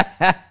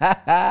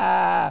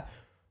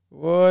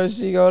 Boy,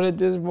 she got it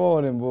this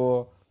morning,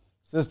 boy.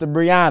 Sister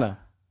Brianna.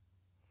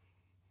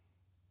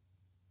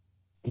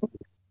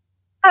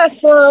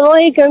 Assalamu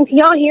alaikum. Can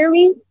y'all hear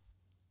me?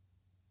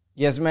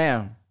 Yes,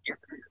 ma'am.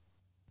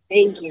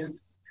 Thank you.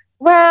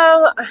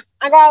 Well,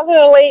 I got a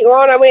little late. We're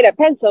on our way to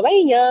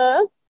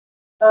Pennsylvania.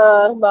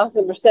 Box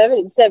number 7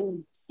 and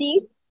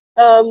 7C.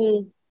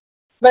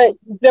 But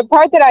the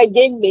part that I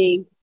did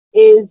make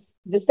is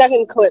the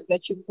second clip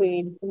that you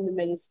played from the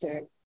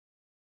minister.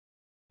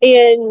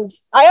 And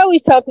I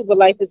always tell people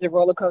life is a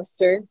roller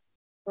coaster.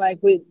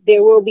 Like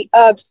there will be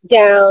ups,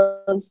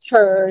 downs,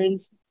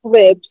 turns,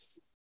 flips.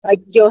 Like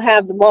you'll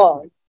have them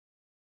all.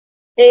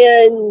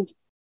 And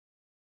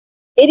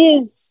it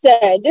is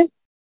said,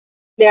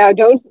 now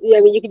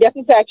you can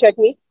definitely fact check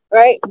me,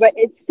 right? But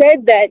it's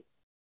said that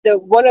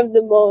one of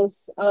the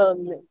most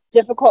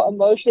difficult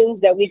emotions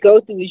that we go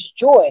through is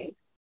joy.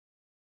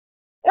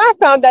 And I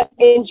found that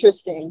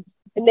interesting.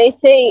 And they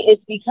say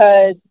it's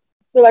because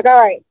we're like, all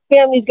right,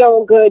 family's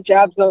going good,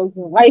 job's going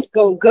good, life's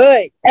going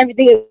good,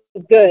 everything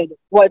is good.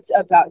 What's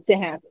about to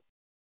happen?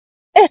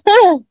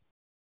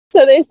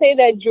 So they say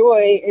that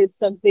joy is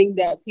something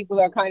that people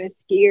are kind of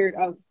scared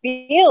of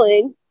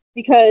feeling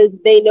because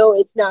they know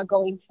it's not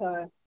going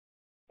to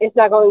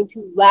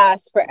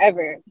last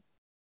forever.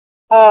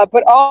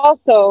 But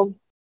also,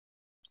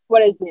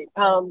 what is it?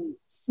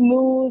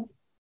 Smooth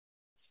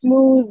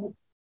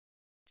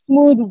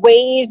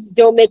waves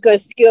don't make a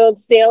skilled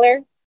sailor,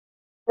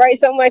 right?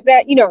 Something like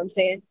that. You know what I'm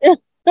saying?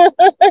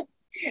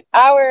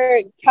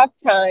 Our tough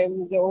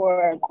times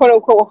or quote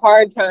unquote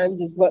hard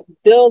times is what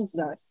builds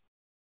us,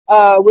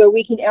 where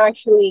we can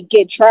actually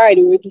get tried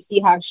and we can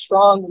see how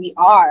strong we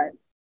are.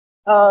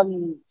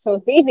 So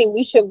if anything,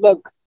 we should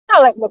look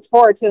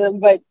forward to them,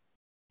 but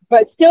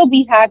still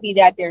be happy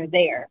that they're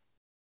there.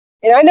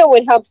 And I know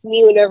what helps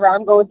me whenever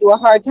I'm going through a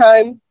hard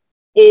time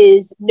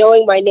is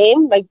knowing my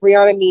name. Like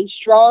Brianna means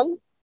strong.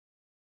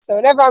 So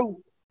whenever I'm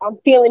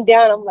feeling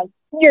down, I'm like,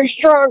 you're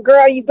strong,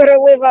 girl. You better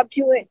live up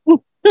to it.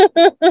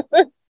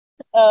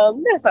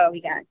 That's all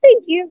we got.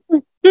 Thank you.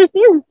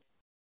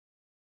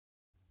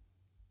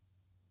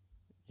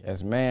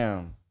 Yes,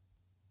 ma'am.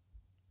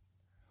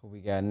 Who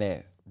we got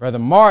next? Brother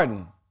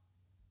Martin.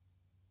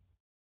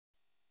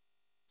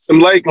 Some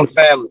Lakeland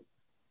family.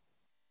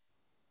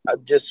 I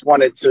just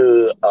wanted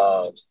to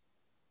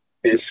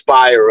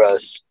inspire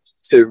us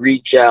to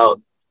reach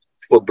out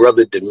for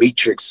Brother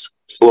Demetric's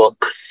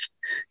books.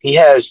 He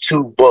has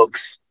 2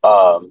 books,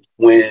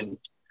 When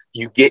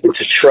You Get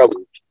Into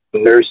Trouble,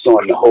 Nurse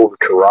on the Holy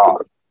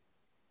Quran,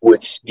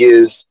 which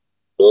gives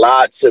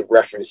lots of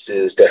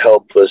references to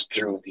help us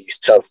through these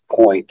tough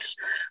points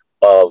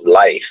of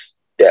life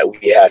that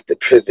we have to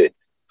pivot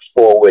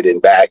forward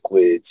and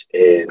backwards.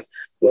 And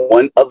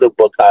one other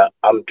book,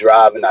 I'm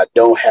driving, I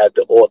don't have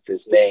the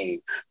author's name,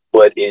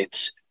 but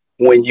it's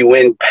when you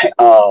in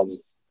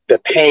the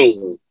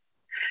pain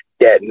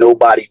that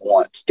nobody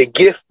wants, the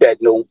gift that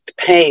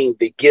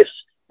the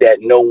gift that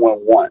no one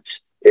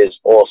wants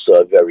is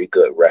also a very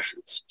good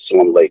reference.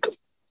 Salam alaikum.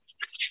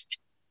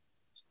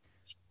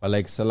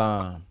 Alaikum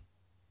salam.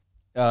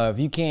 If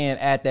you can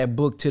add that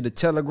book to the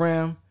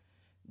Telegram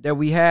that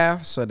we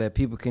have, so that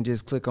people can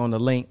just click on the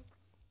link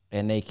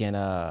and they can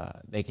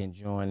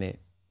join it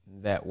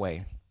that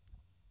way.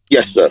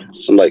 Yes, sir.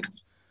 Salam alaikum.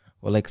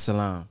 Walaikum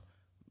salam.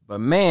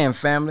 But man,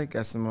 family,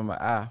 got some on my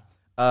eye.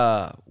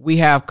 We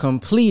have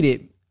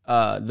completed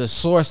The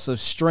Source of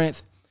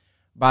Strength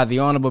by the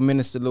Honorable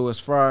Minister Louis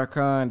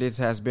Farrakhan. This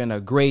has been a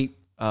great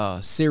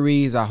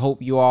series. I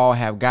hope you all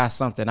have got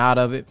something out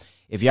of it.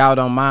 If y'all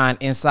don't mind,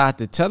 inside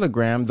the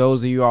Telegram,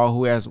 those of you all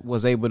who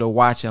was able to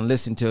watch and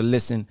listen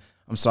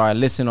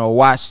or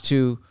watch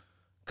to,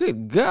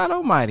 good God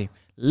Almighty,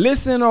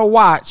 listen or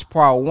watch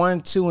part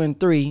 1, 2, and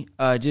 3.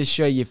 Just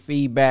share your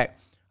feedback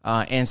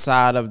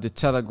inside of the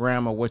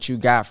Telegram of what you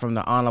got from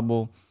the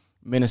Honorable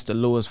Minister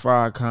Louis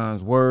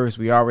Farrakhan's words.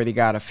 We already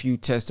got a few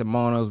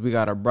testimonials. We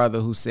got a brother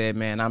who said,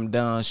 "Man, I'm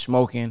done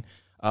smoking."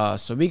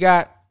 So we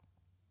got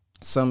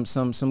some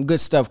good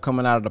stuff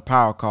coming out of the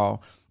power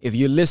call. If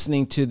you're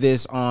listening to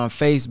this on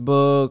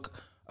Facebook,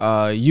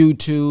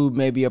 YouTube,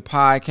 maybe a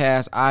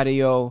podcast,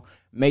 audio,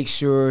 make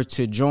sure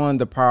to join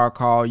the power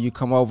call. You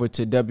come over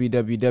to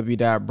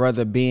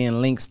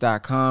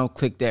www.brotherbenlinks.com.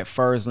 Click that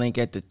first link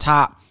at the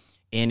top,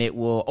 and it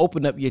will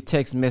open up your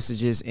text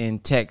messages in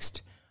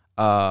text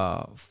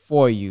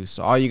for you.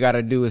 So all you got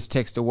to do is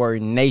text the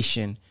word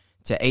nation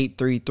to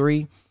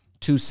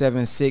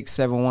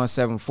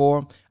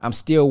 833-276-7174. I'm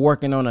still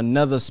working on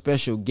another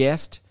special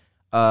guest.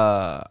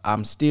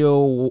 I'm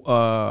still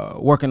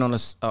working on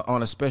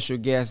a special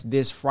guest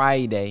this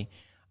Friday.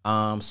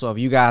 So if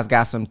you guys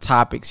got some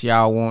topics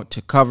y'all want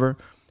to cover,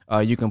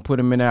 you can put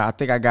them in there. I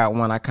think I got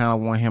one I kind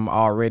of want him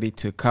already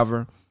to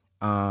cover.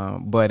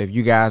 But if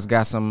you guys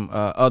got some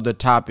other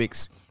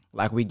topics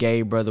like we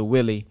gave Brother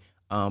Willie,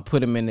 put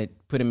them in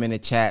the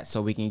chat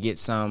so we can get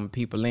some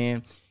people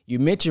in. You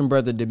mentioned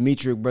Brother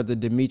Demetric. Brother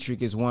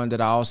Demetric is one that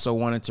I also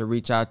wanted to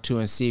reach out to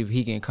and see if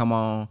he can come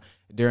on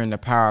during the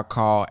power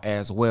call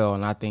as well.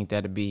 And I think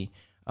that'd be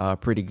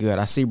pretty good.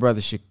 I see Brother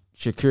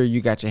Shakir,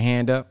 you got your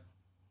hand up.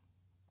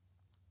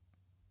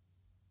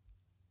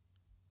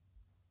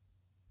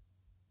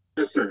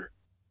 Yes, sir.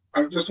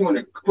 I just want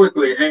to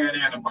quickly add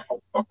in about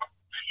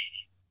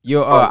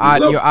your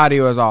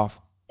audio is off.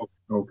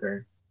 Okay.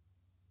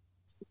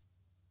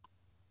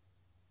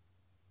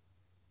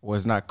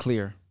 Was not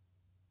clear.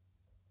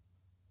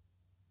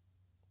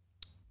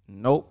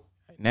 Nope.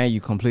 Now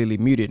you completely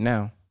muted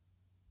now.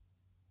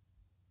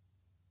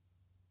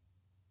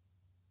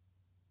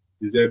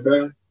 Is that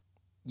better?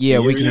 Yeah,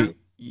 we can.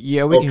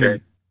 Yeah, we can hear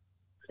you.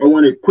 I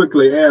want to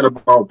quickly add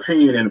about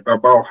pain and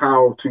about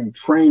how to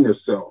train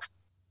yourself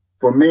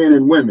for men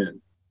and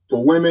women.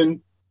 For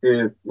women,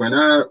 when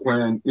I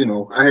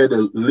had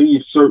to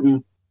leave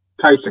certain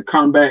types of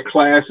combat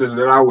classes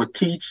that I would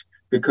teach,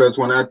 because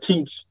when I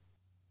teach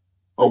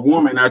a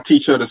woman, I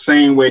teach her the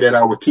same way that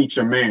I would teach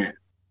a man.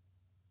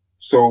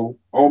 So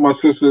all my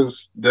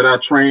sisters that I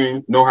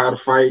train know how to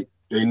fight.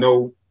 They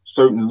know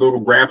certain little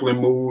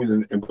grappling moves,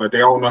 but they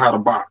all know how to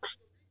box.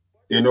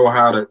 They know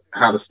how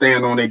to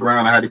stand on their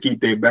ground, how to keep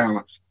their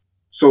balance.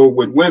 So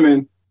with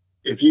women,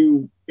 if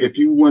you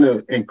want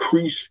to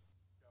increase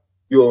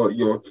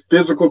your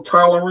physical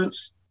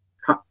tolerance,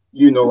 I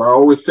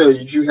always tell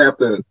you have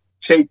to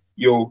take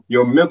your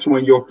mental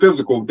and your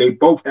physical. They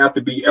both have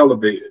to be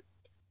elevated.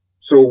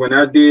 So when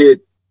I did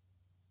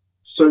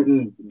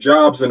certain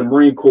jobs in the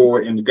Marine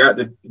Corps and got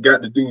to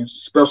do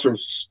special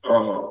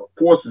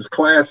forces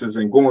classes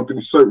and going through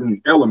certain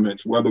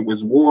elements, whether it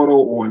was water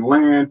or in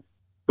land.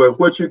 But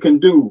what you can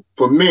do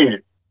for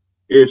men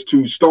is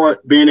to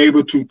start being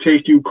able to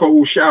take you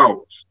cold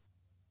showers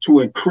to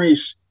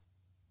increase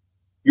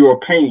your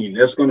pain.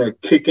 That's going to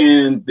kick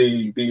in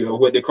the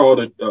what they call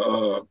the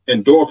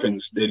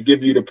endorphins that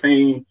give you the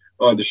pain,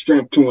 the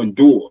strength to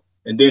endure.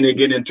 And then they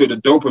get into the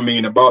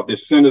dopamine about the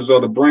centers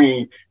of the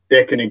brain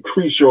that can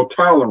increase your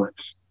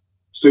tolerance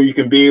so you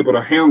can be able to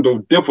handle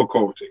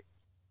difficulty.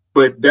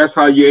 But that's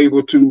how you're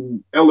able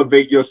to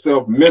elevate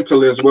yourself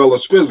mentally as well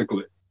as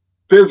physically.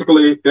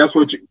 Physically,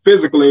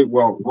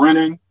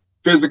 running,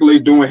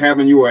 physically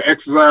having you an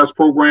exercise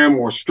program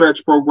or a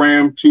stretch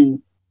program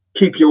to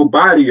keep your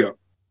body up.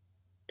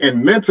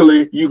 And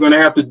mentally, you're going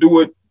to have to do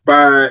it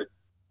by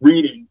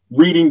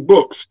reading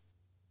books,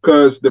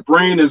 because the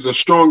brain is the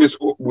strongest.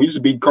 We used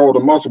to be called a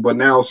muscle, but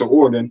now it's an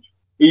organ.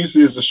 It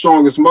is the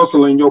strongest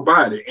muscle in your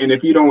body. And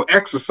if you don't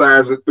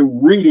exercise it through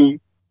reading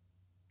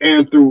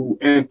and through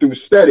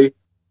study,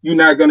 you're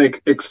not going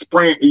to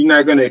expand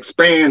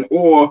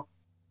or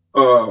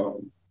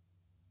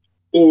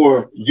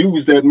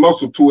use that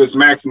muscle to its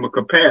maximum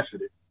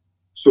capacity.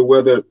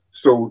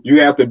 So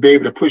you have to be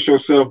able to push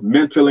yourself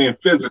mentally and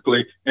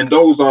physically, and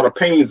those are the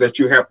pains that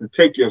you have to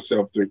take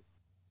yourself through,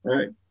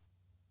 right?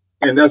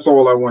 And that's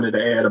all I wanted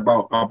to add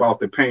about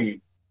the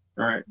pain,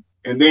 right?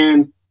 And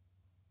then,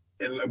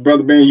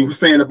 Brother Ben, you were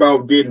saying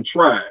about getting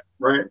tried,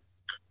 right?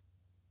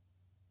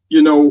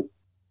 You know,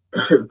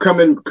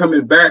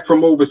 coming back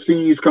from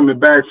overseas, coming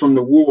back from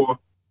the war,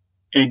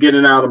 and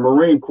getting out of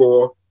Marine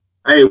Corps,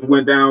 I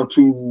went down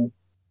to,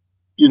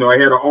 you know, I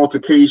had an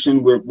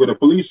altercation with a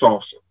police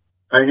officer.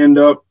 I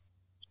ended up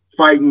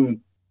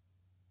fighting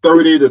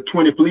 30 to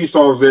 20 police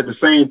officers at the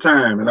same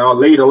time, and I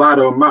laid a lot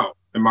of them out.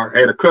 And I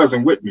had a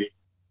cousin with me,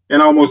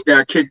 and I almost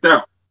got kicked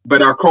out.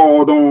 But I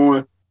called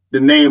on the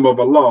name of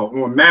Allah,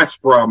 on Master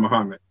Prophet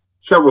Muhammad.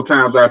 Several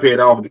times I've had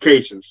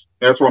altercations.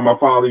 That's why my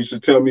father used to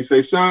tell me,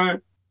 say,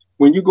 son,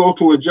 when you go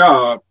to a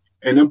job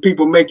and them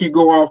people make you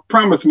go off,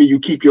 promise me you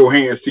keep your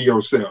hands to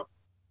yourself.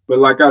 But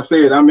like I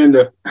said, I'm in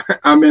the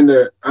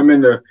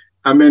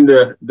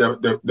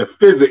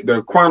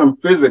quantum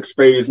physics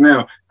phase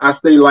now. I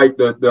stay like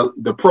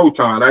the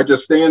proton. I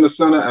just stay in the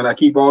center and I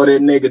keep all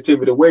that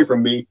negativity away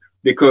from me,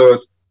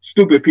 because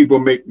stupid people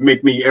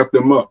make me F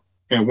them up.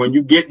 And when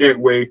you get that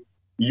way,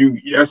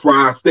 that's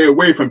why I stay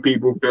away from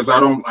people, because I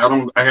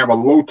have a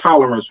low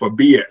tolerance for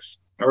BS.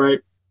 All right.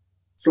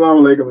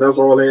 Assalamu alaikum. That's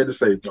all I had to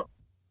say, bro.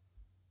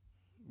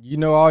 You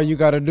know, all you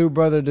got to do,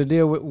 brother, to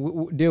deal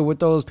with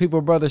those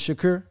people, brother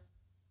Shakur.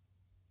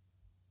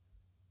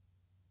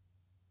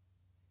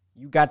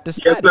 You got to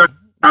study. Yes, sir.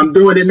 I'm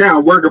doing it now,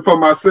 working for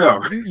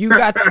myself. You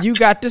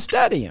got to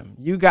study him.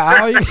 You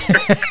got all you.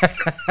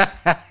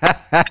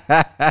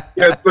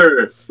 Yes,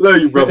 sir.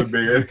 Love you, brother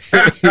Ben.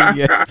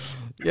 Yeah.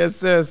 Yes,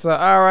 sir. So,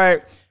 all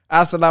right.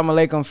 Assalamu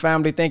alaikum,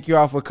 family. Thank you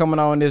all for coming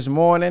on this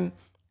morning.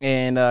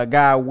 And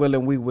God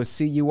willing, we will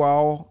see you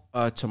all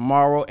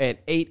tomorrow at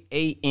 8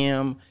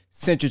 a.m.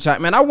 Central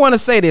Time. Man, I want to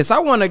say this. I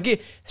want to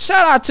get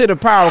shout out to the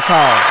power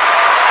call.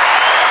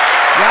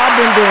 Y'all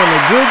been doing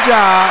a good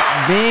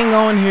job being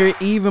on here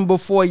even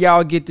before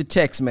y'all get the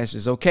text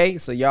message, okay?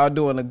 So y'all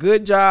doing a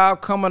good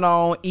job coming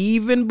on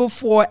even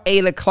before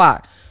 8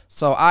 o'clock.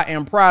 So I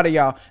am proud of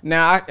y'all.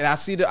 Now I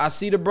see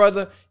the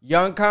brother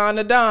Young Khan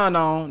the Don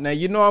on. Now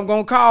you know I'm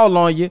gonna call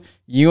on you.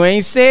 You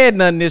ain't said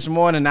nothing this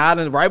morning.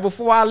 Right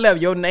before I left,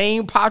 your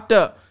name popped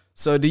up.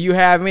 So do you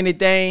have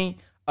anything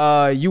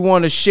you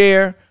want to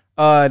share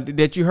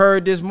that you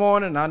heard this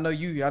morning? I know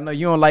you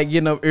don't like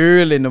getting up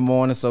early in the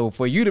morning. So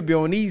for you to be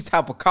on these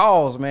type of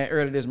calls, man,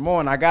 early this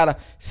morning, I gotta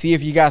see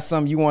if you got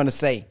something you want to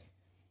say.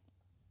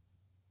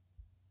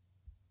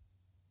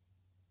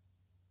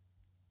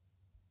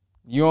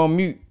 You on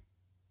mute.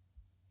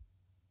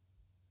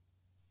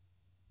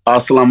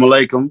 Assalamu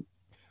alaikum.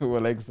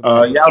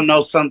 Y'all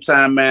know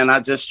sometime, man, I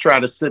just try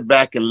to sit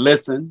back and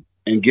listen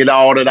and get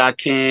all that I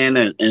can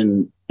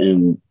and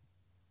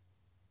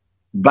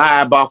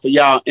vibe off of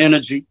y'all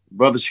energy.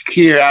 Brother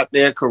Shakir out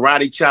there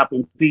karate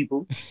chopping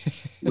people.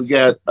 We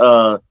got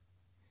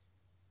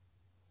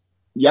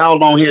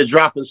y'all on here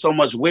dropping so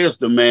much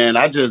wisdom, man.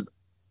 I just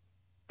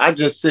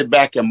sit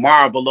back and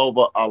marvel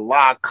over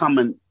Allah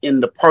coming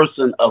in the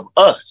person of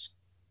us.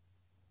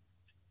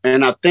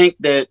 And I think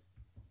that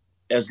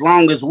as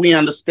long as we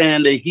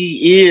understand that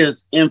he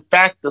is, in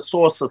fact, the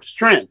source of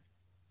strength,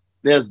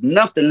 there's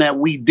nothing that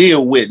we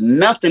deal with,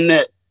 nothing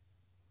that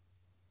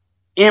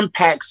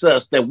impacts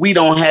us that we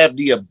don't have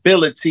the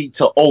ability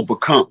to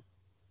overcome.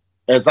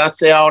 As I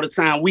say all the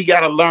time, we got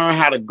to learn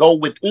how to go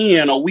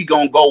within or we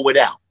going to go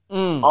without.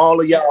 All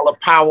of y'all are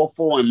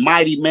powerful and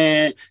mighty,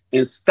 man,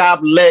 and stop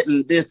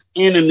letting this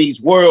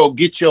enemy's world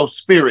get your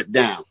spirit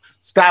down.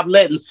 Stop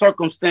letting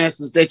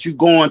circumstances that you're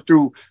going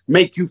through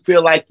make you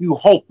feel like you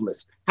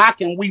hopeless. How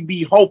can we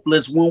be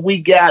hopeless when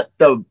we got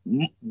the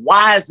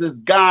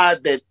wisest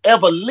God that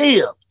ever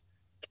lived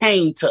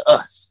came to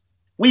us?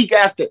 We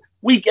got the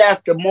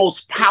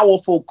most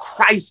powerful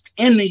Christ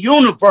in the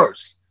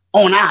universe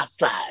on our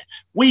side.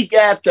 We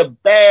got the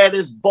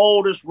baddest,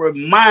 boldest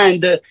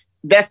reminder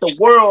that the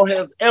world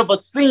has ever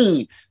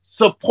seen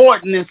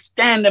supporting and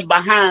standing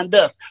behind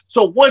us.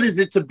 So what is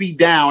it to be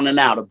down and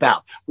out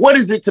about? What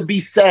is it to be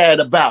sad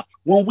about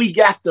when we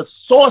got the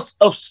source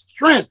of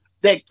strength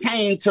that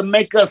came to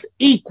make us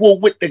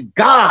equal with the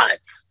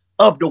gods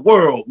of the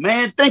world?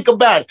 Man, think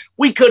about it.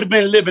 We could have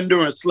been living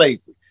during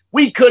slavery.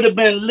 We could have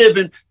been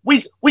living,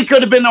 we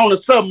could have been on a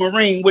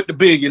submarine with the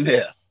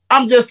billionaires.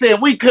 I'm just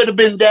saying, we could have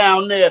been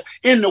down there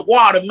in the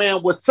water,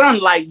 man, where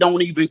sunlight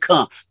don't even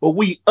come. But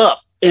we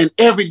up. And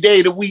every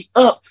day that we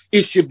up,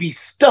 it should be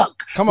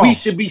stuck. We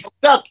should be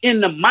stuck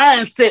in the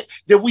mindset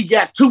that we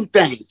got two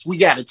things. We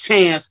got a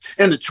chance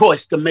and a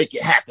choice to make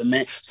it happen,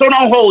 man. So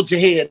don't hold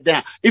your head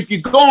down. If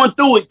you're going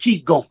through it,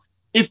 keep going.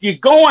 If you're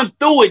going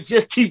through it,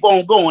 just keep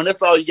on going.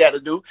 That's all you got to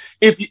do.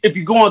 If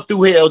you're going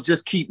through hell,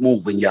 just keep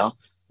moving, y'all.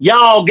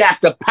 Y'all got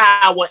the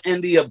power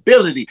and the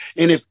ability.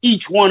 And if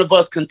each one of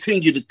us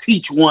continue to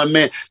teach one,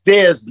 man,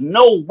 there's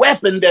no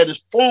weapon that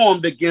is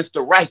formed against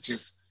the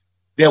righteous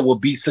that will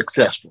be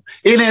successful.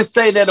 It didn't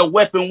say that a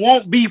weapon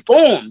won't be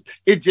formed.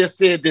 It just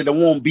said that it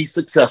won't be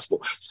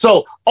successful.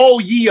 So, oh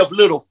ye of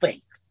little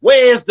faith,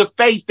 Where's the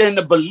faith and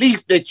the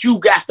belief that you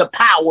got the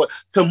power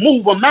to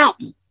move a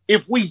mountain?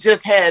 If we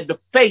just had the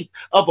faith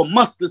of a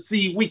mustard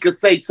seed, we could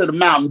say to the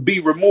mountain, be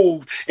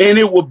removed, and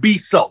it would be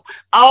so.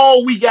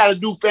 All we got to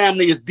do,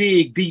 family, is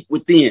dig deep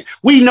within.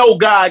 We know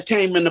God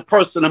came in the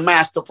person of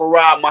Master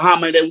Farrakhan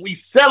Muhammad, and we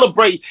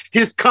celebrate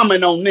his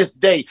coming on this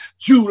day,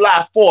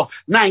 July 4th,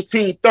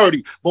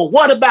 1930. But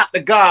what about the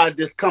God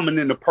that's coming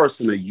in the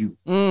person of you?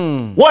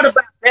 What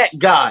about that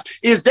God?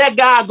 Is that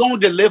God going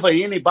to deliver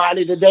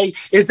anybody today?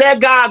 Is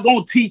that God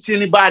going to teach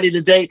anybody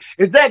today?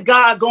 Is that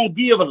God going to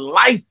give a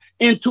life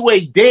into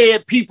a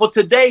dead people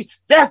today?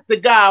 That's the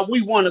God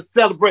we want to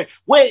celebrate.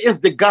 Where is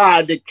the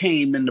God that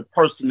came in the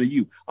person of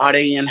you? Are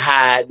they in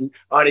hiding?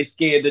 Are they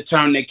scared to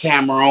turn their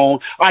camera on?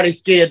 Are they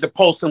scared to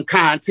post some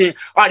content?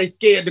 Are they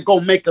scared to go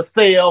make a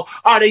sale?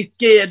 Are they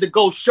scared to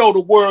go show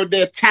the world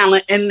their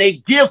talent and their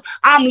gift?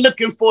 I'm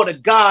looking for the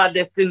God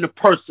that's in the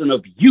person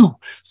of you,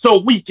 so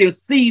we can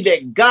see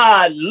that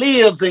God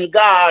lives and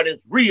God is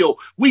real.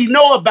 We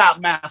know about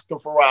Master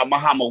Farrakhan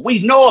Muhammad.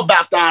 We know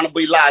about the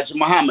Honorable Elijah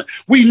Muhammad.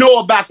 We know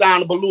about the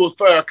Honorable Louis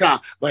Farrakhan.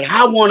 But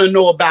I want to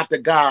know about the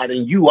God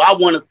in you. I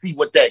want to see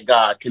what that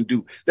God can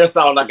do. That's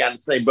all I got to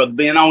say, Brother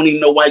Ben. I don't even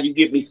know why you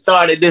get me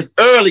started this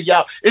early,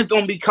 y'all. It's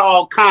going to be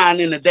called Khan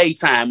in the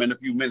daytime in a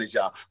few minutes,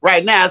 y'all.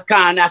 Right now, it's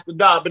Khan after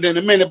dark, but in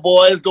a minute,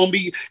 boy, it's going to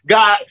be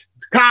God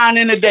Khan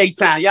in the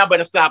daytime. Y'all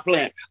better stop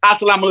playing.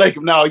 Assalamu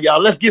alaikum now,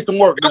 y'all. Let's get some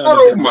work done.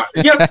 Oh, my.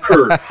 Yes,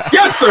 sir.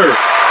 Yes, sir.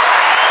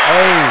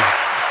 Hey.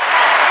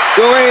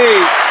 Go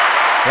ahead.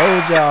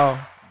 Told y'all,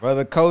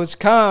 Brother Coach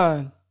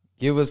Khan,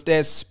 give us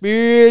that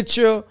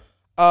spiritual,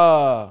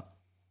 the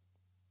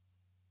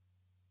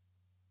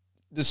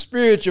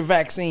spiritual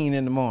vaccine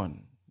in the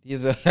morning.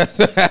 That's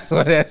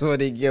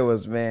what he give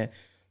us, man.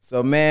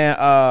 So, man,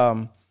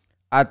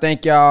 I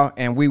thank y'all,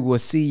 and we will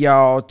see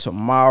y'all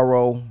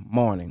tomorrow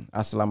morning.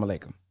 Assalamu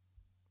alaikum.